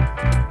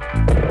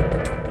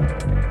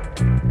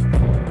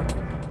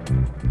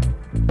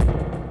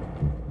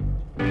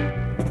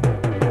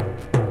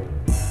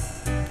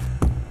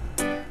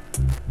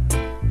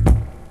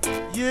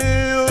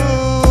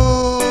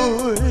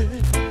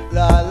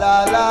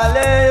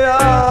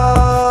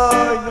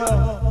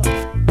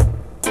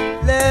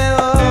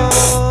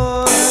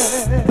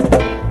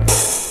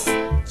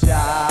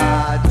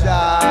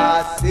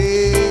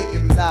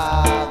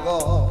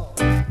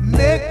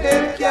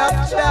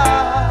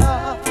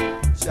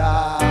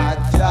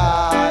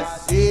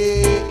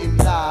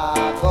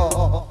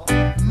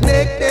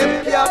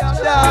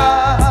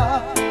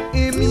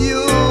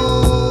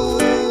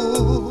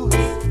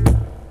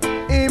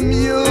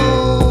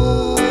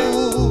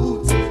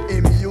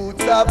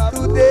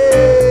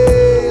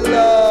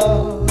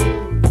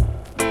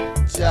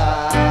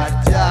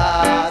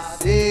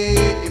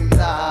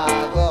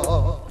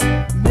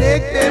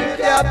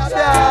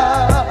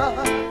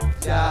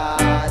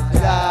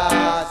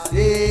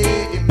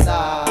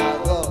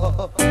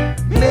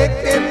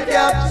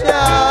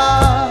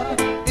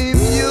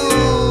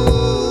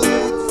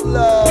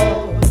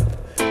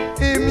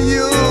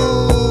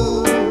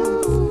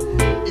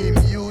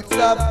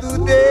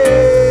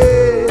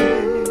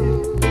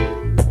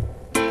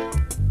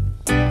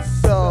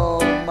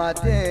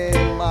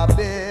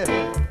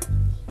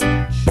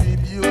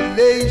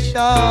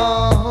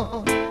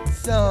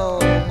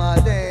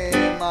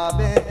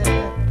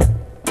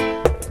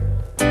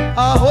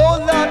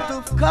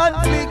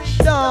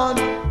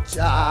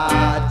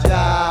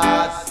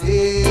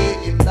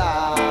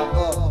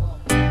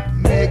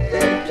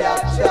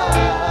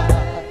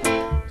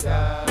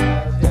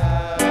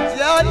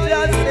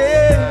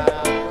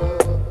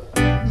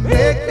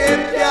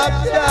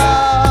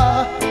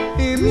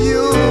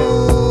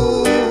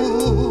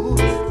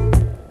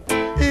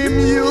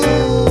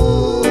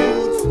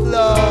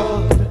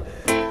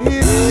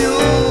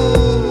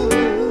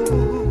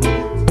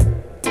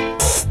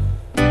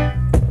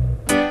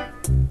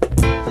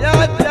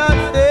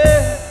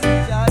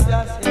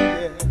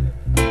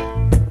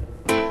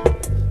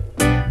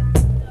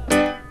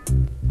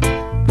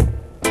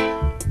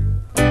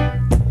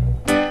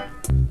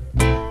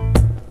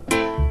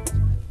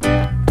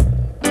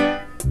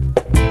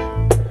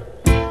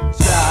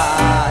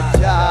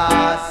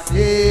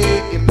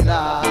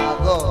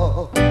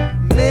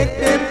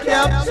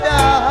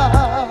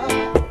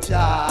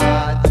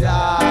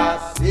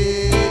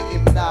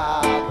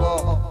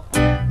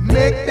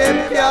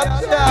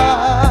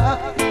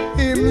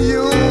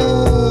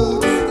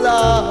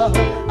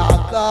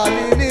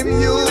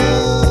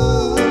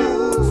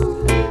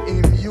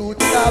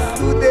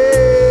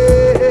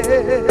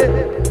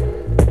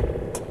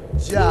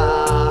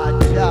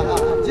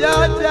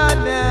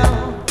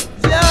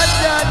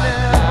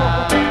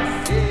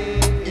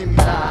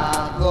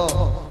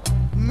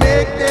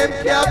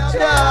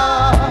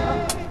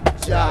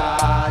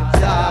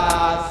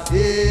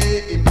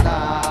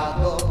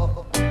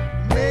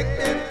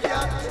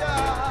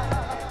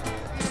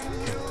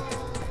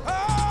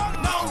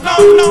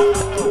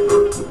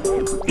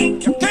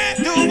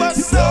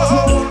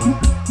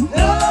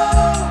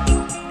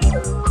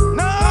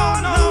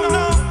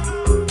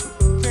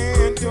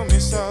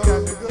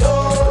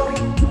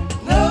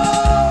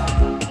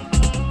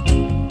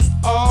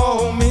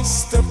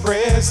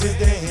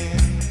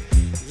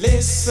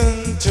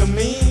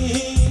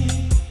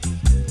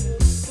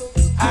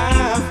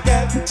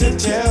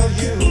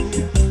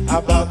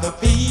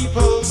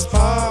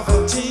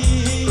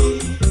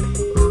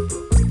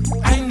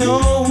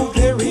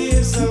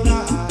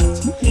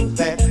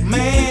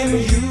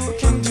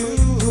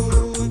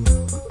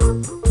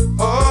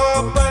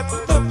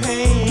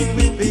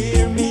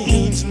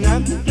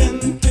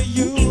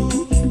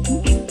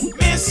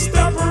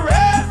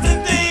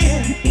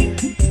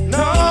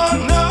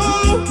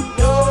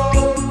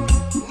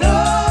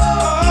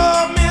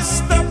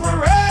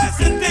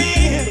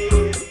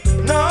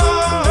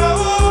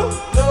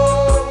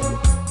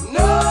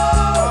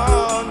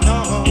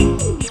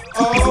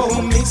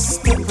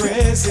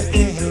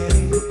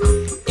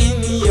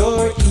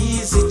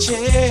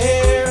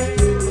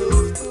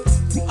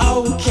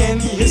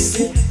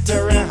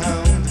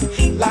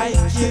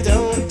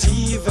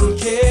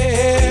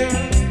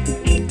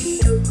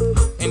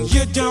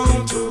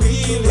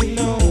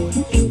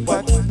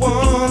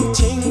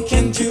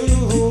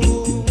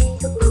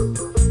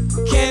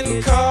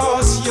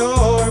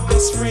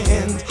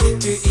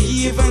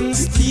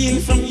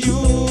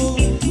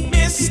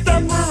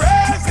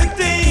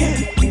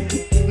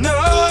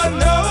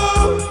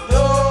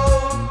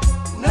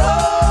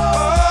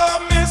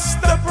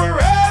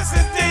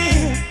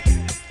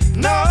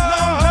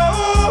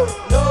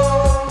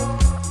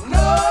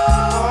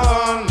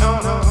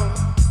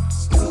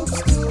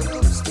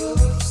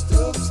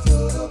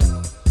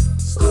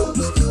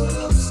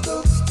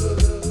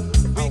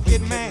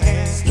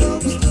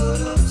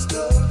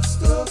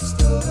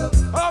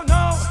 Oh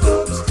no,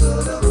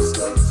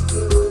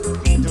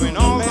 doing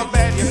all the best.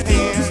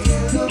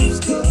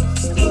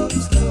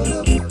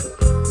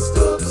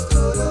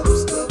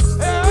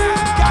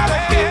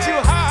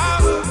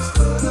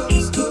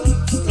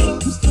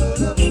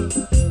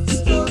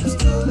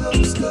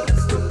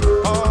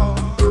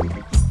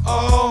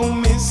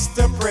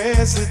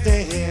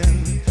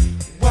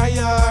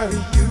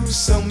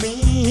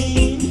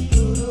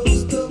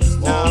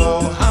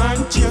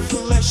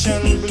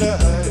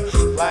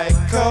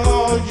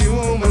 call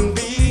human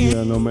being.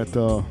 Yeah, no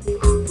matter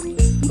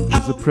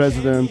who's the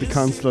president, the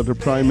chancellor, the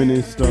prime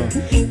minister.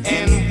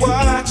 And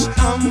watch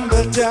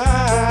Amber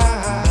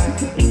die.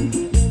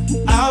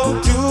 How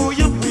do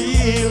you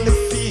really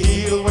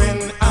feel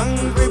when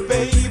angry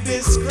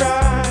babies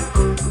cry?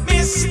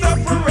 Mr.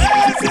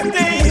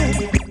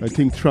 President, I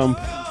think Trump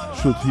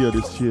should hear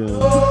this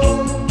tune.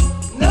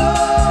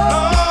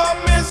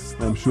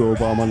 I'm sure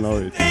Obama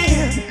knows it.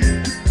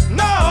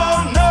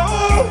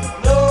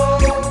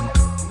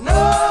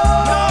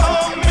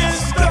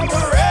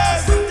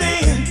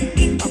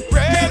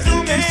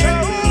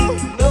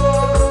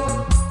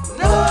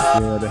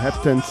 Yeah, the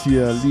Heptons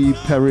here, Lee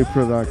Perry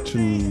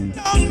production.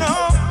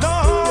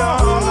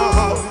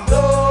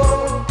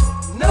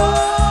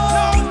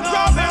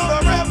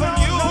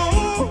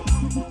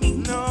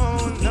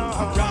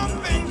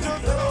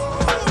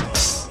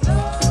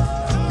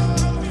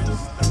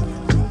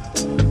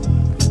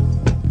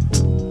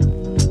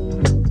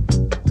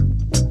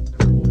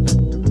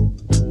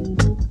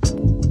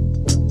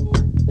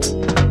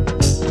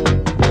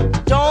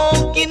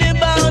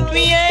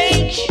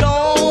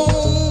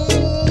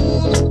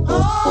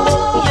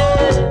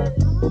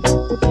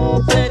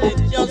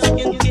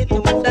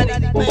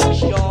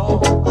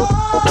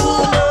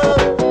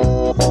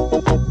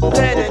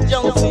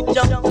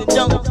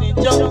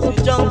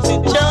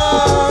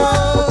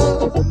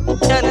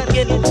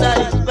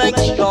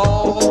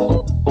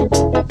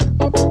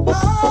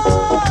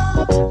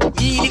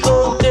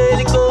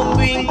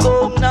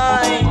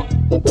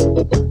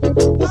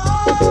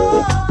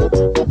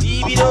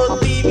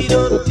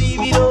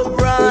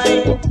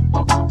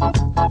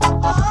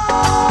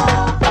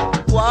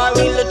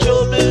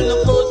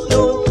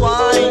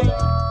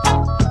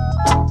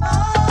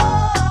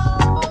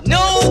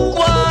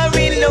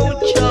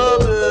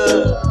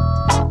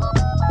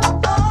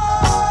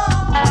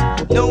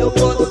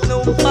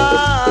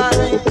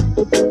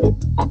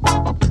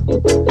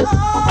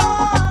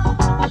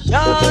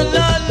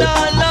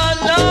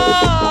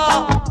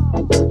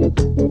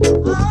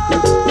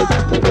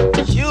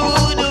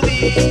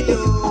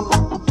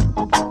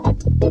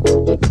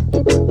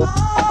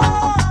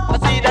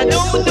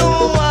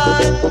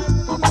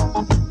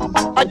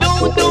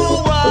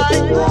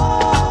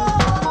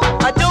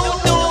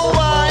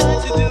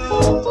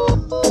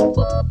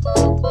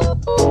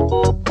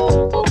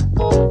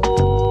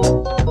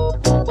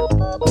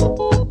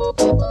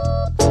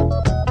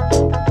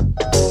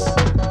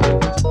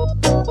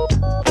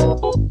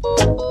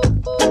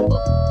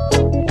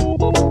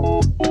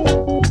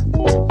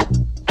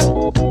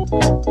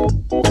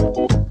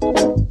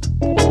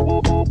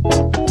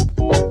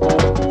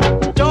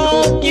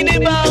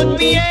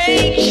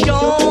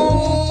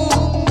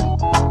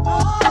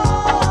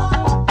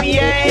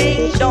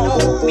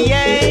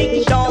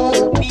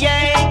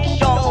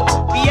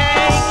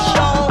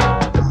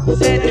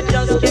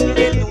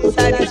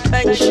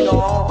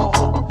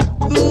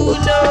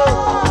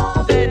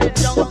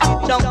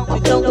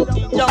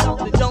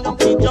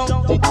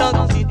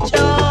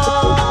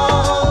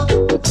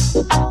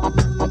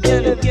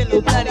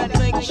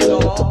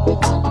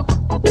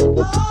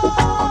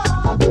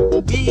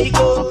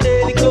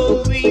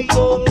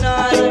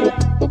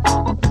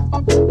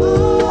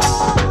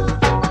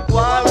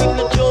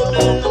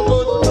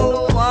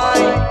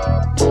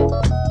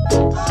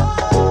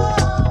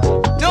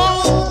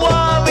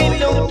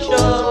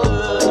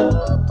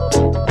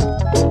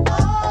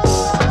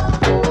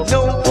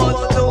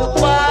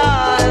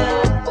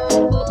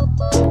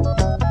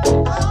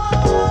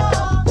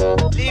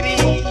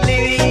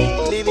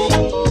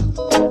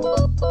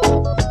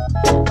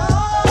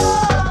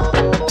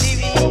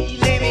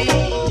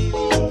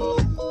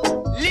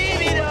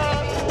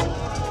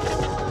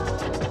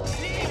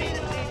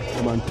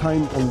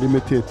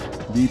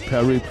 Lee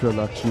Perry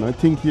production. I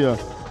think here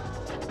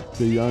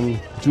the young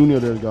Junior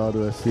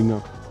Delgado as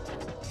singer.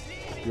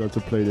 He also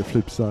played the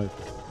flip side.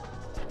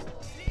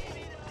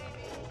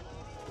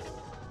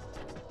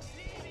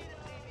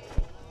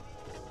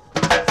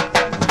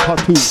 Part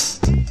 2.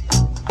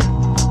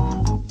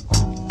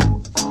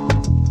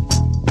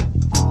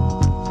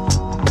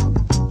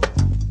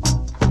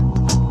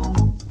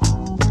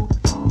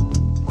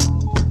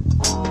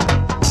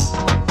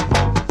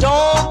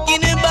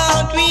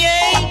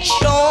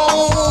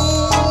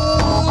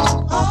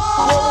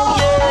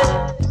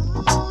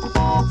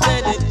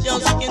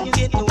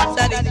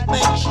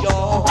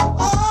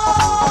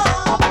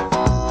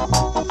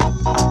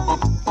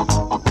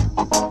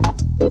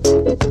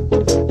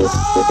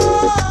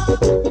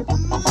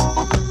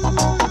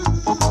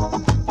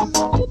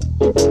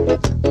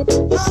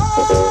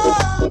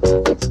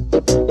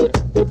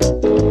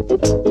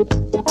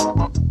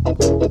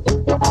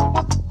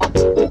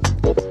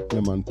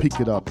 Pick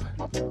it up.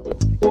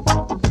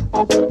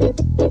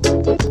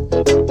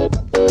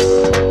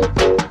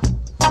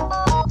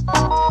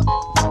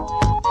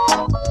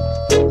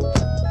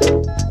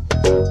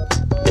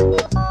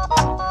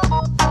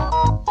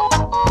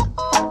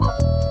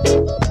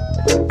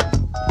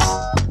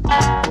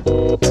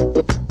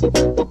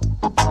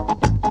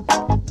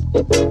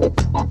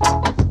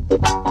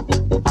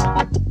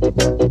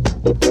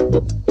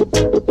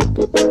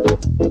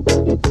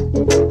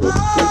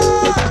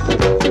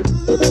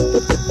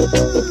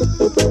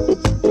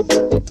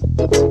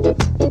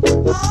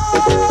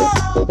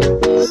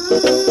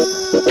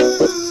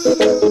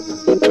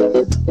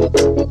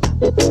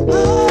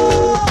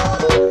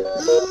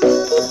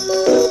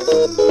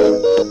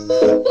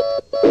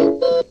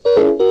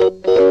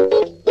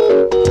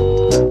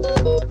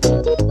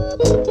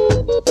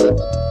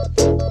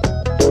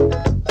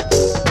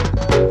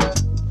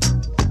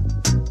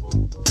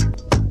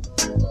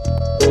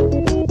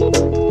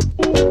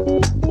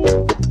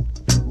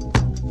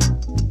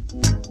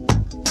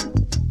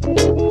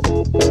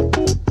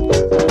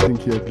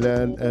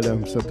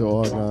 Adams at the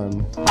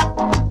organ,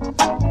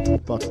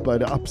 backed by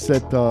the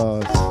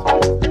Upsetters,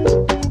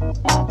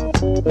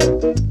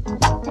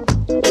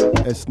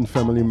 Aston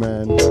Family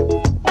Man,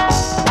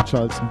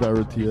 Charleston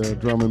Barrett here,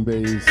 drum and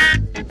bass,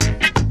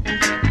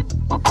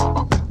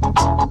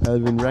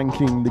 Alvin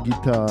Ranking the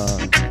guitar,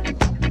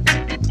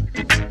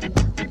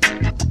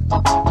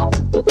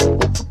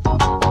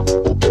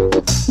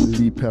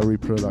 Lee Perry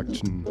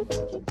production.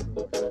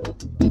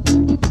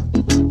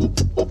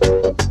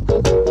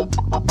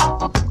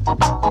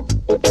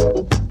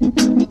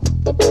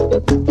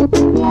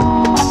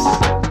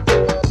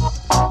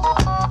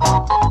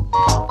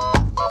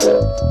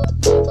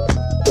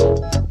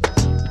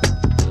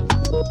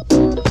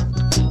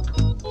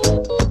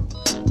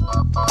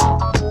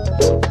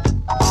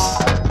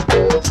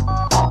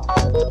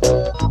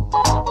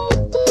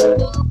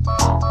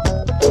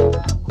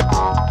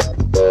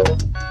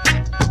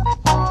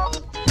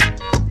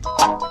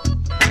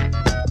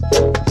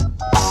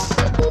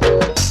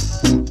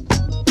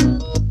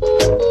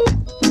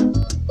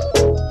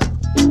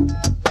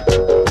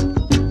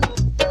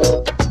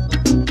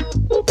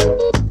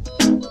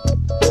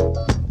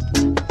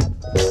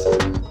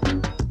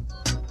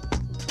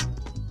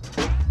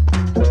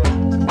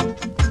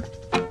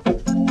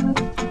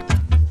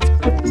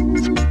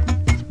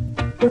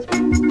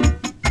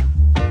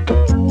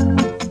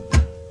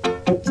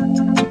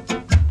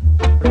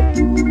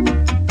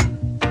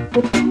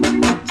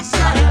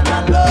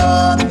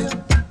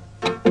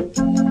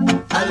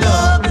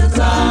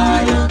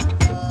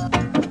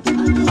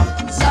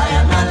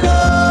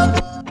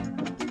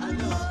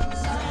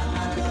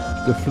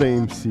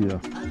 Flames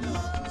here.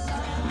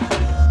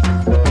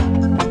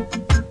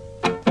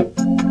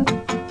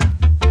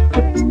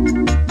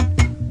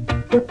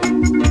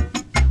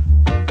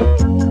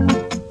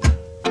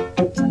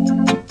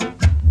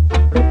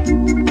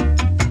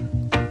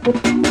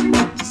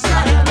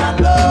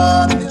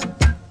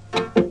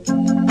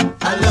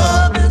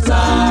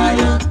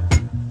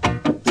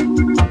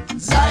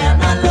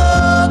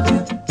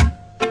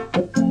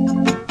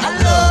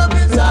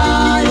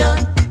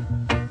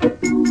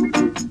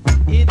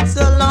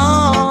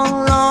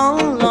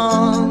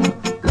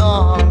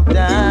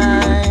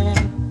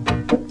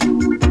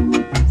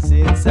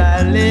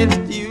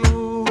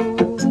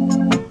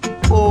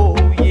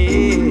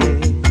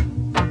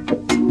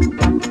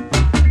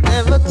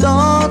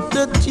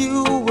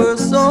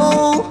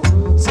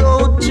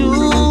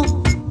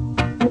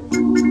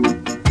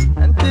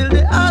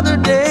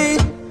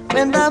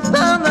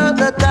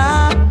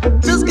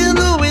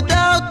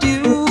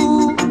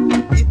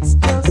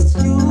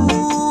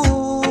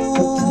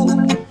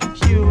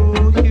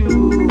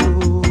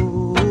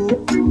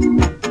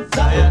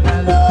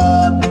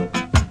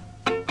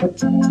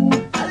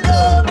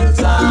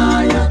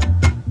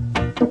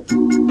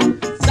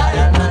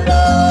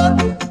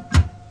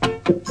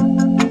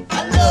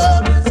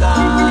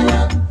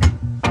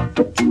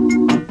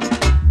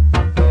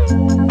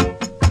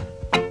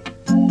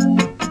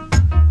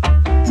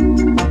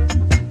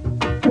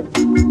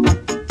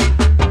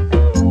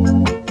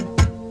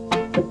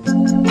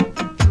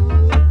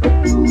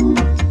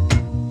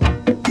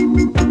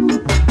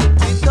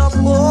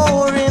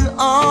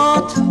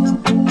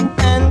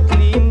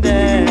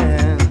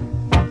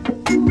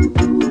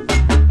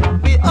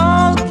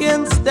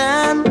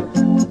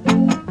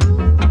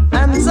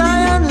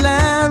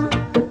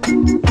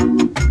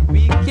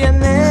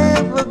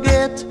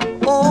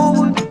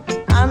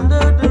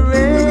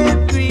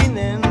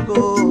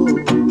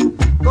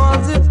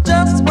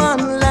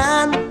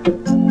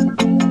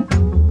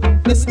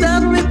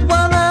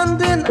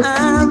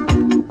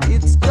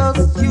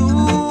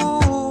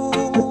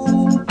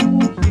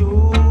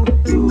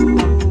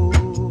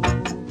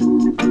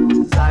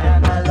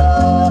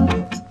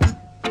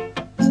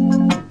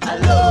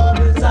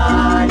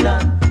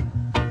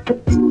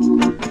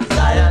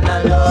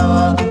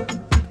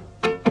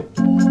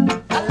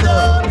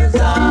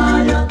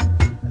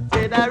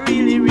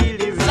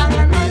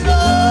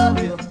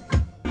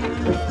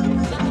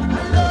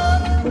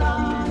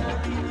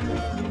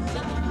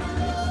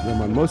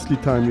 Mostly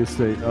time you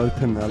say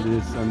Elton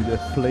Ellis and the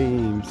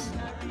Flames.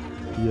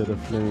 Here the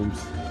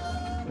Flames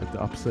at the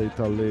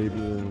Upsetter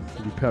label,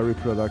 the Perry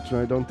production.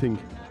 I don't think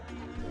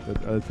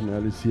that Elton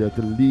Ellis here at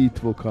the lead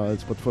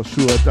vocals, but for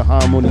sure at the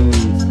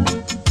harmonies.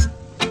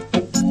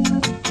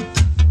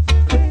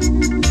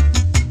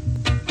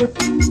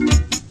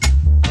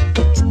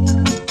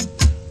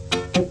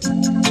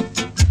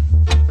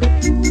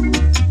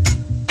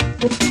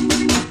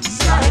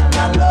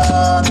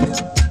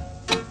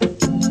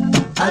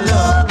 I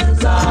love you,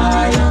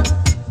 Zion.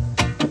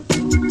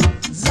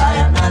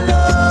 Zion, I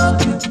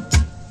love you.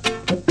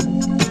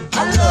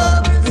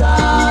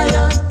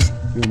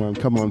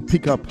 Come on,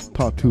 pick up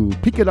part 2.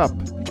 Pick it up.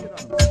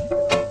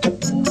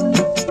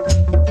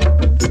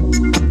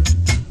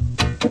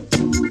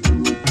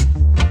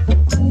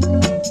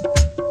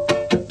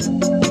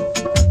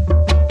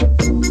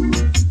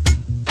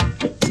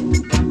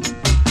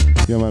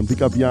 Yeah, man,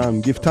 pick up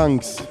Jan. Give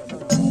thanks.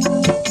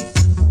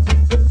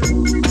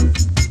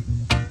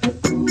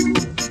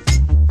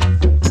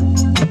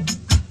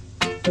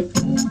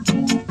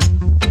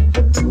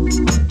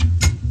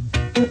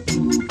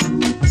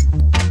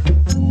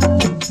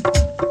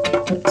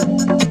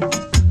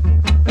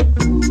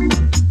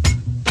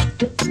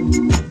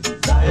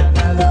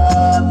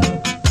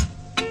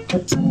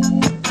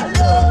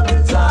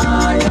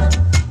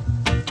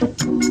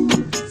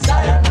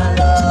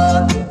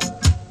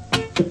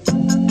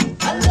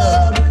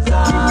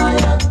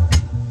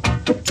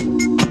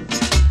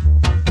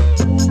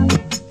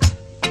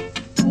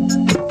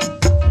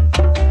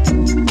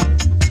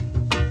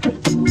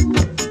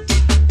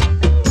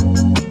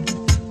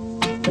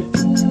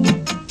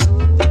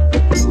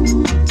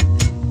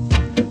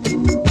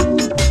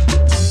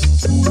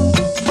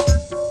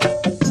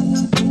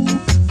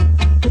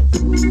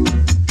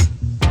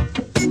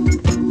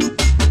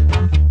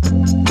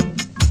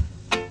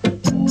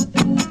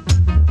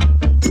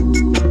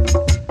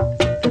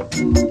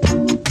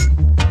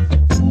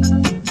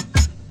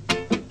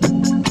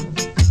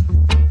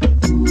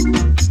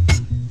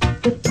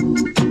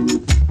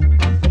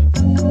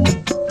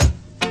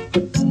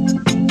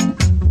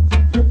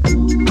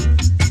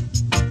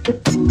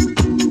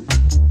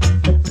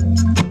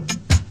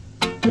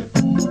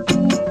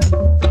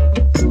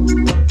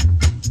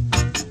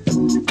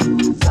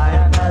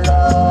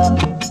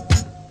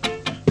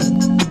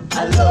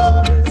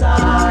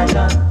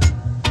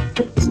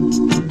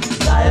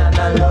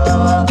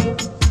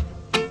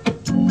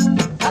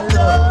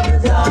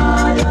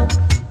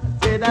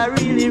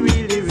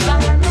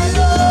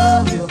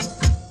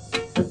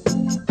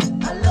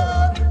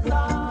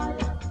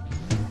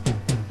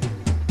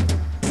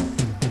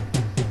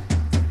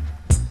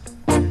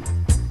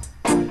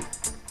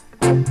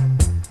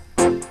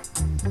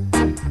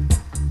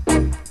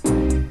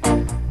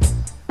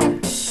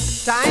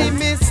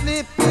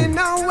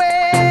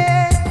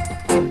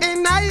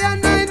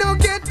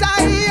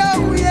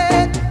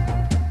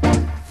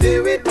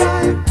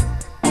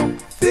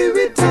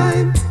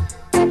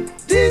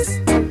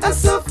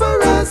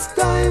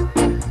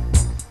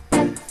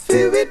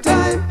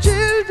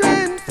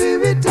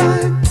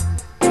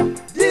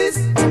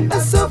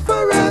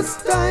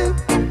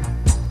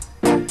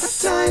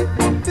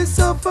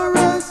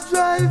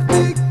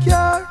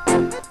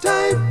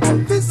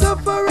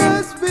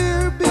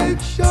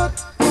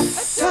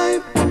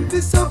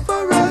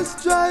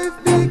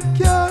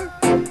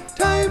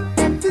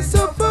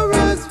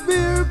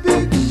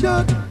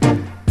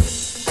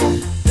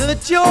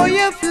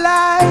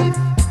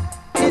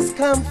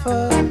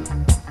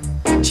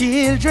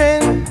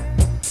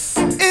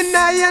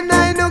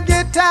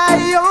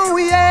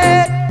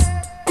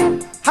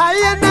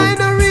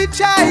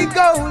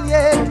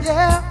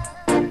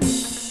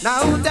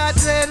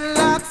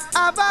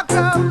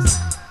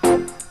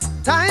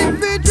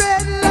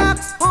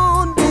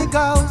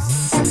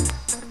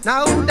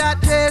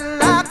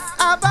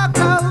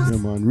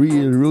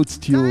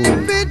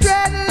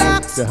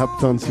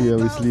 Haptons here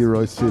with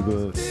Leroy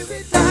Sibbles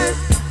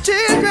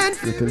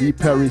with the Lee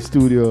Perry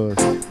Studios.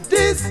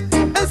 This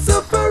is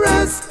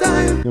sufferers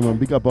time. Yeah, man,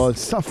 big up all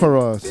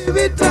sufferers.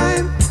 Spirit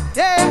time,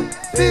 yeah,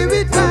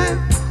 spirit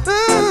time.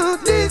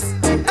 This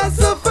is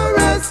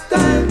sufferers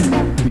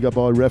time. Big up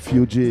all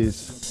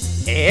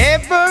refugees.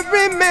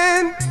 Every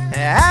man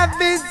have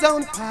his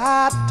own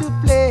part to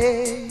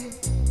play.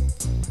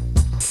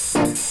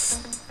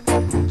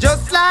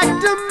 Just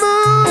like the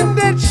moon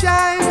that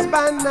shines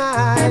by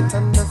night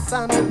and the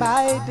sun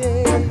by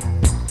day.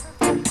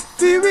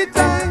 Spirit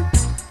time,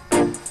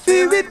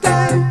 spirit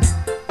time.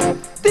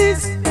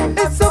 This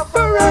is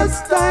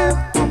sufferers time.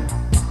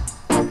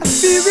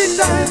 Spirit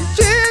time,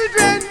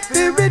 children,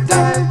 spirit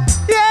time.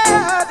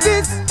 Yeah,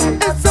 this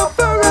is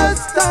sufferers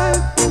time.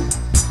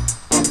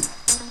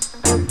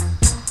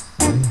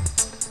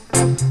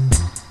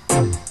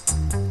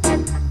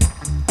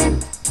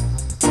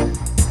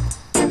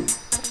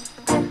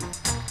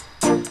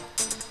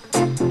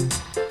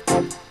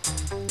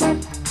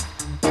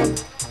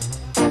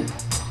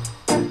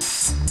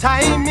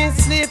 Time is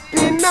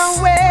slipping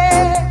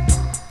away,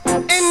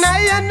 and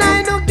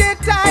I don't get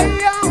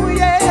tired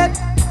yet.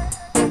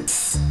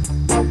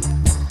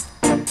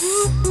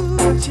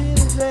 Ooh,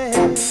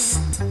 children.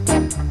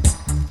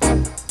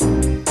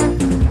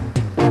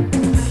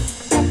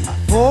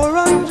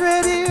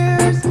 400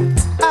 years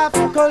of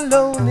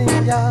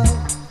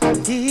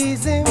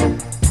colonialism.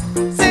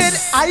 Said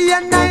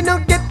I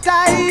don't get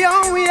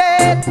tired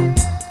yet.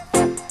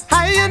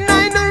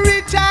 I don't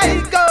reach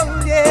I go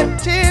yet,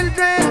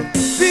 children.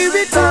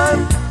 Spirit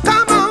time,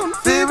 come on,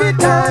 spirit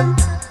time.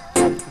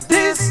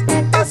 This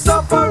is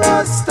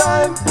sufferers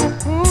time.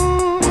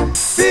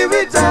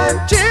 Spirit time,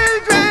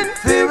 children,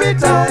 spirit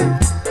time.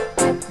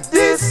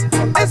 This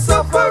is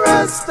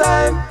sufferers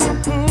time.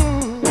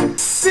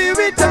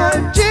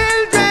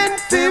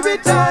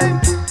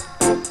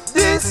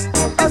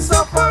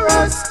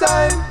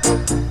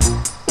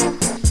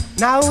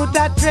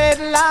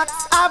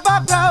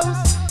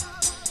 overgrows.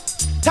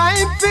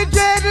 Time for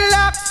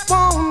dreadlocks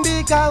won't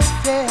be out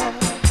there.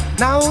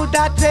 Now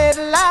that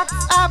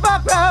dreadlocks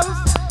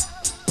overgrows.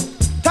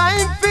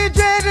 Time for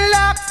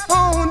dreadlocks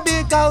won't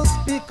be out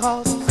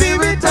because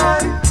fairy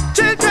time,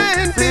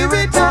 children,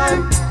 fairy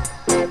time.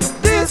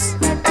 This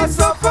is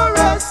so for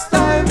us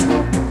time.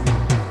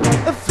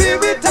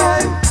 Fairy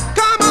time,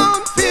 come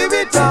on,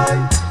 fairy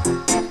time.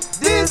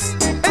 This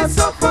is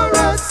so for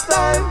us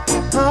time.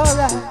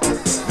 Alright,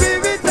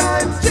 fairy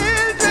time,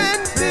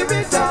 children,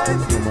 fairy time.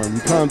 Yeah, man, we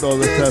can't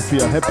always have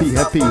here happy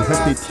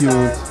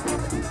tunes.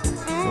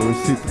 Where we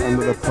sit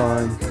under the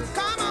pine,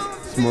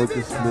 smoke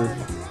a spliff,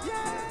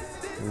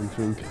 and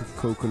drink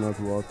coconut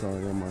water.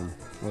 Yeah, man.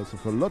 Also,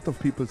 for a lot of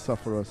people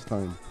suffer us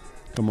time.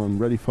 Come on,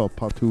 ready for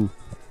part 2.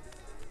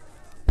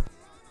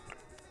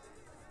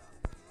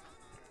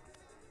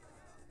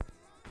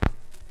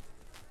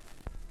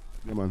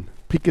 Yeah, man.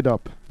 Pick it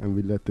up, and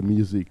we let the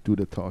music do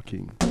the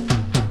talking.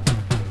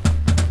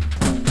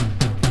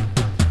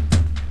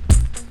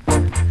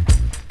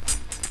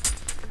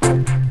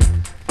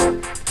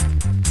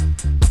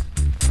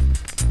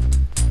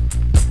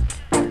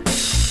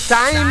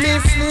 Time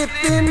is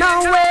slipping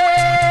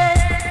away,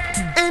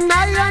 and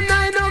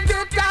I don't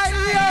get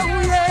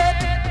tired yet.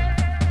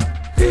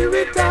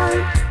 Fairy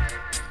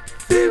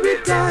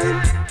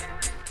time,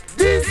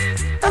 this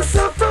is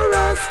so for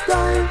us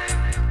time.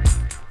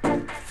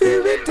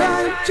 Fairy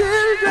time,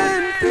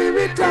 children,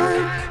 fairy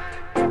time,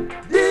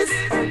 this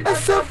is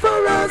so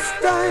for us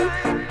time.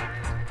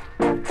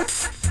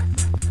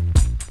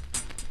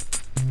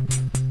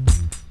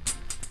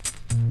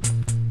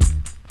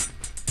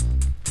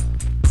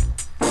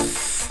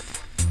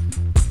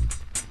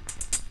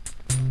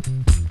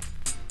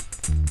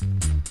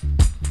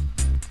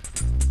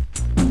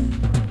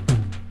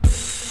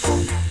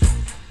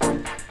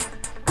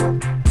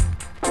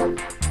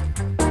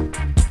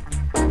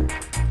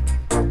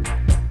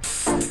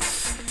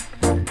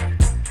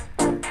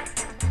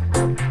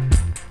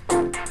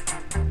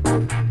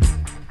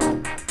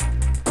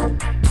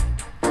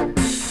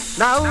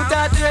 Now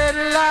that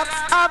dreadlocks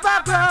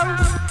overgrown.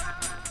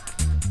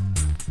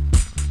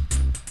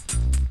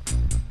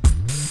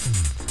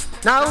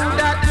 Now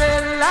that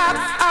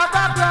dreadlocks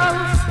overgrown.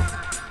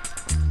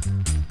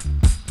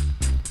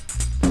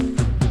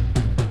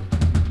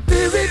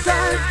 Fairy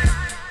time.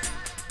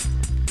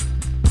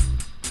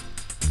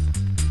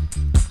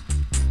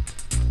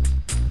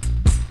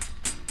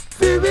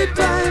 Fairy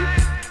time.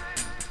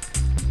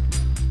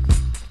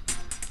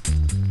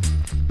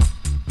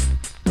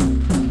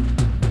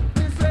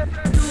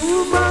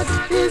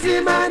 Easy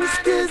man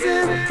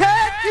schism,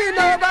 taking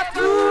over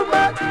too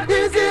much.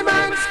 Easy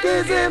man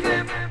schism,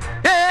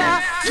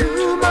 yeah,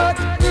 too much.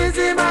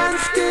 Easy man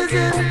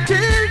schism,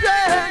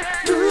 children,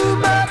 too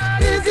much.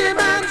 Easy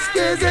man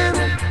schism.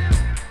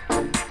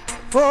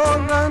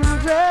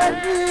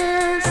 400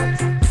 years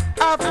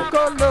of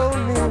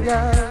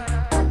colonialism,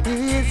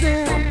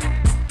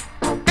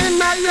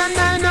 and I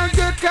don't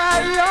get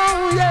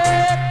tired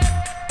yet.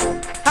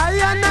 I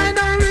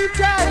don't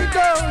reach I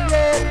go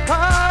yet.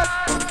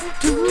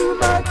 Too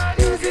much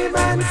easy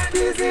man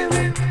schism.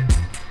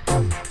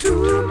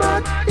 Too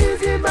much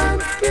easy man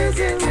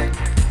schism.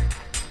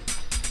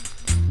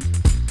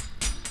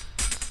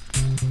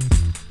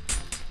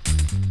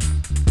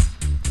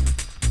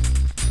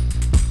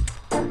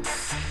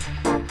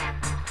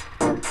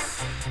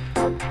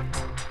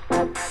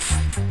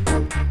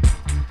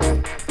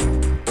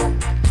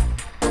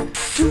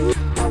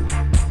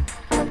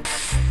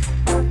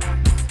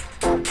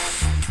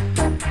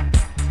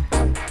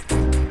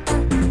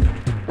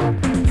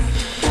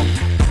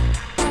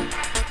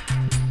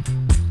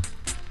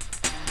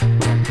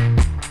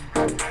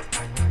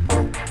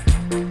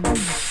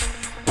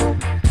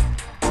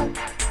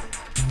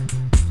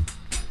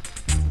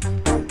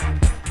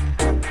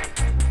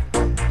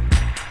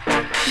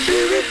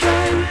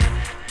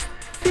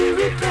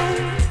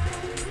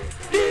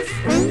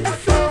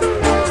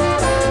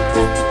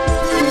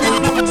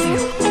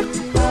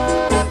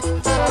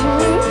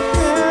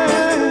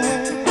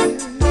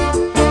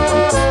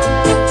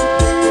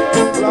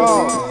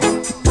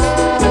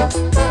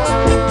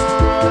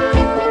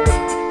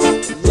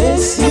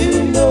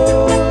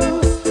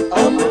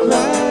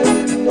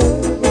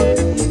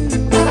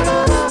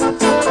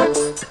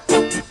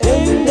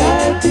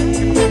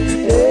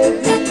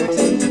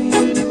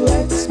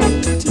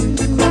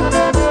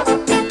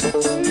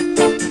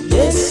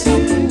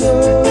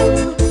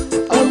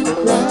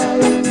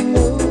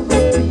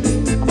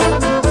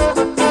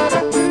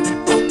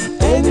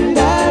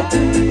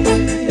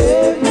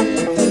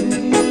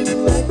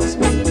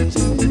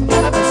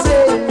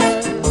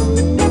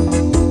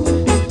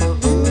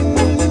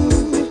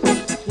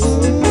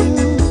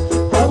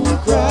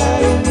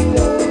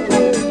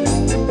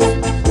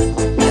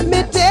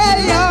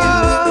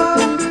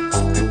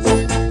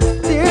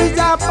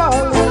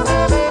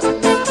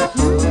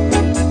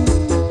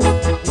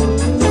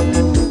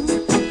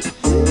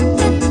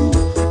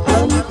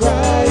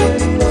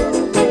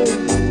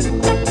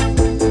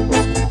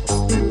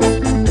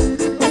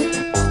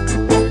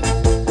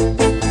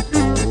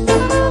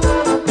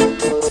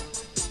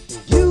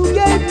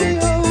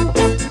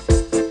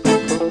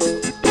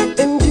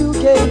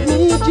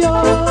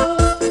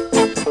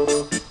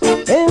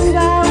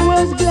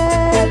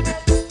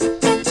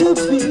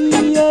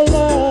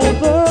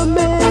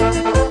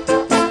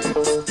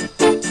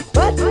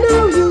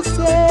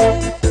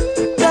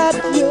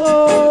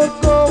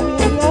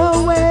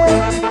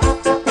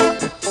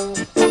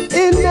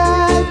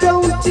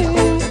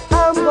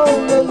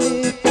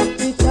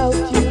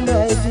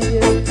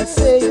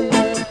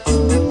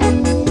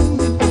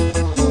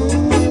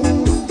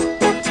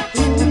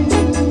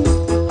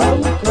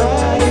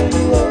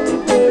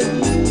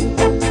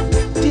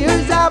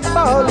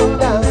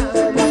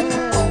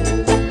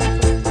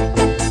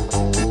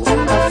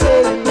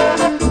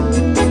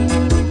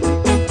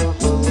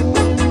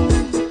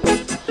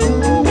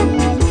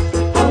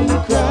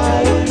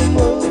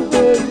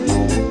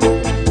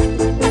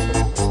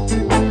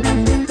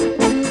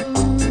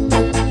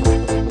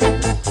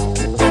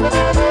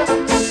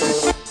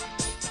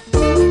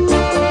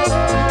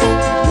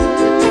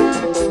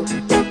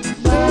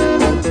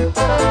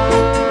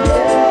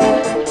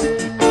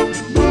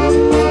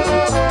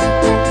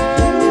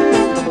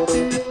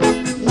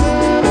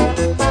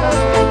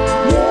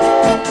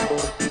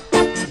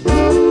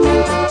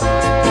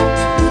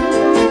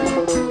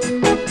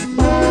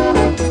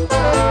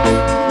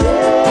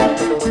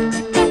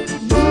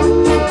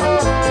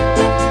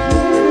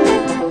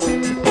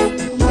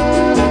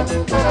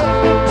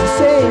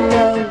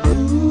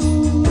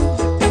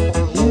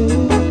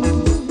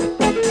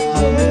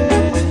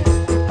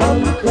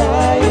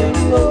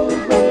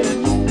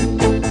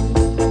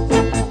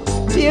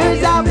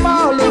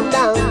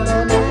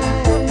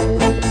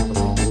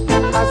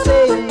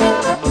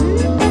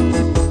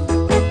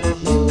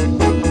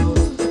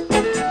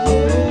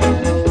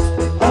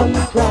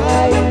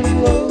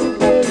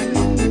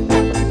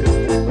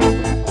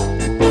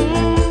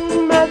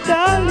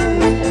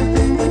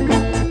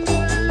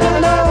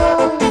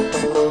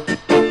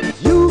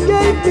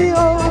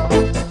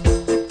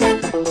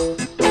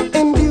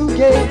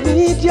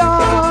 joy.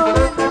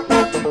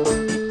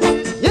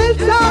 Yes,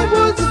 I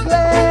was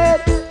glad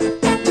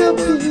to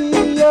be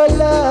your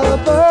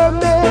lover,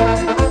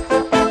 man.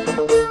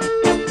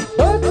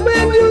 But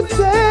when you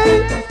say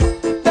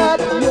that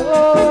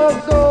you're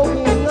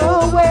going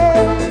away,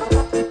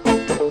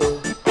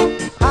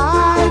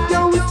 I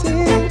don't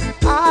think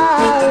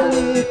I'll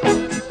live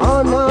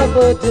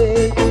another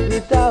day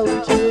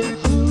without you.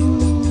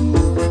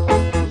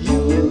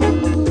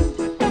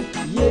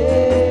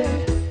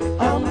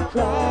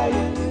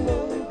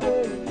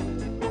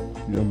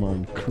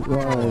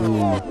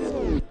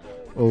 Crying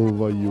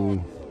over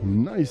you.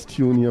 Nice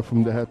tune here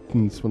from the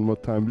Hattons. One more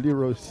time.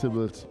 Leroy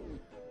Sibbles,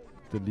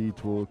 the lead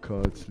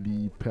vocals.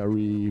 Lee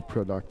Perry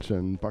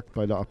production. Backed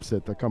by the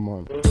Upsetter. Come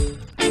on.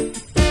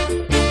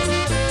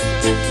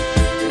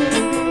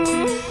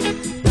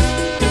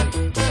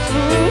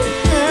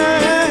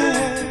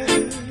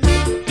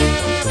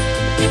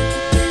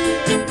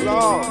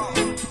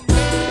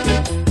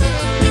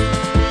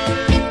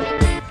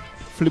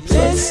 Flip side.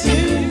 Yes,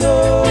 you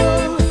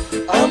know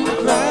I'm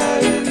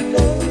crying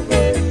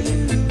over you,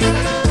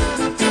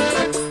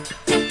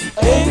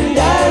 and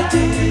I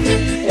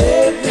did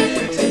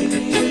everything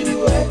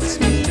you asked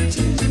me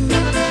to.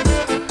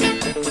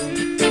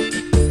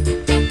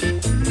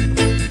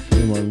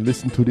 Come on,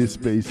 listen to this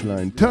bass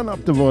line. Turn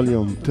up the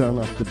volume, turn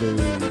up the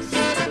bass.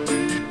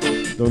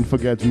 Don't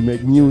forget, we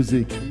make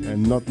music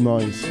and not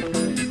noise.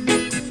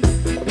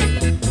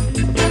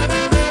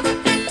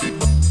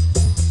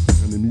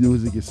 And the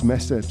music is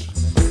message.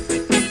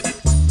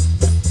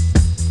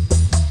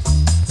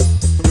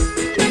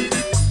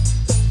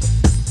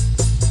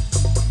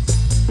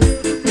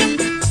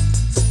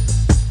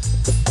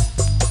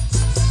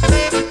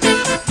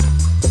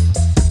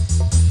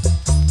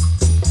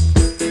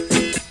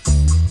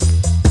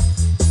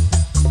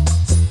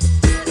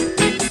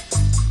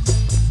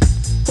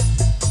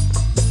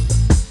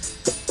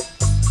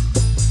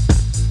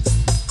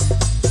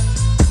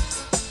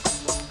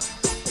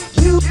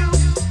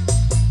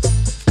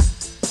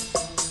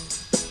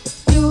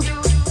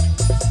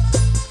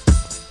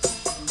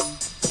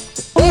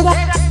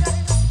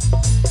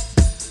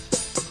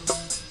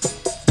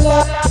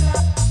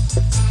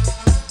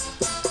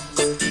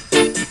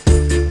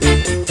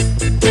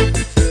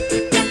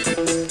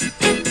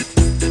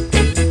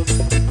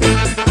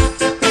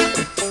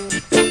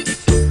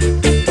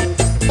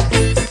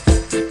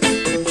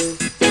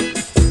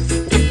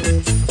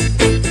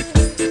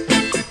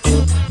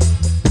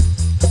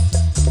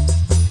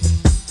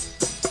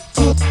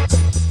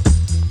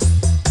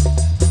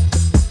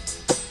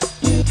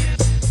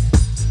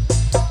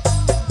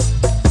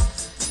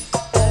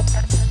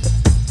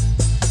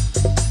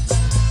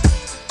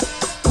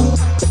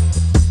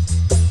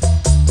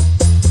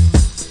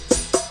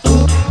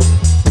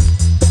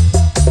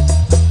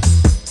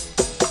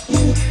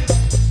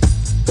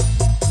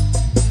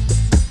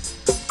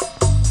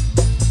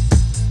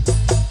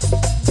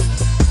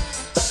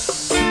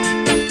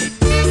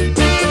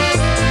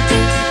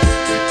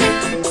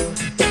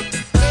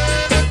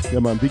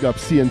 Big up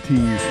CNT.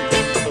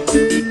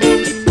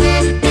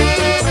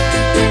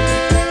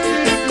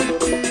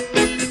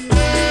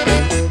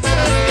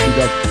 Big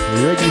up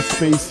Reggae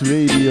Space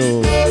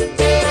Radio.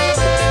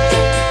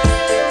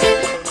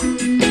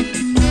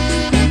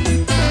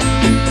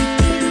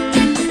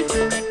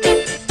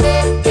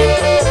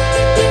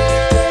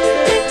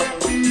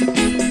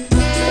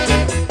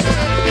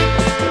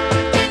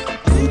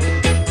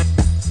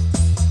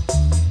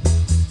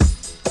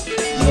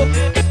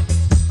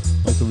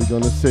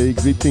 Say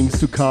greetings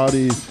to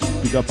Cardiff,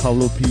 big up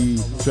Paulo P,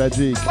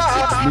 Tragic,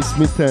 Miss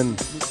Mitten,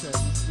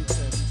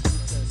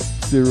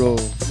 Zero,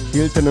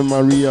 Hilton and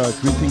Maria,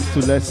 greetings to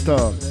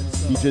Lester,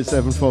 DJ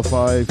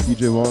 745,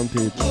 DJ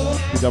Wanted,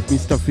 big up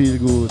Mr.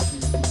 Feelgood,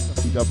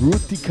 big up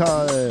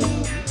Rutical,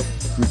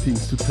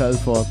 greetings to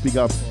Telford, big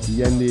up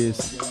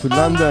Yendis, to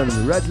London,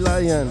 Red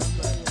Lion,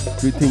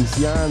 greetings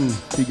Jan,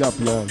 big up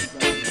Jan,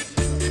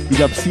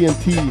 big up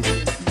CNT,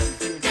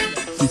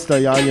 Sister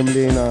Yayam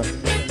Lena,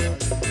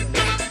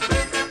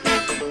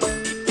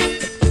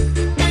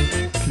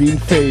 Clean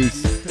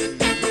Face,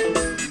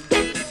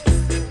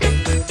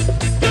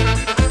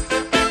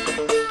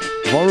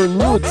 Warren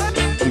Woods,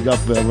 big up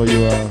wherever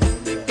you are.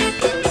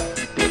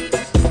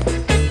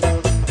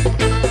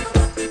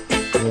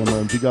 Yeah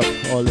man, big up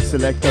all the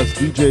selectors,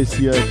 DJs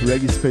here at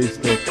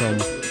reggaespace.com.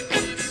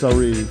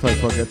 Sorry if I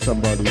forget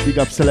somebody. Big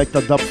up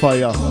Selector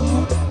Dubfire,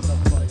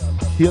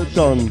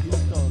 Hilton.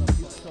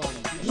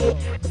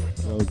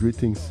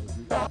 Greetings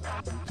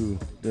to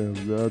the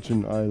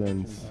Virgin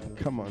Islands.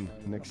 Come on,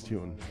 next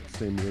tune,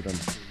 same rhythm.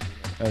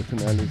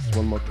 Elton Ellis,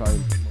 one more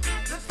time.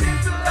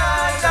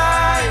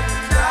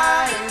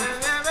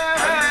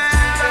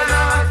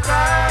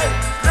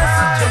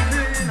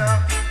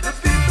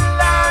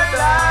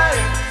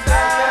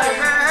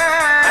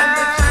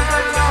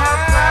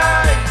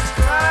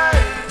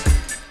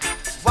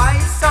 Why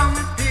some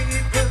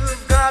people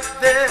got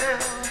their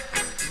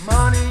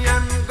money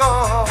and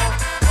go,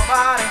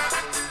 nobody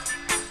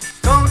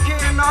don't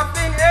care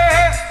nothing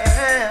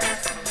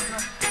else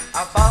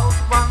about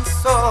one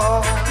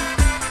soul.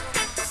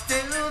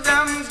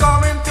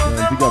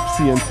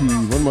 CNT.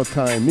 One more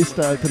time,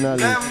 Mr. Alternale.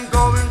 Them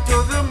going to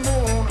the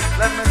moon,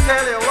 let me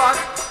tell you what.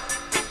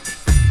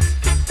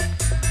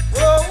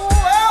 Whoa,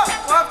 whoa,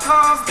 what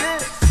caused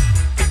this?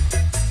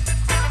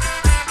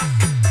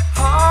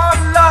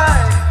 Hard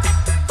life,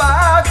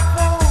 bad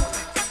food,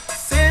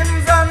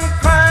 sins and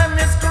crime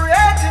is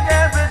created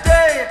every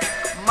day.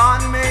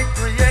 Man-made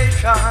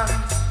creation,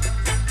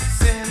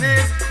 sin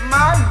is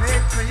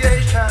man-made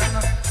creation.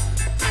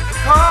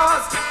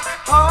 Because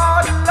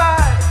hard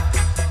life,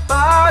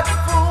 bad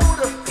food,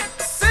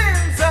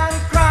 sins and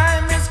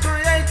crime is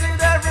created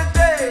every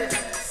day.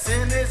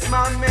 Sin is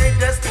man-made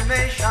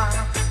destination.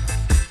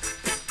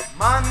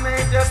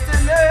 Man-made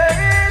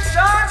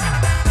destination.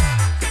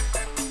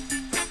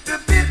 The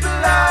people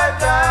are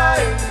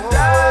dying,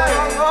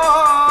 dying,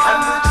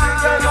 and the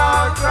children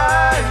are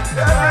crying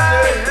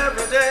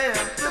every day.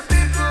 The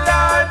people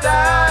are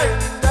dying,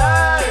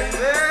 dying,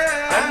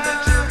 and the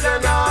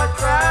children are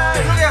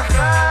crying,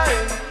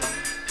 crying.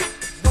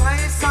 Why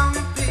some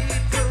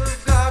people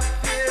got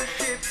their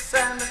ships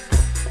and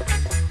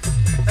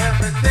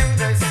everything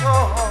they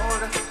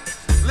sold,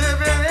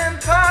 living in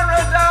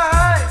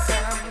paradise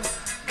and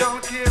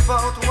don't care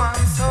about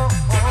one soul.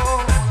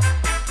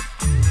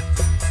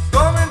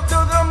 Going to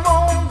the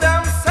moon,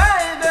 them say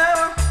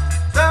them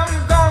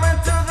going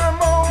to the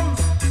moon.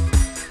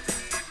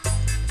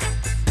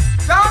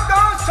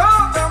 Don't show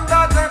them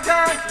that they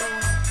can't do.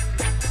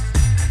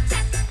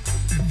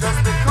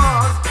 Just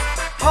because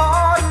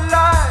hard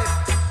life,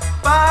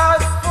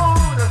 bad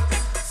food,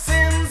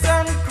 sins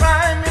and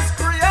crime is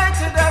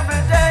created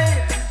every day.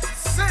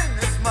 Sin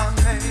is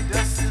man-made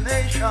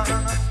destination.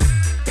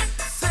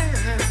 Sin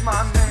is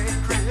man-made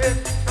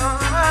creation.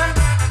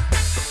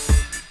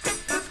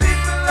 The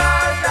people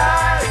are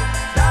dying,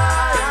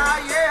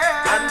 dying,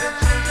 yeah, and the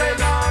children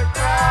are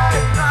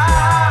crying,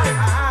 crying,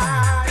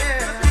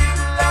 yeah. The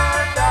people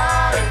are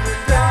dying,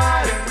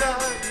 dying,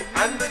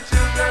 and the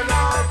children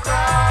are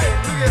crying,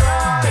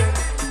 crying.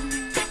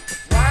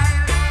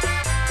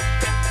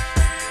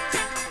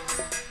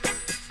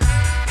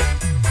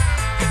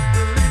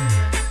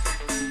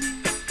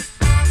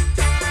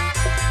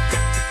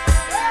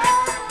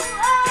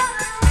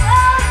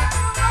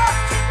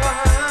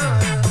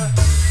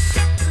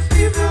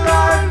 People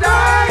are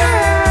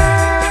dying,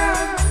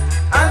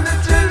 and the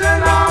children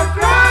are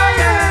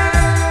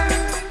crying.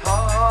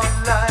 Hard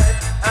life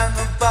and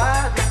a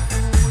bad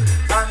food,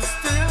 and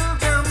still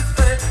them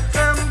say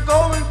them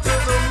going to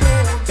the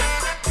moon.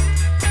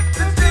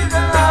 The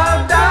people are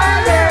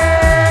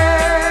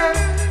dying,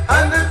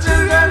 and the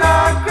children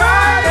are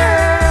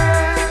crying.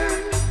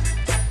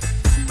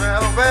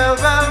 Well, well,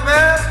 well,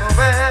 well,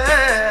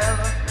 well,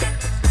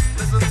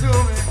 listen to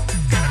me.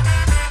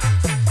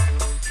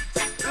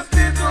 The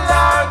people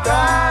are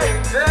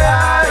dying,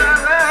 dying,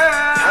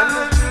 and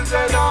the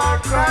children are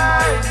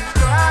crying,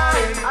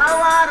 crying. I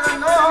wanna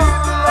know. The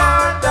people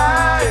are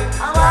dying,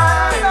 I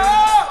wanna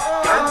know.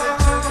 And the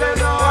children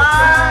are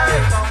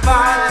crying.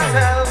 Somebody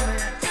tell me.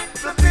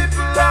 The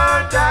people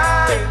are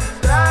dying,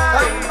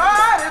 dying.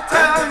 Somebody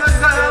tell me,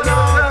 tell me,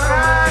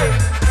 crying,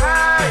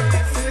 crying.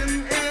 Sin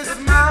is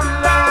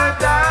man-made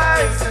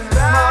dying, sin is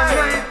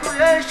man-made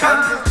creation.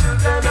 And the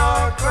children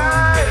are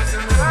crying,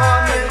 sin is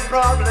man-made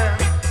problem.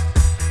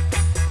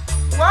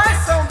 Why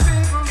some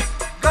people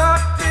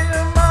got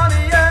their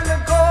money and the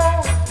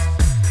gold?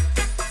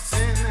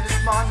 Sin is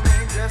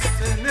man-made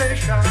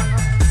destination.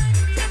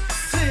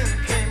 Sin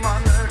came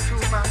on earth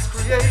through man's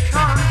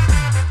creation.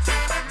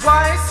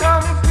 Why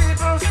some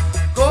people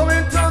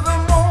going to the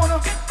moon?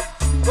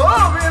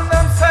 Going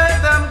them say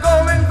them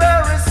going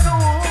very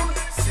soon.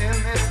 Sin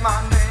is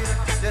man-made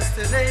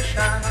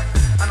destination.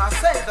 And I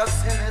say that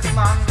sin is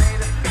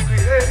man-made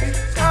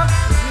creation.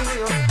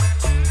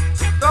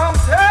 Don't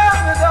tell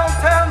me, don't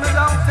tell me,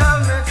 don't tell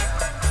me.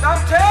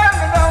 Don't tell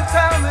me, don't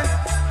tell me.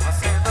 I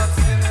say that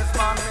sin is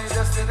my main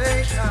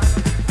destination.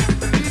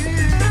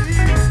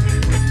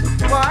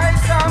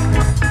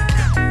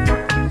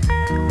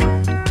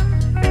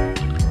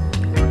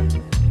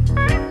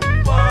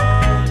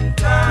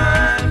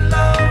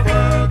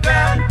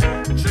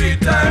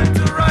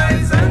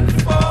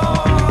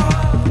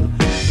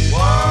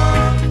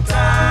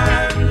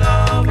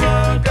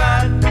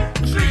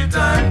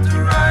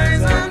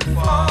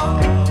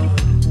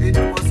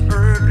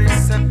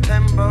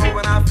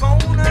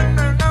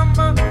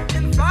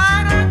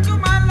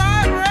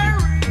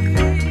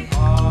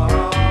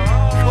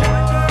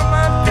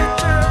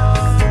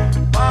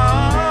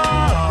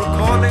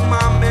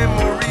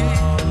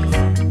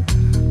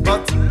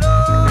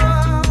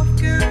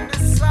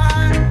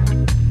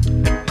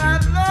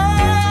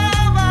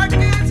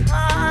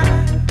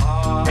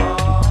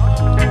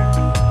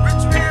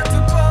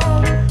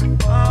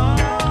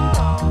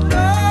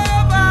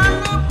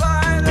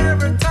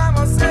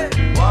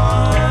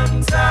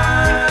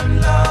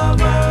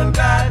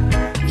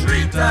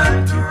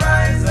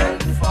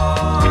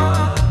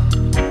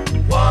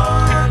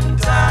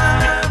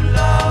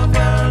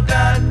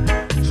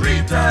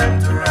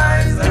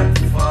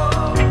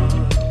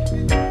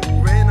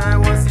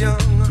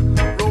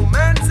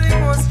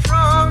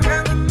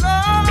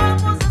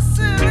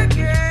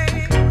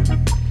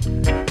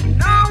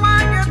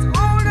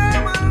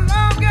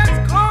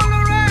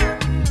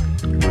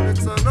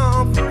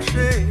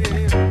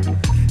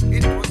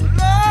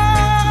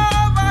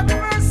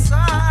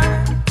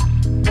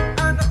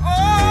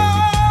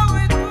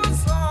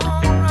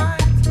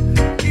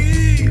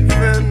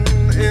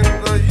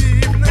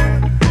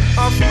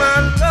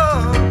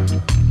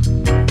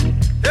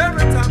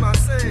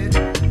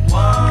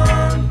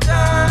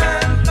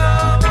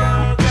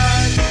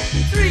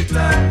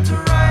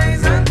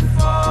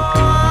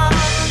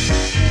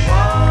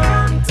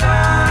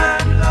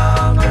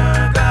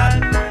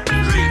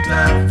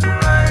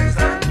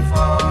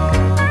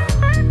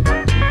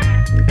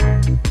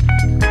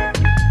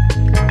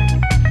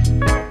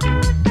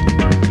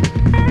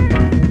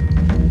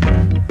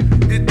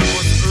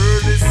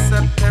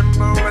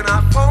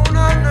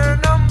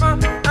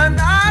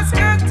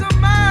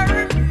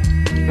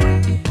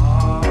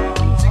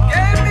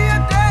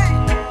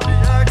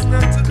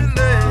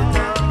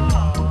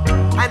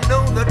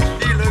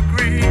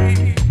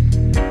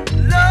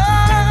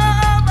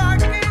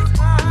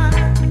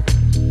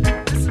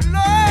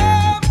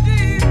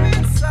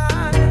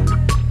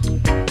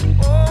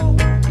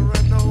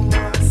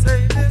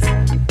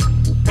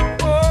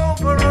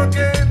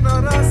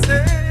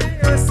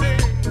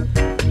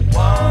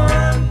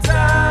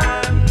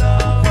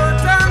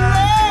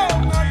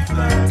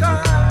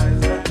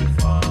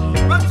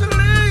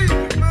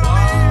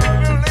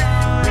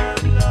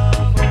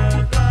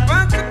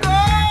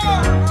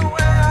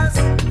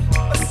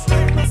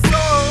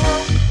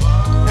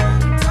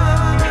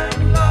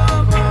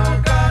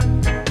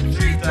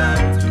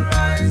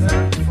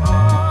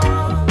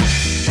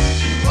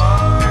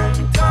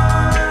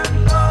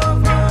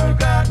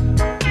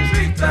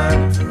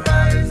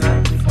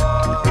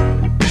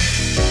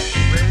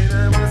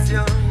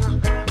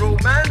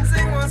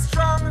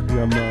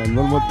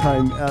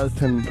 time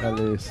Elton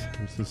Ellis.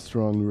 It's a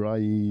strong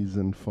rise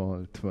and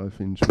fall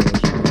 12-inch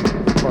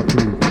version.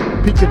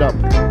 Fucking pick it up.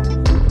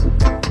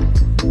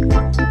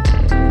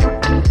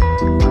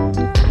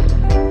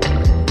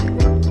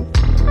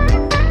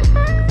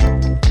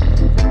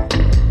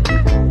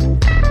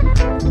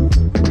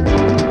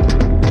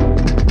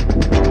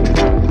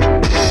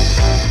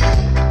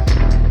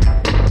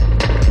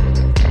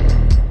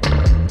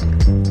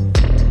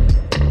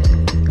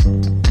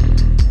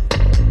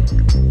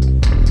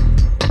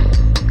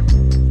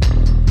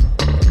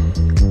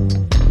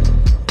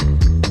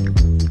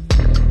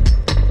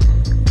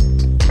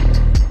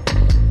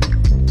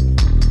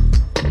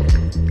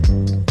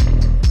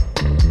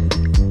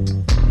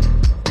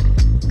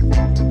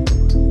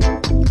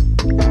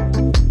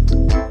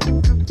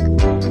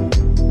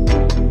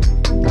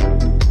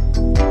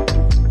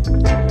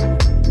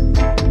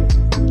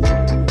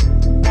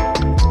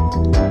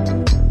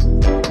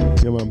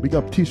 Big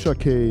up Tisha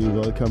K,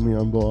 welcome me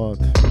on board.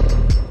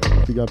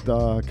 Big up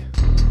Dark.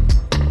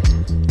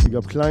 Big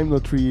up Climb No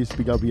Trees,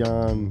 big up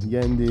Jan,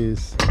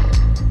 Yandis.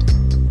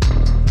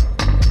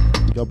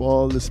 Big up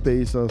all the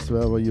spacers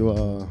wherever you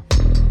are.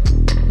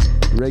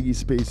 Reggae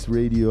Space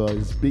Radio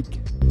is big.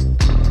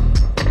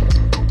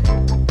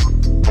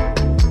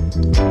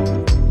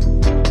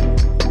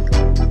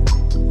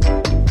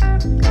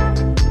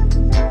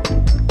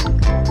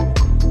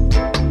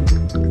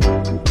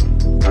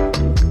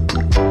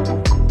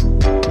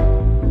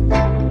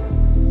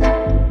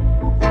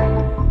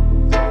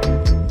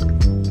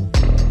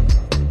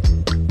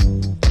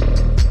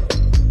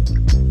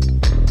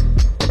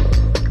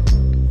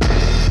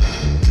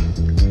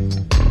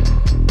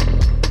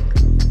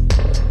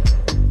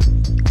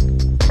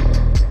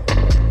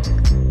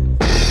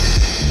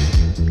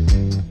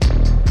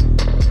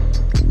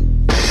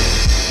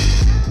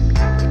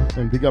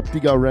 Big up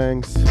Digger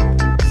Ranks.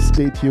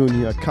 Stay tuned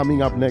here.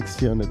 Coming up next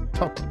here on the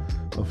top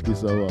of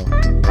this hour.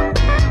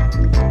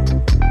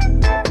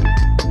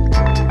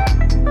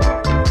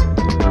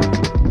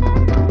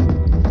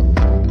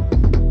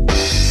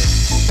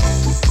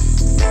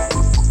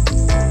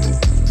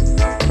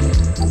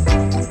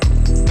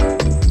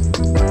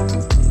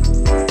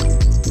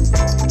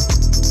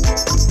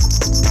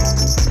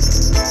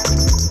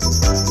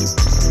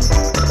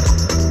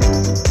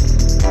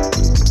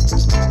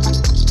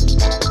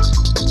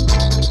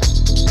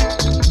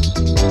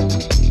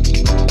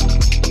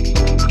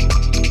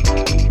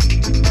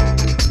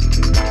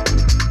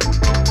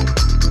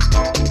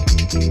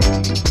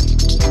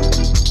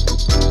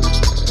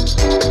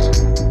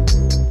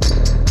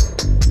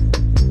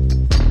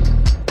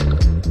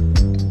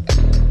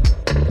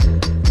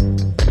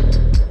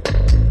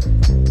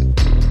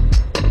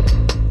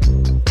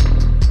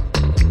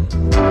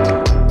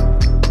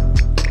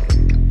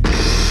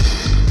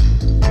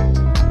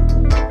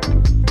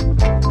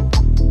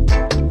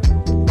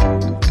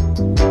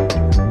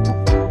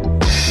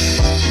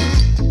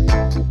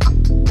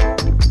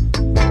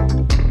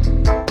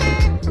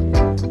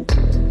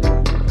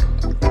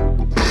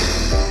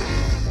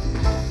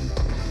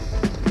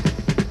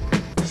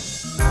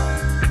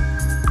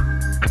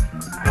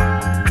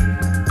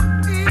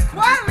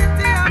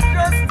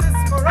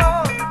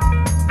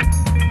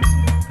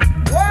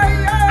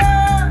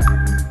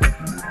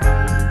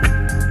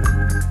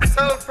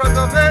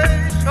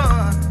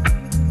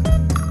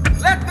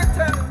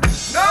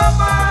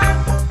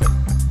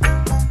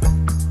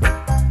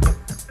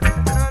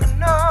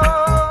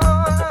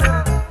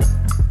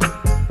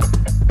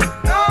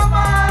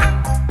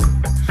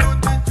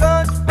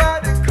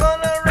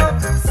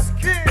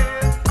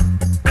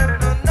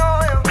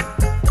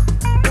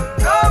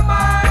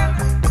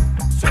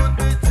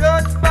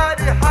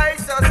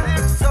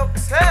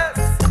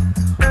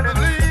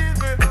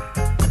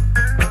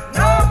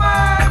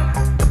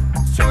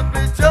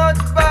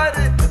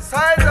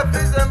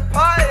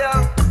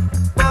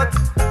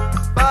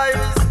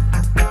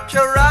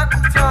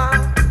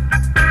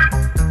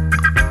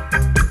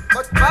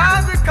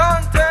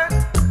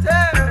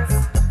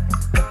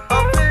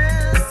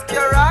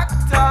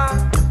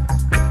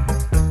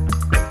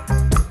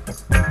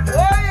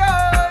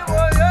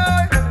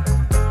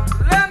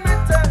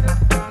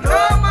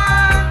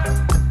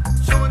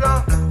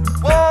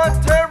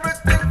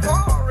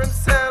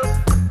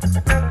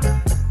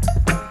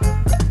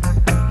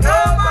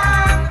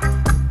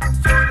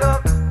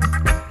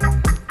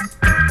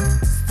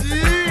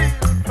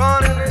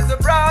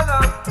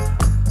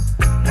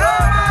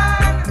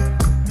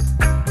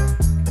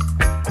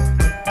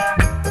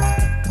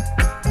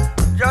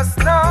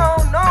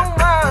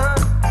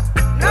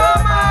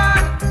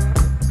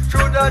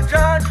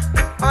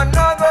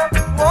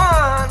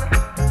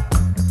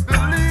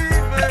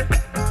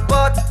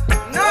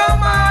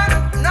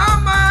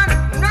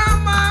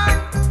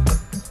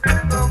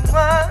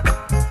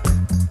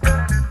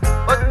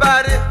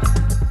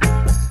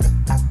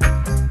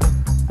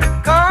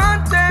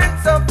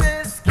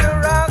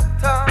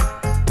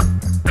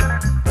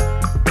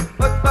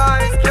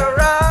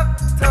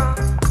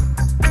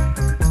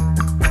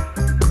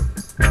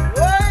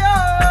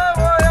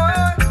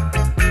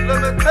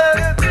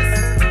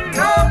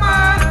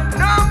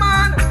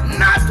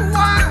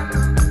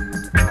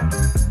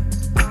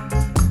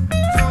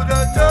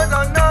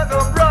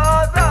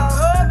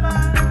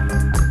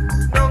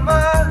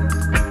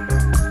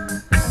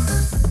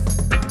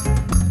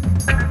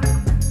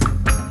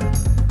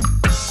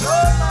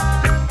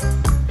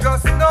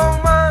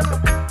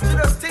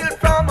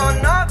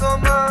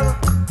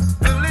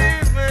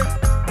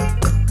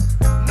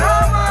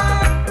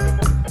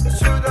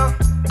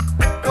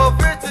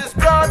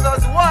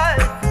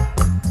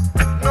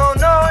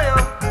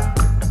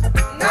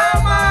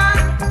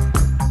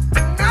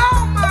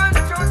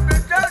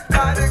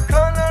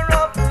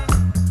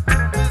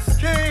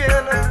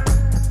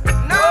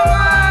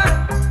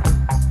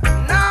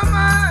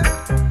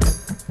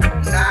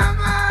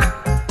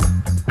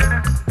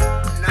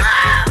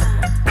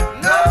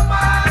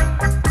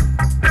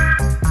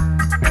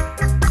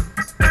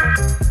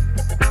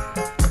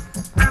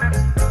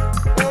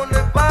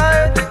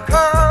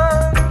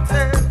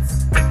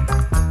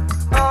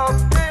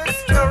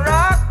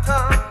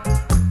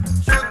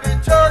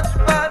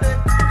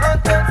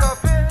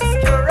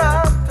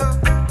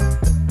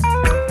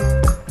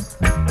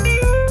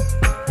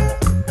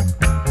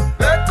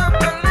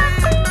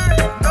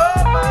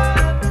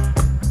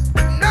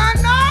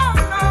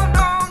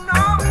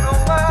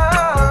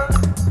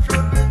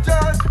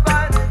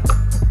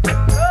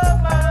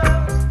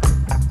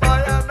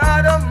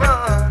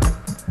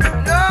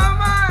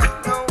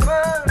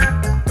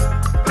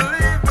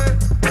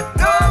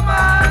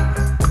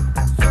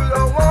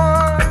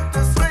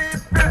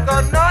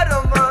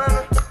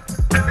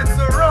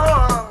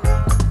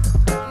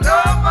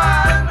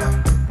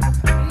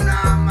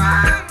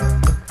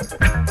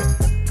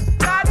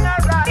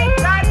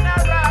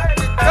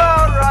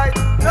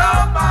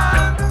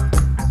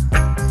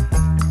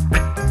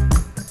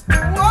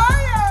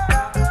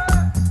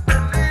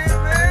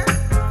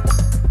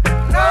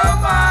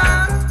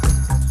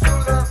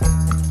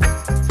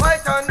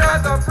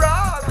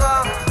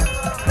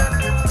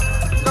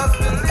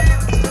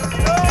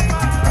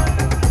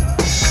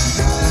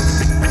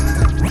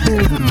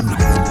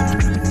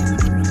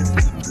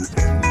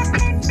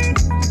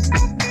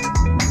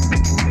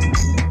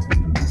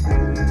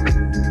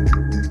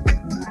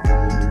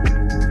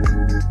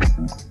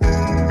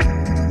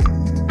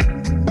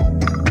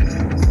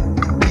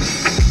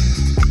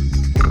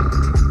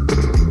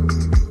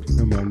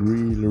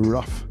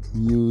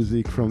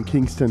 Music from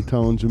Kingston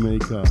Town,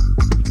 Jamaica.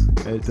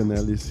 Elton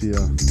Ellis here. I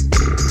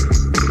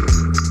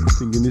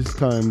think in this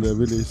time they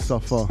really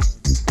suffer.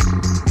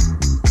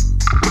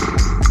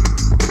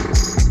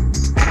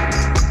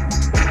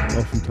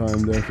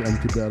 Oftentimes they have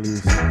empty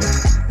bellies.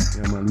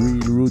 Yeah man,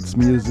 real roots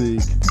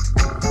music.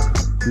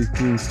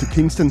 Greetings to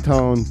Kingston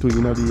Town, to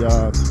Inna the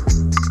Yard.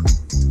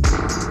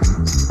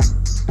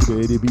 To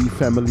the ADB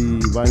family,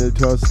 Vinyl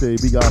Thursday,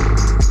 big up.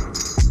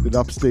 The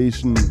dub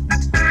station.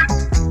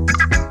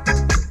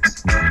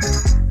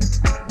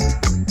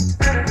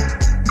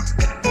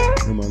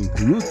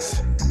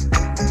 Roots.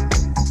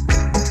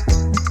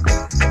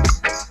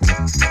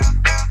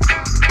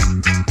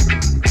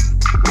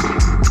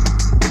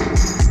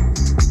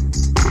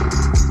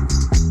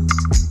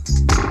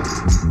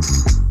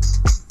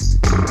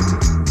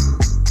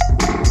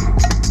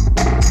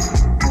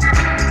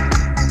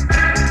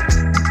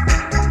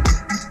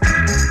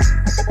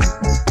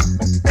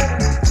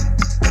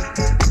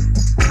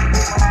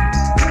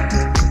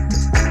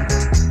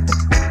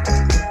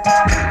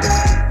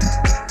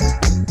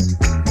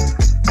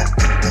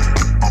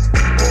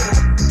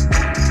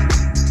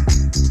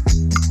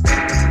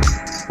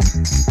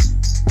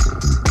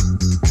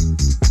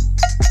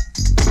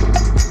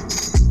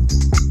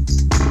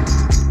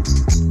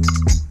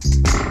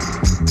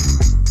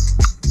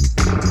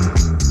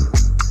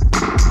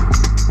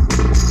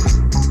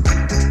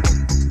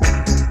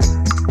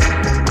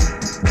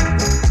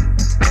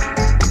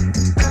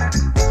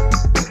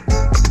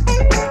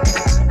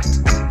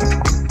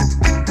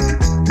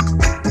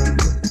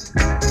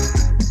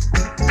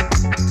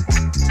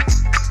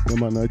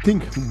 I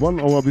think 1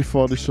 hour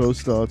before the show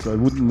starts, I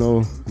wouldn't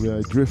know where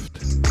I drift.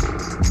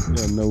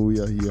 Yeah, now we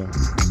are here.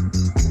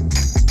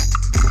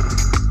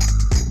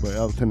 By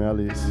Elton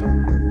Ellis.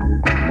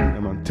 Yeah,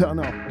 man, turn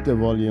up the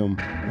volume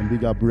and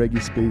big up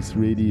Reggae Space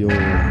Radio.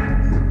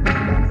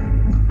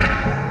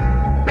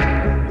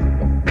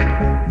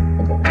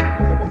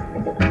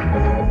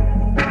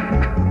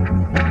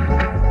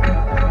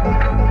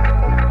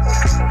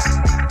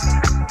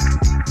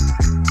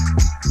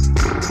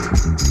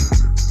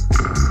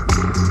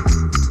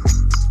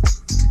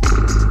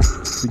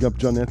 Big up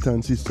Jonetta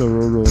and Sister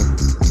Roro,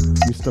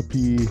 Mr.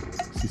 P,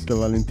 Sister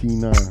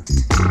Valentina,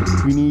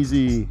 Queen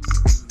Easy,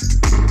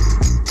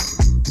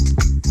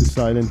 the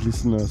silent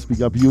listeners.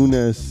 Big up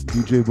Eunice,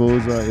 DJ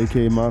Boza,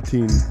 aka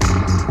Martin,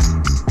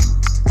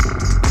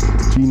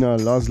 Gina,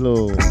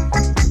 Laszlo.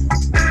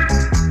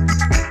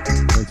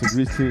 Also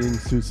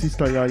greetings to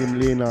Sister Yayim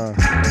Lena.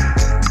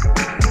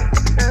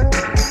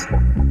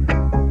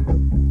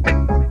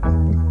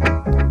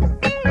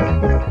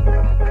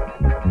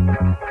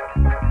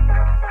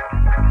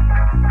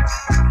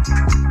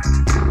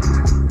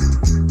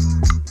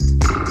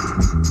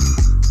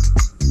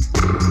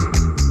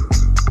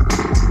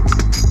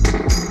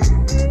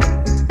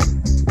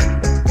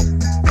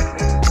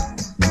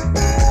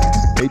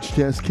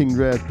 HTS King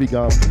Red, big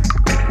up,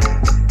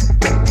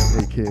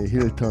 aka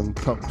Hilton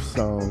Top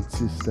Sound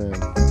System.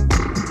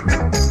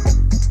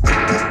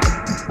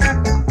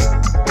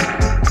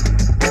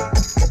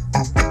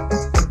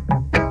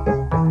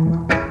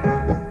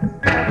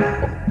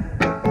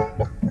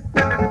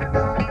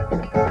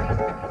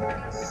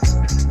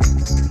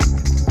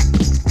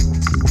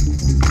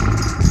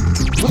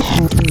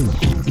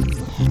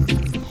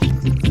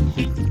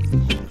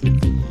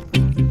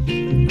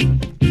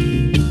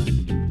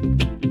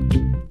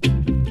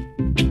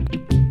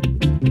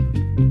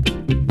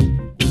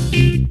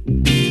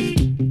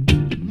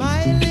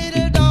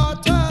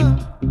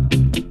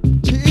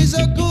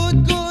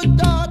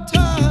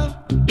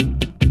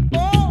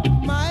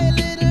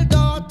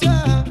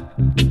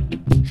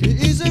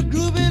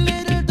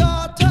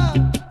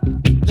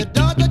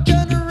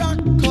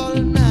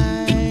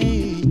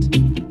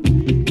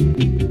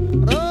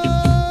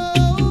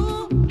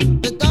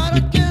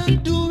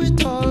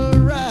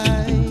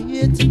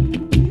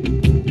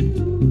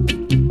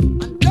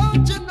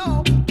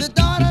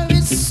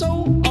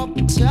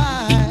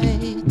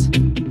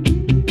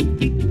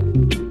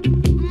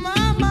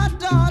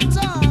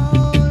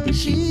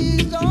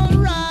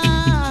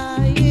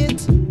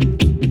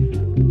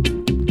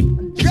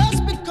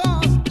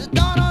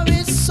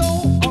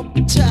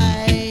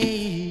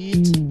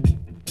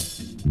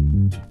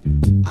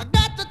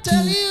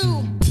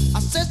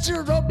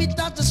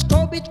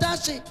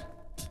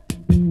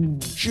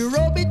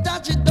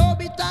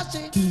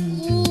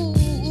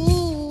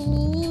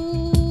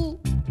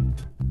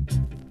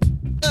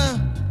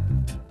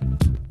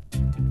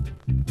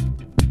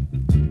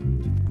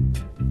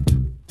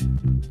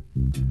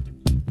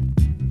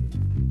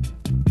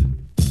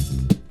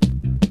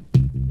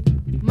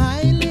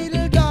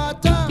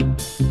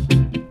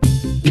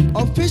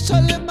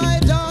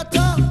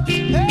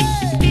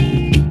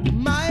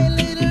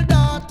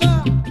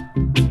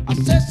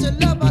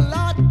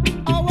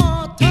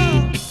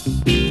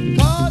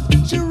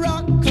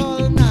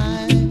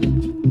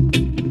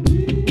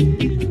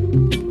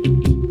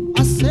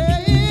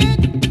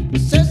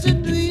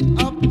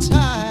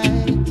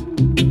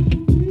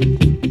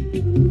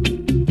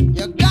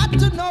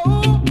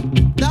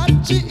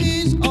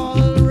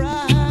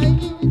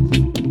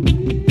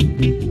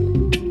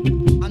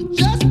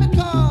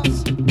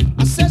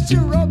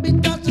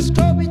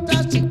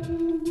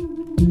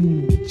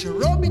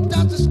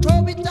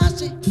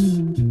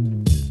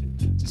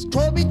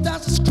 Scrub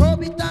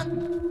it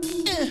and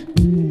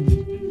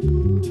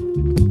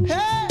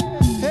hey,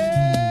 hey.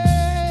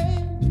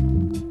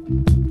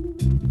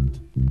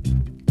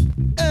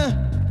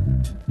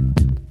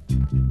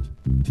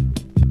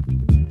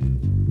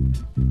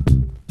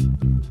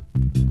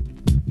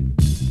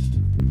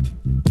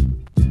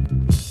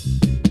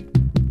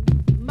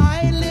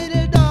 My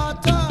little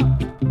daughter,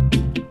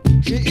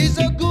 she is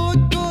a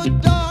good,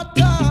 good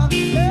daughter.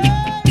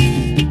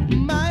 Hey,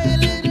 my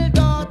little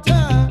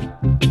daughter,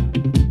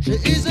 she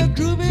is a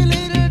groovy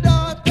little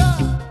daughter.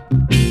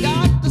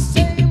 Got to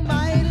say,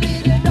 my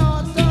little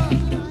daughter,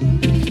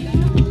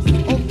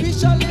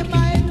 officially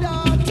my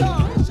daughter.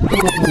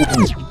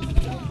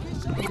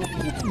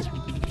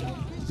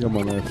 Yeah,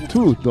 man, I have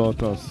two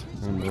daughters,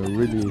 and they're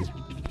really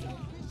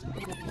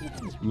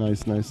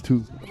nice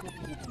too.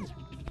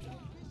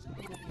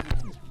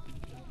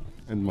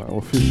 And my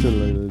official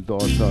little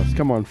daughters.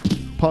 Come on,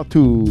 part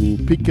 2,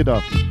 pick it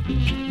up.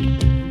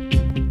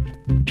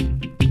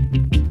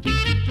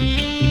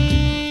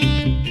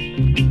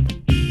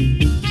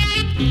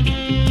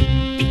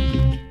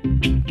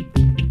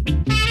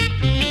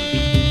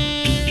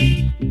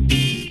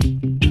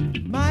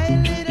 My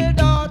little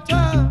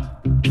daughter,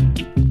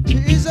 she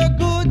is a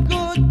good,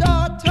 good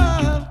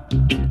daughter.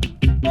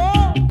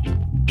 Oh.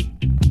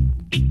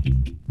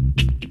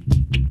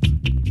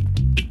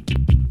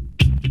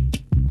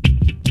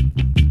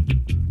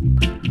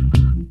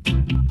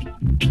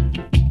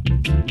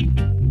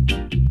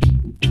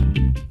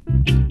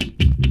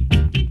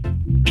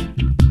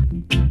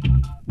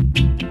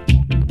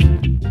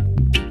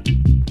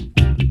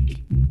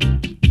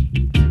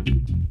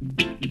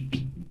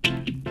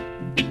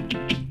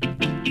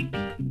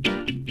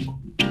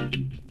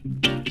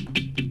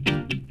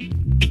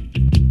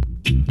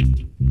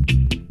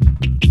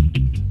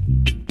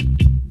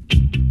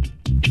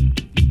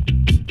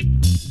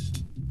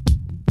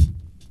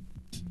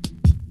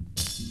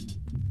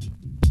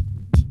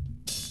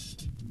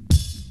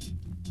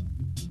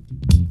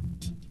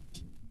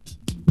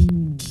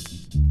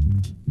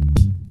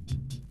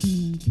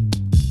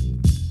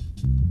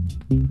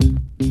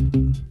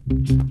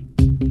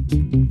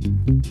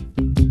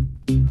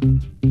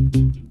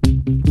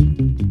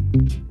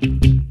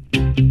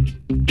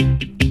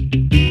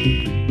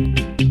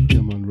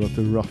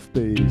 Rough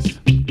bass.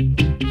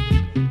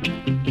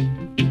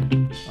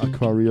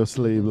 Aquarius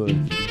label.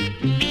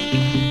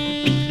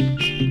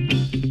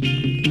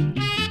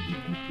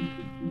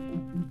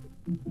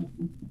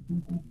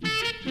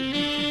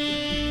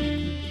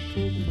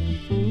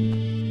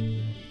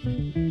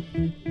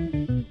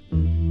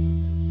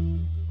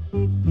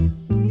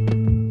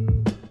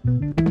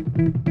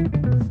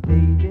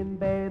 Stayed in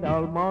bed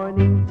all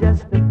morning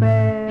just to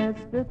pass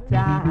the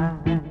time.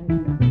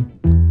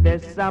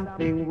 There's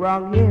something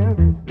wrong here,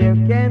 there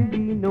can be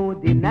no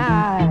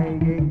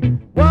denying.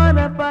 One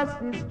of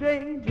us is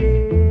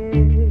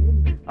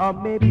stranging, or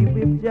maybe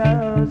we've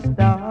just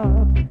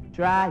stopped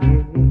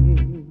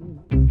trying.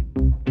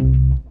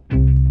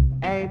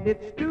 And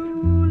it's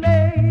too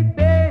late,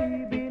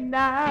 baby,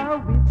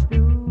 now it's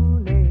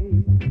too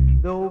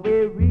late. Though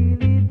we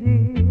really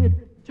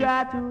did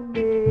try to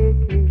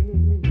make it.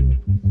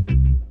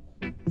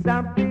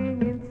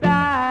 Something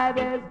inside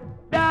has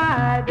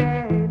died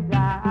and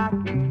I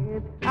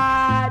can't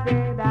hide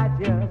and I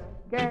just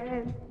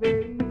can't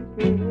fake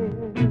it.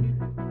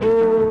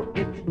 Oh,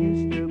 it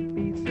used to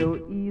be so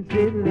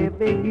easy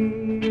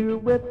living here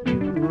with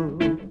you.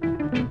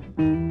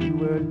 You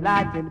were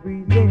light and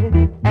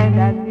breezy and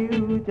I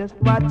knew just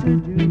what to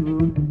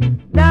do.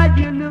 Now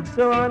you look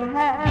so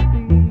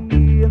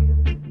unhappy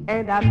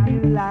and I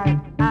feel like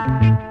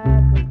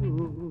I'm a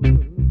fool.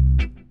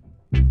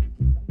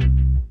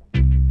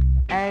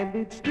 And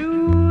it's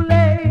too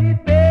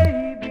late,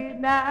 baby,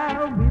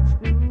 now it's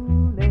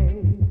too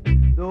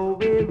late. Though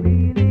we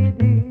really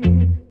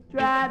did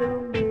try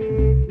to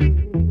make it.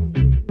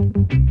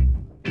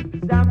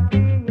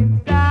 Something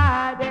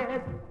inside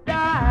has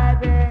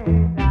died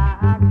and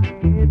I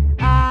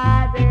can't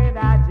hide and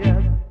I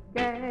just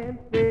can't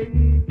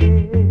fake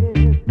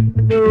it.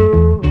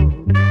 No.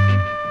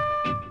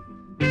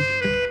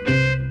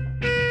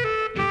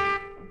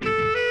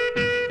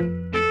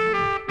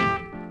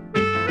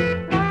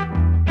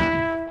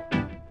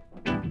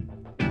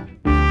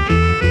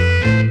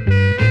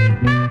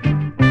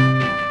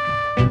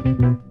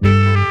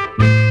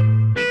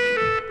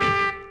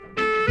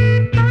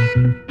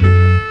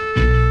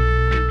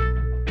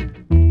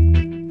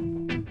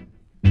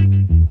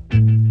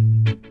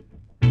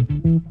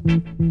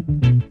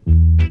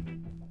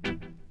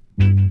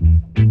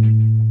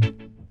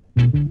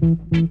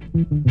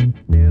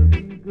 There'll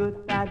be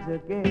good times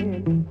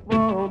again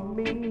for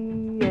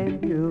me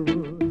and you,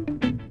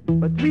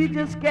 but we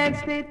just can't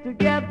stay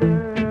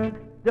together.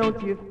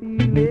 Don't you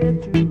feel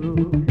it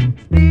too?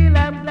 Still,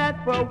 I'm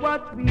glad for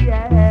what we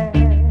had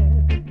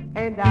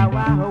and how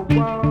I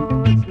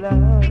once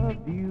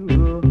loved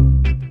you.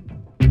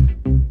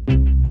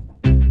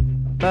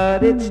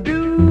 But it's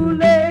too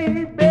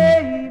late,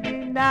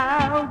 baby.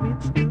 Now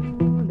it's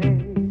too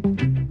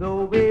late.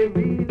 Though we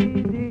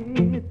really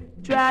did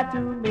try to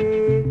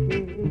make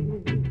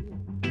it.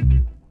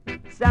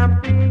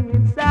 Something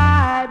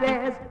inside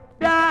has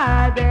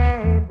died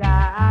and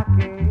I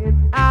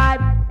can't hide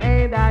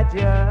and I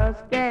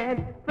just can't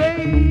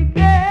fake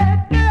it.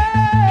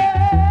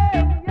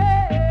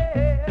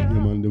 Yeah,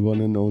 man, the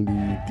one and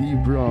only D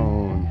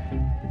Brown.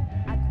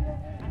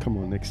 Come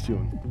on, next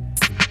tune.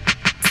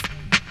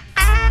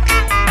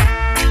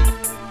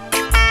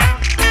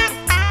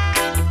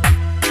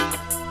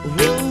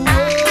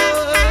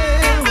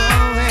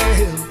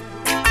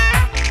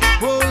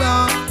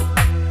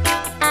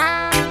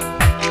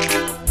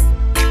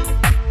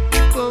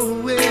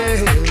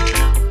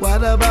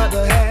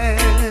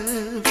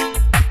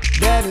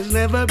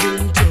 Never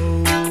been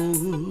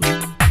told.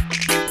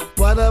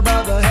 What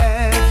about the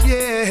half,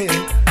 yeah,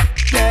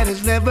 that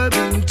has never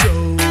been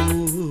told?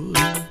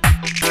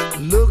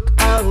 Look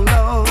how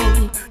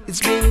long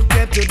it's been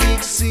kept a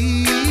big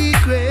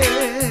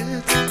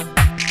secret.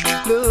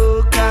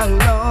 Look how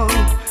long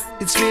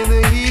it's been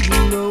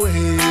hidden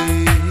away.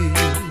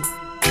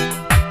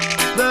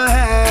 The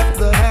half,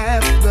 the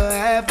half, the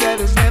half that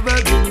has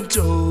never been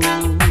told.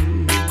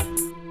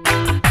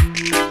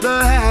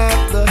 The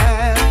half, the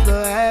half,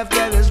 the half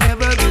that has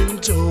never been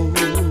told.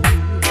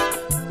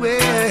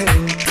 Well,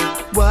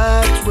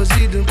 what was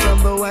hidden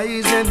from the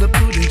wise and the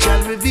prudent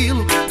shall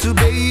reveal to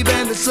babe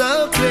and the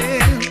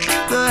suckling.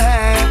 The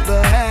half,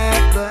 the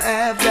half, the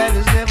half that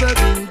has never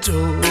been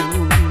told.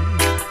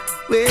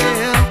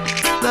 Well,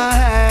 the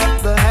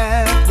half, the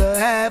half, the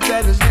half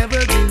that has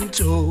never been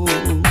told.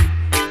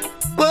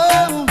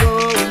 Whoa,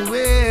 whoa,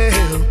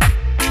 well,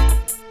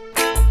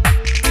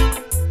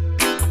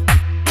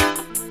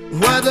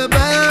 what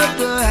about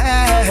the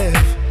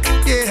half?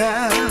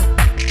 Yeah,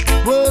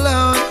 hold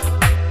on,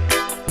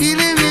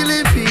 really,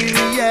 really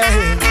feel, yeah,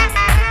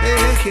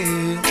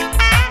 hey,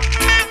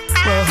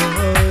 whoa,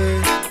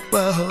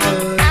 whoa,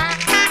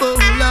 oh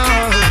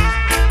Lord,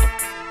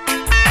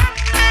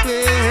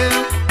 well,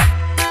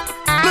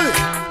 look,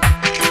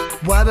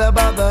 what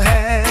about the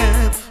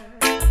half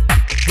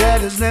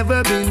that has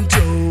never been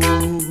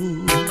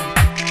told?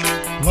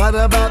 What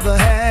about the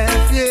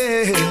half,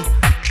 yeah,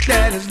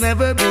 that has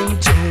never been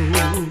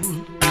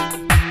told?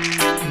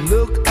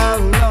 Look how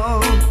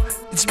long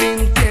it's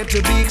been kept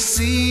a big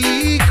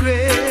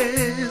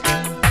secret.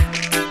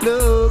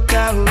 Look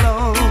how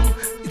long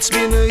it's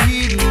been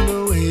hidden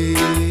away.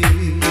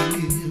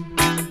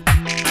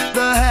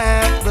 The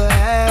half, the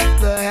half,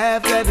 the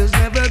half that has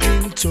never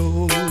been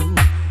told.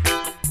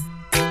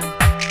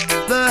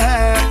 The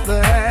half,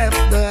 the half,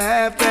 the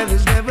half that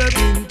has never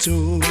been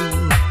told.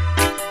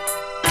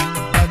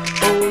 But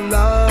oh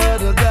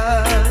Lord of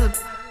God,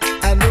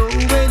 I know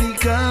when He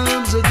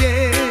comes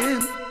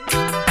again,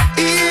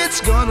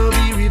 it's gonna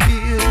be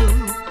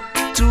revealed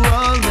to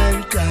all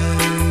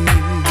mankind.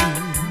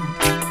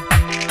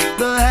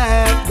 The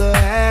half, the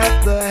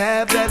half, the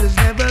half that has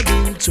never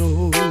been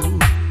told.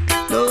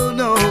 No,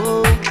 no,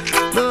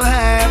 the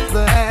half,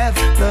 the half,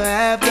 the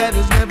half that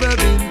has never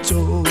been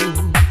told.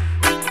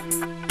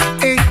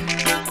 Hey,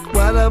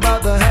 what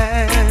about the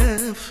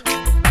half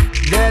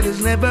that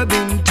has never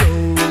been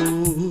told?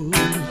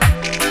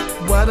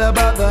 What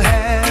about the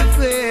half,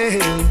 hey,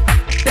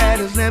 that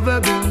has never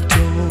been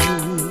told?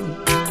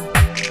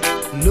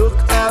 Look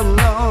how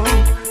long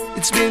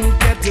it's been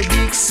kept a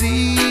big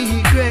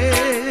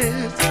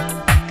secret.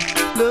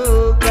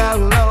 Look how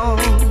long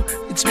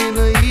it's been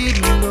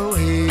hidden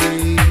away.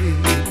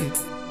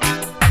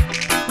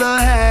 The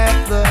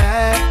half, the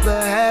half,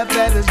 the half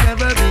that has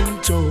never been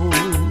told.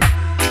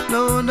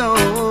 No, no,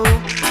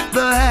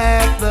 the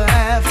half, the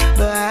half,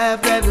 the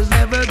half that has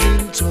never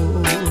been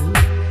told.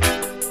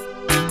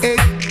 Hey,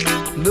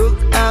 look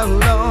how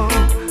long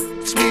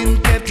it's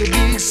been kept a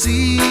big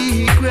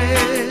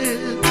secret.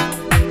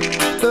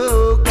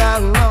 Look how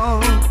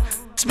long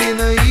it's been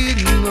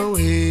hidden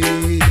away.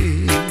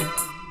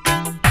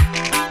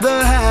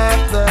 The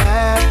half, the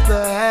half,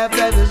 the half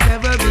that has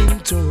never been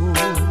told.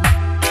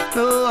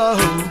 Oh,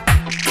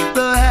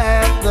 the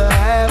half, the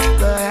half,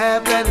 the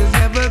half that has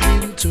never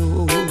been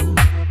told.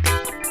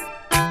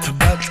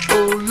 But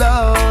oh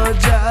Lord,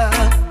 Jah,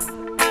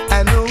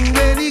 I know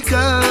when He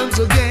comes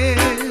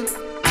again,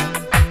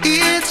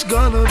 it's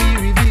gonna be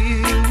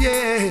revealed,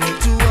 yeah,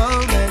 to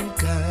all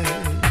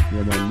mankind.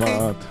 Yeah, man,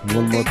 Mart,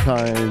 one more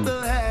time.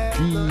 D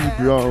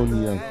Brown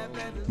here.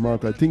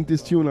 Mart, I think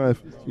this tune I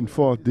have in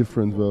 4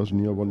 different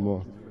versions here. One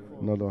more,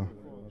 another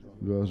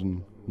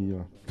version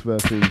here.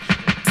 12-inch,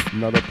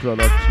 another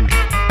production.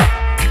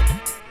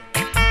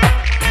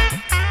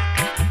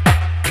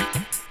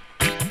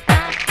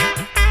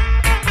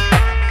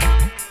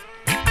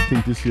 I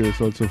think this here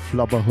is also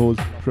Flabberhose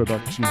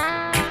production.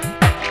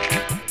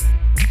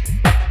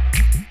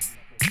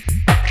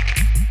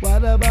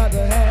 What about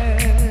the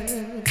half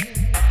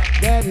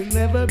that has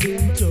never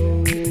been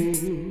told?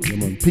 Yeah,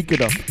 man, pick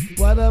it up.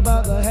 What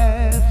about the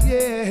half,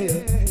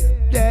 yeah,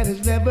 that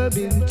has never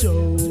been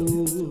told?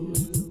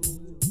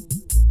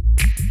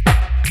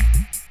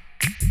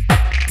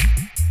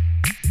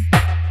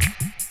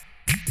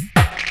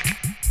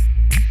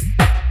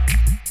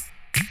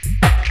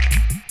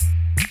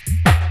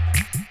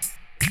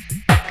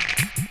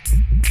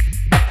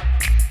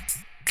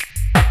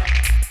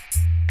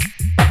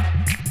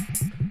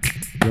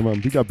 Yeah, man,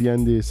 big up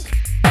Yandis.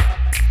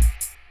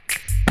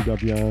 Big up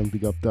Jan,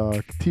 big up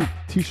Dark,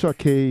 Tisha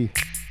K,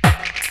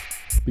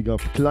 big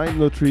up Klein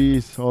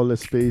Lotteries, all the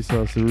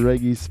spacers,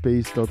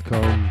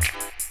 reggaespace.com.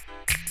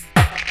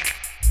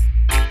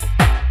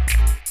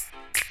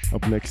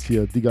 Up next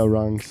here, Digger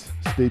Ranks.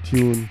 Stay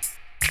tuned.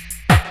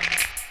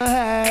 The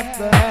half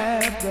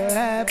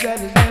that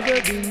has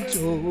never been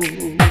told.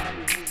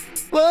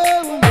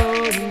 Whoa,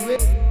 whoa, whoa.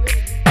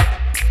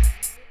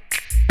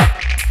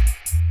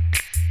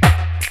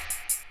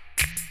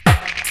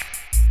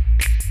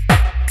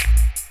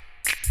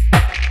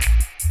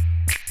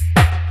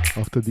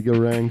 After Digger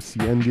Ranks,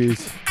 the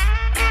Endis.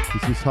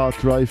 This is Hard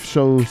Drive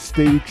Show.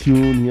 Stay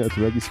tuned here at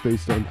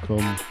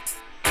reggaespace.com.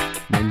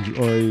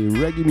 Enjoy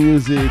reggae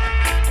music.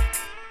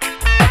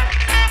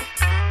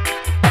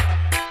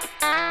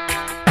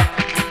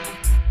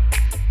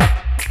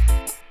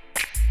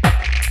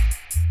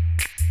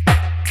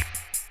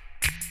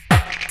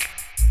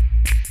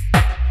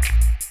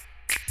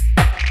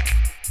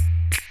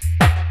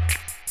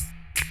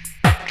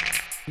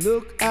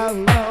 Look how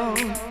long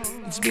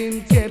it's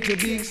been kept a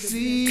big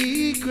secret.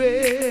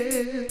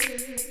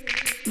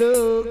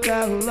 Look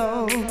how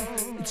long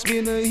it's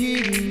been a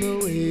hidden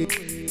away.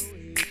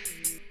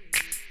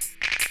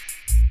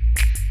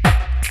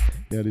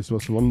 Yeah, this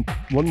was one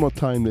more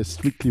time the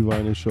Strictly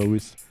Vinyl show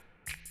with,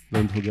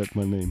 don't forget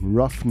my name,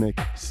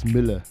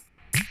 Ruffneck-Smille.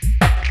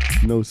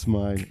 No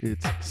smile,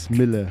 it's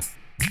Smille.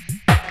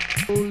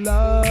 Oh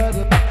Lord,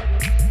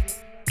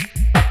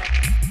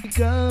 he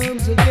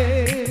comes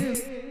again.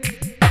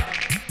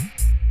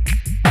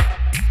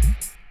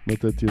 Not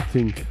that you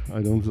think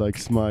I don't like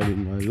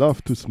smiling. I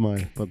love to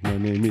smile, but my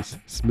name is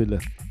Smille.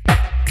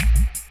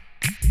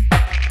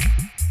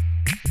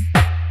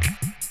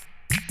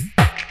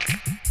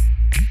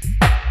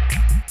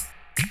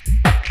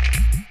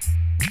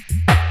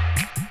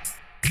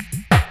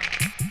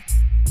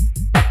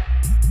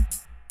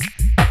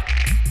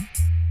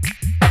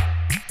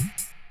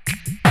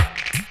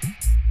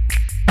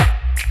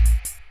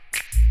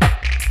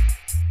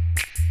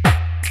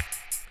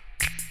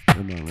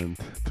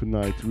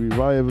 Tonight,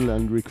 revival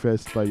and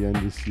request by Jan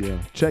this year.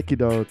 Check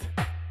it out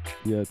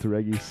here at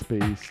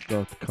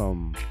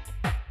reggaespace.com.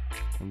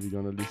 And we're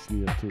gonna listen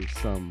here to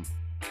some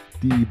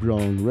D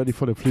Brown. Ready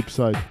for the flip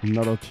side,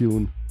 another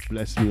tune.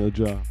 Bless me,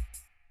 Oja.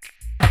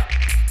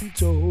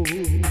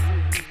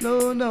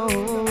 No, no,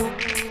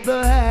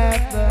 the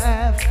half.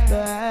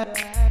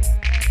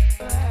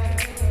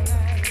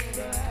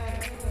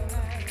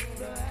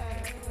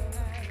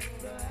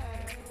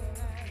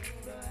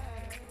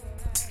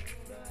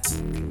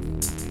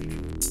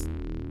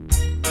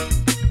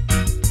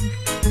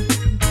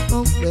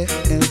 Oh, yeah.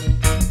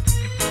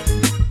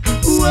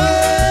 Whoa,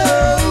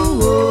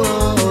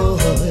 whoa,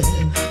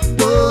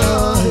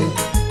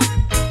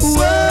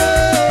 whoa,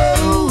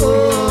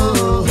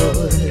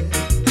 whoa.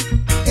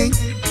 Hey.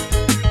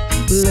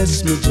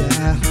 Bless me,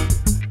 Jah.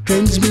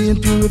 Cleanse me and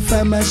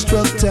purify my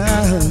structure.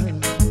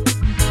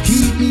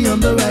 Keep me on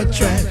the right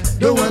track.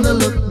 Don't wanna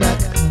look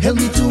back. Help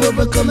me to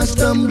overcome a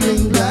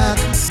stumbling block.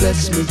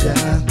 Bless me,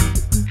 Jah.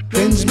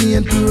 Cleanse me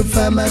and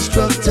purify my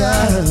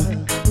structure.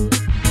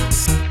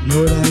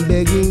 Lord, I'm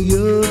begging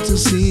you to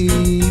see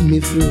me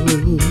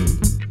through.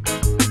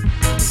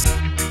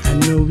 I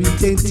know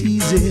it ain't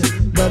easy,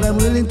 but I'm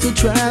willing to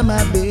try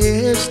my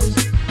best.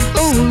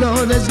 Oh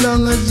Lord, as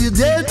long as you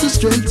dare to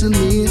strengthen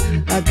me,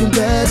 I can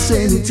pass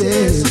any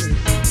test.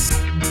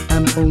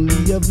 I'm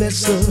only a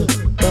vessel,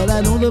 but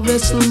I know the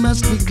vessel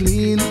must be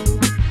clean.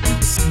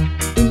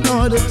 In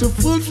order to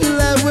fulfill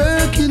our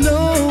work, you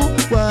know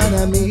what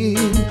I mean.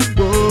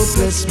 Oh,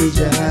 bless me,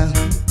 Jah.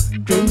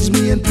 Cleanse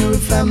me and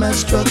purify my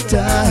structure.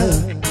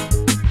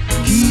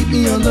 Keep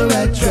me on the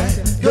right track.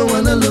 Don't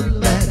wanna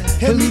look back.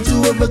 Help me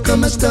to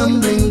overcome a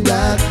stumbling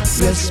block.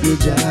 Bless me,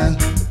 Jah.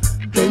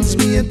 Cleanse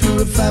me and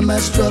purify my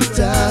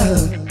structure.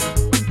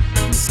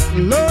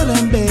 Lord,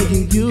 I'm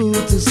begging you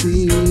to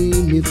see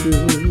me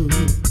through.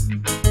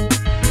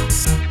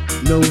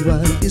 No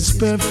one is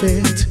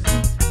perfect.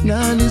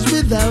 None is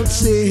without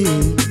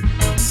sin.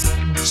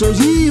 So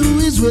he who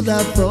is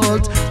without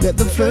fault, let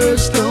the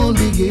first stone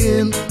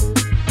begin.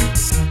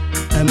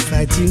 I'm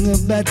fighting a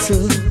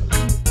battle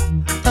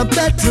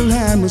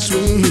I must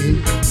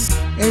win.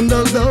 And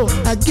although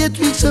I get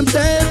weak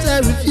sometimes, I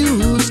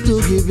refuse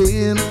to give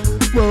in.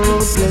 Whoa,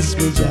 bless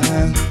me,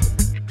 Jah.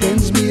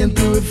 Cleanse me and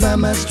purify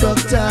my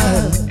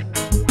structure.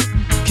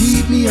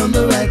 Keep me on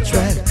the right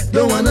track.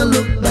 Don't wanna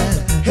look back.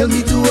 Help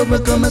me to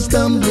overcome a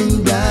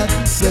stumbling block.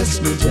 Bless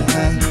me,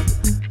 Jah.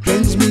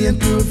 Cleanse me and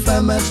purify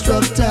my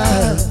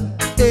structure.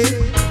 Hey,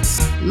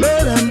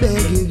 Lord, I'm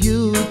begging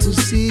you to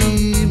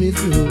see me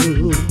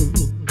through.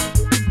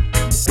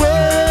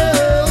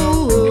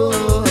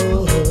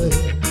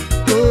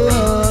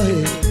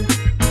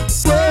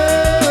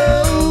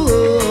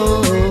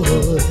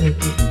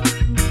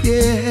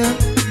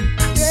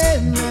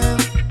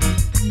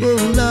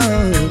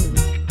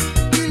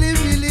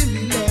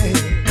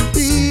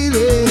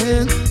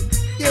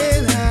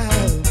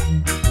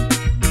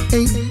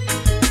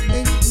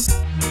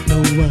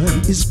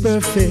 Is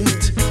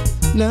perfect,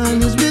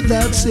 none is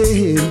without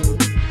sin.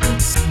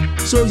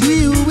 So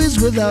he who is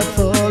without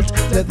fault,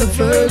 let the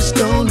first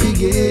stone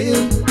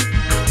begin.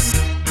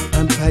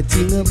 I'm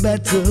fighting a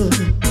battle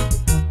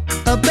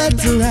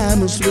I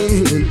must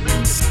win.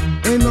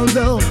 And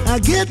although I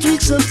get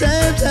weak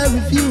sometimes, I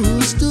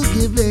refuse to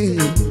give in.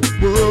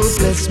 Whoa,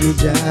 bless me,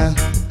 Jah,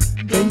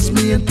 cleanse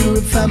me and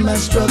purify my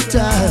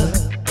structure.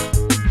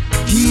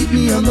 Keep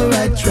me on the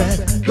right track,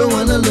 don't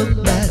wanna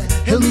look back.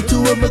 Help me to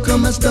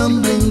overcome my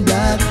stumbling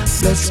block.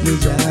 Bless me,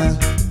 Jah,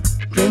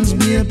 cleanse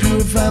me and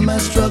purify my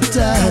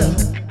structure.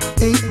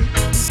 Hey,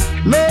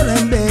 Lord,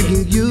 I'm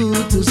begging you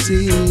to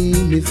see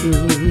me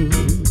through.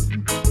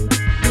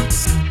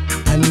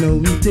 I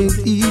know it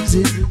ain't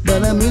easy,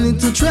 but I'm willing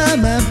to try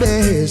my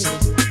best.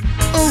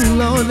 Oh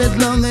Lord, as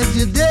long as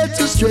you dare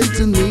to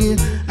straighten me,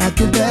 I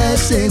can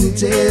pass any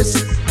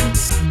test.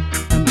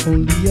 I'm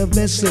only a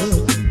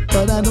vessel,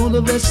 but I know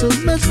the vessel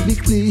must be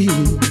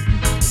clean.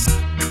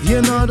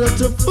 In order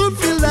to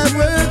fulfill that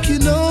work, you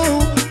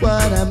know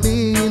what I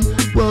mean.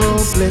 Whoa,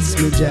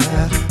 bless me,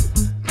 Jah,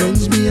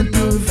 cleanse me and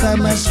purify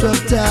my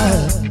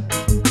structure.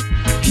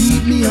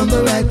 Keep me on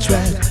the right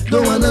track,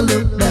 don't wanna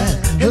look back.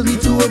 Help me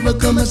to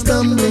overcome a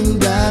stumbling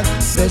block.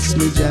 Bless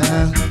me,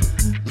 Jah,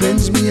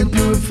 cleanse me and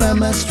purify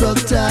my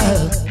structure.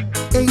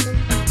 Hey,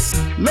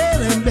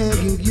 Lord, I'm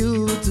begging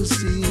you to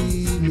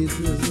see me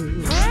through.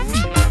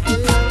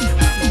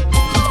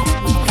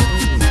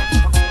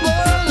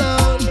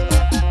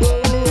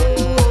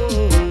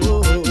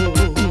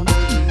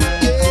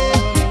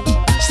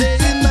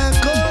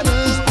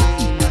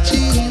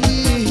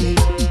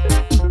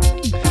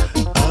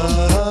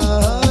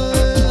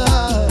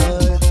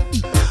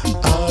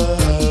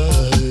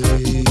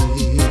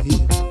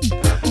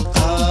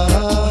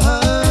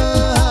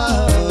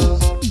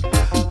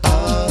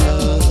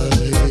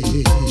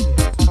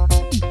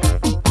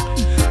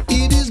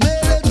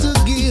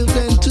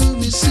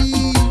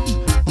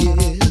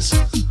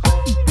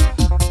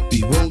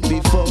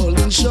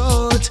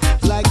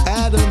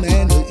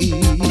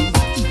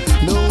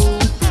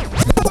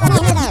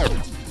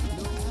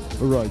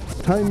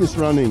 Time is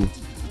running.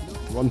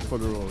 One for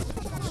the road.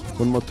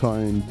 One more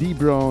time. D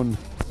Brown.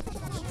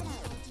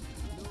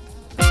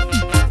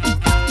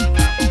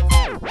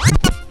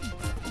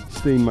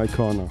 Stay in my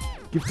corner.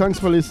 Give thanks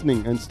for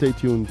listening and stay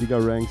tuned. Digga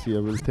Ranks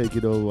here will take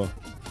it over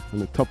on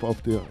the top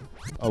of the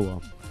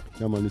hour.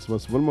 Yeah man, this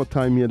was one more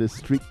time here, the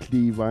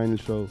Strictly Vinyl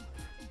Show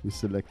with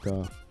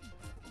selector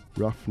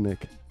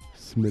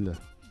Ruffneck-Smille.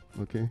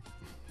 Okay?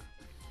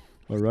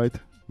 Alright,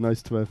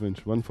 nice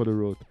 12-inch. One for the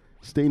road.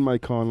 Stay in my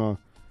corner.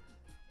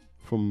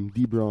 From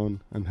D Brown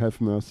and Have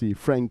Mercy,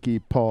 Frankie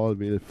Paul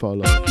will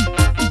follow.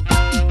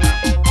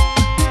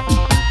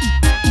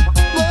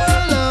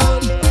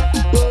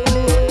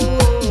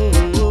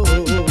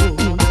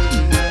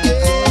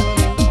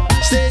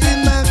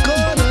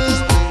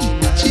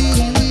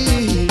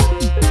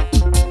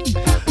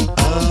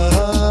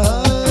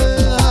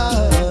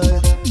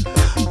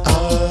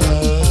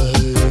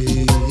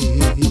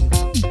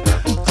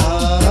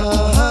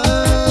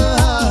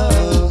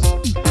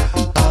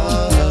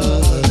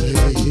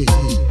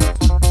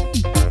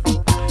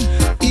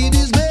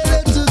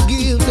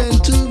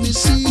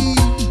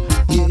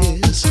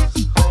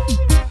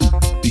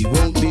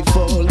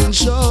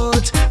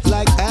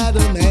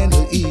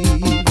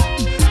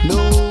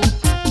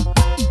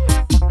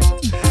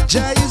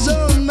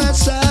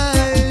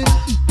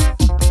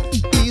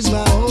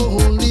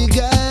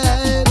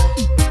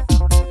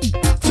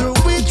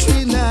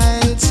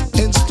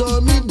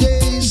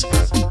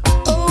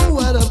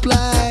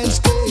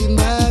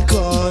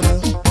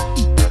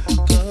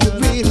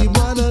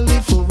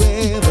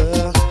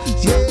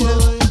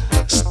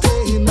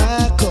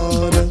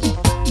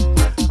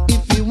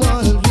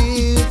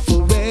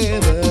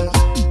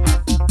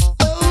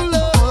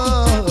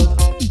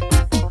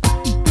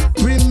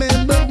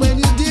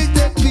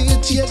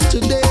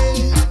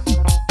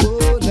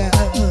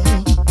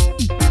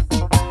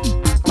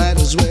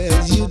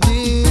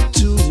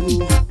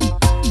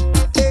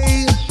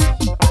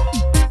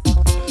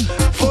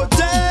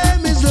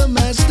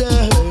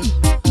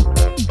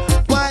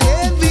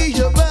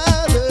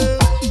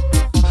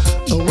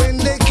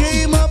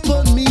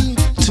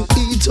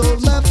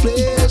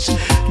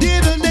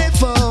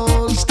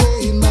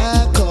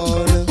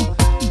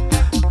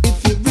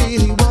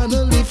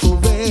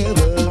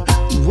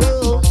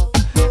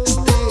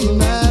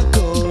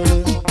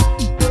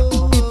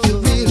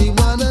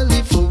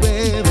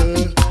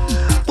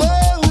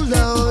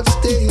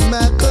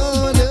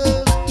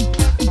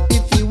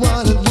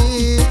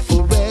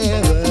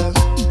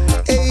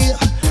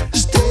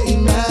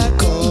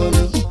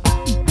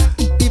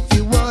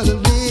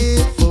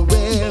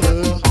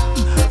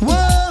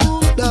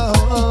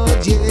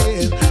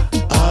 Yeah.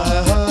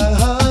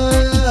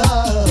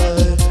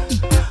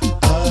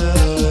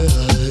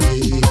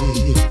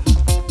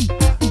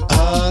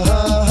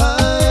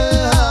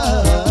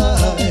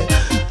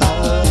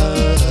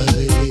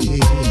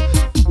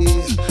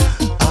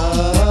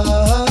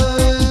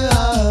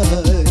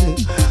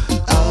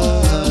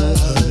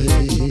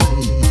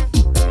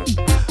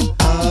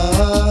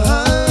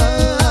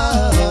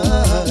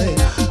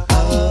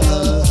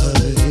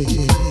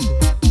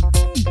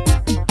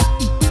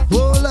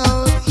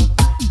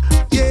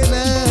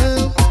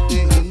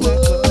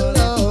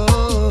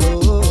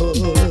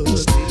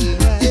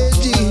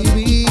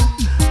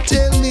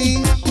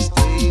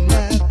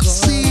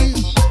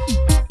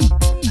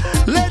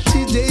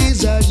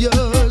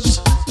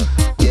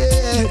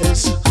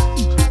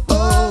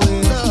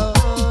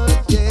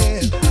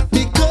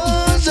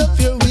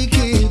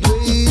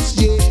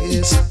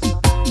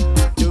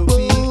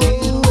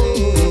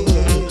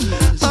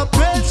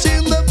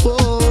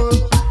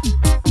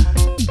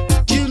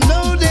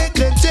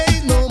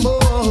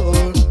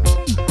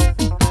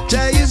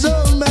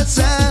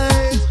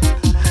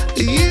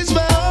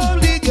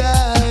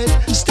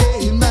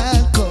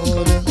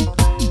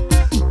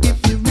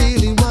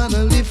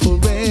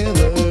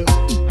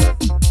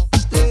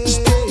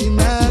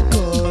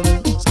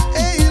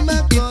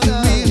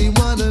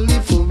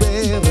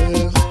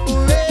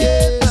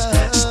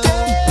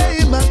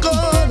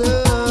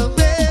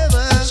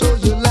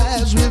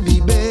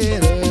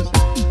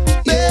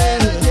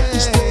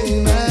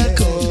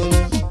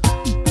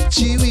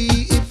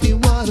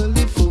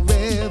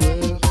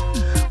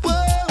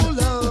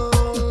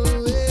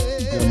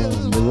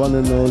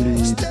 and only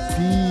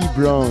D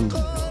Brown,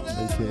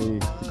 aka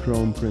the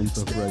Crown Prince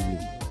of Reggae.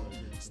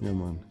 Yeah,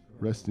 man.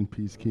 Rest in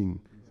peace, King.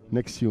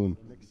 Next tune,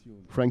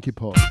 Frankie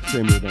Paul,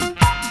 same rhythm.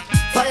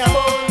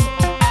 Fireball,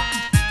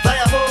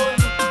 fireball,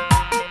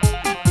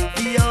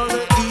 the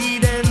other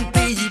Eden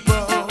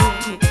people.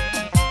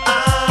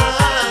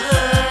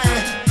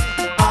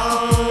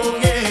 Oh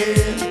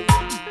yeah.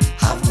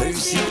 Have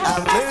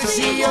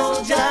mercy,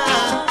 oh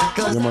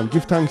Jah. Yeah, man.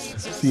 Give thanks,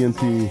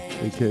 CNT,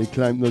 aka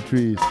Climb No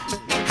Trees.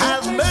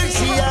 Have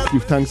mercy,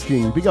 Give thanks,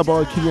 King. Big up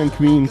all King and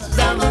Queens.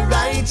 I'm a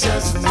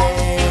righteous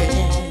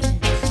man.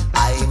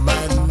 I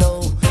man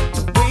know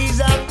the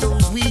ways of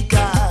those weak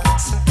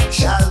hearts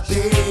shall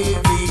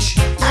perish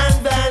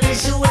and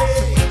vanish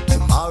away.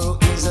 Tomorrow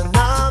is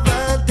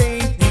another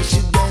day. We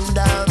should bend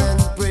down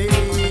and pray.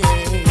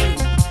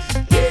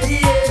 Yeah,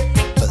 yeah.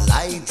 The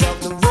light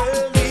of the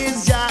world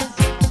is Jah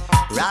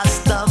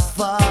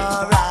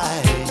Rastafari.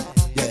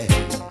 Yeah.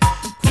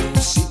 Who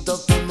sit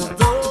up in the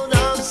throne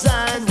of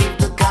Zion with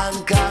the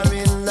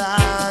conquering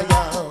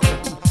lion.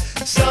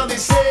 So me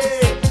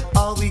say,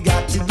 all we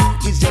got to do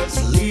is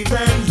just live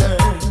and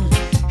learn.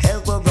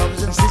 Help our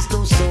brothers and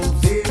sisters so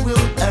they will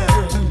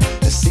earn.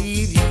 The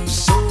seed you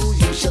sow,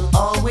 you shall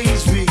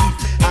always reap.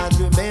 And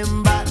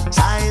remember,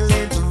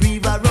 silent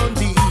river run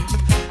deep.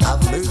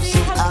 Have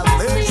mercy,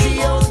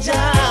 oh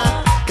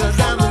Jah, 'cause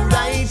I'm a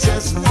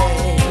righteous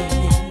man.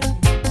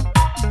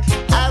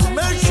 Have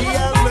mercy,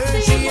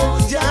 oh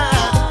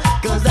Jah,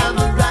 'cause I'm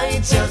a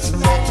righteous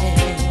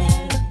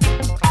man.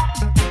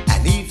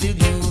 And if you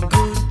do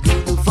good,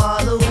 good will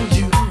follow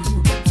you.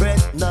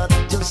 Fret not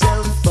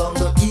yourself from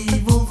the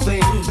evil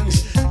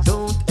things.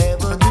 Don't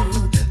ever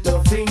do the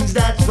things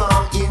that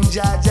fall in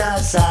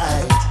Jaja's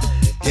sight.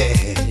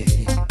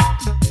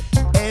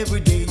 Yeah. Every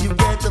day you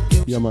get up,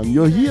 you Yeah, man.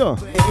 You're here.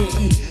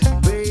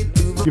 pray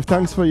to Give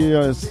thanks for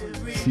your ears.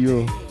 See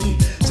you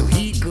so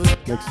he could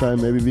next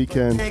time, maybe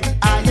weekend.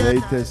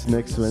 Latest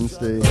next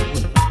Wednesday.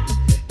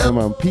 Yeah,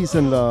 man. Peace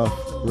and love.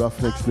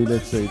 Ruffneck-Smille,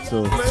 let's say it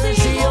so.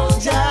 mercy on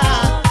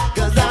Jah,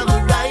 'cause I'm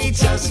a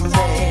righteous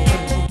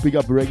man. Big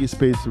up Reggae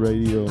Space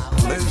Radio.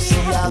 Mercy,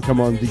 I'm And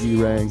come on, Diggy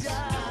Ranks.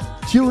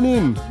 Tune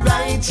in.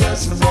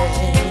 righteous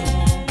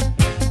man.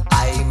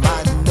 I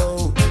man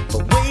know the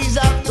ways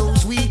of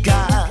those weak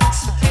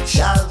hearts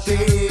shall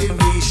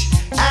perish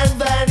and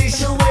vanish.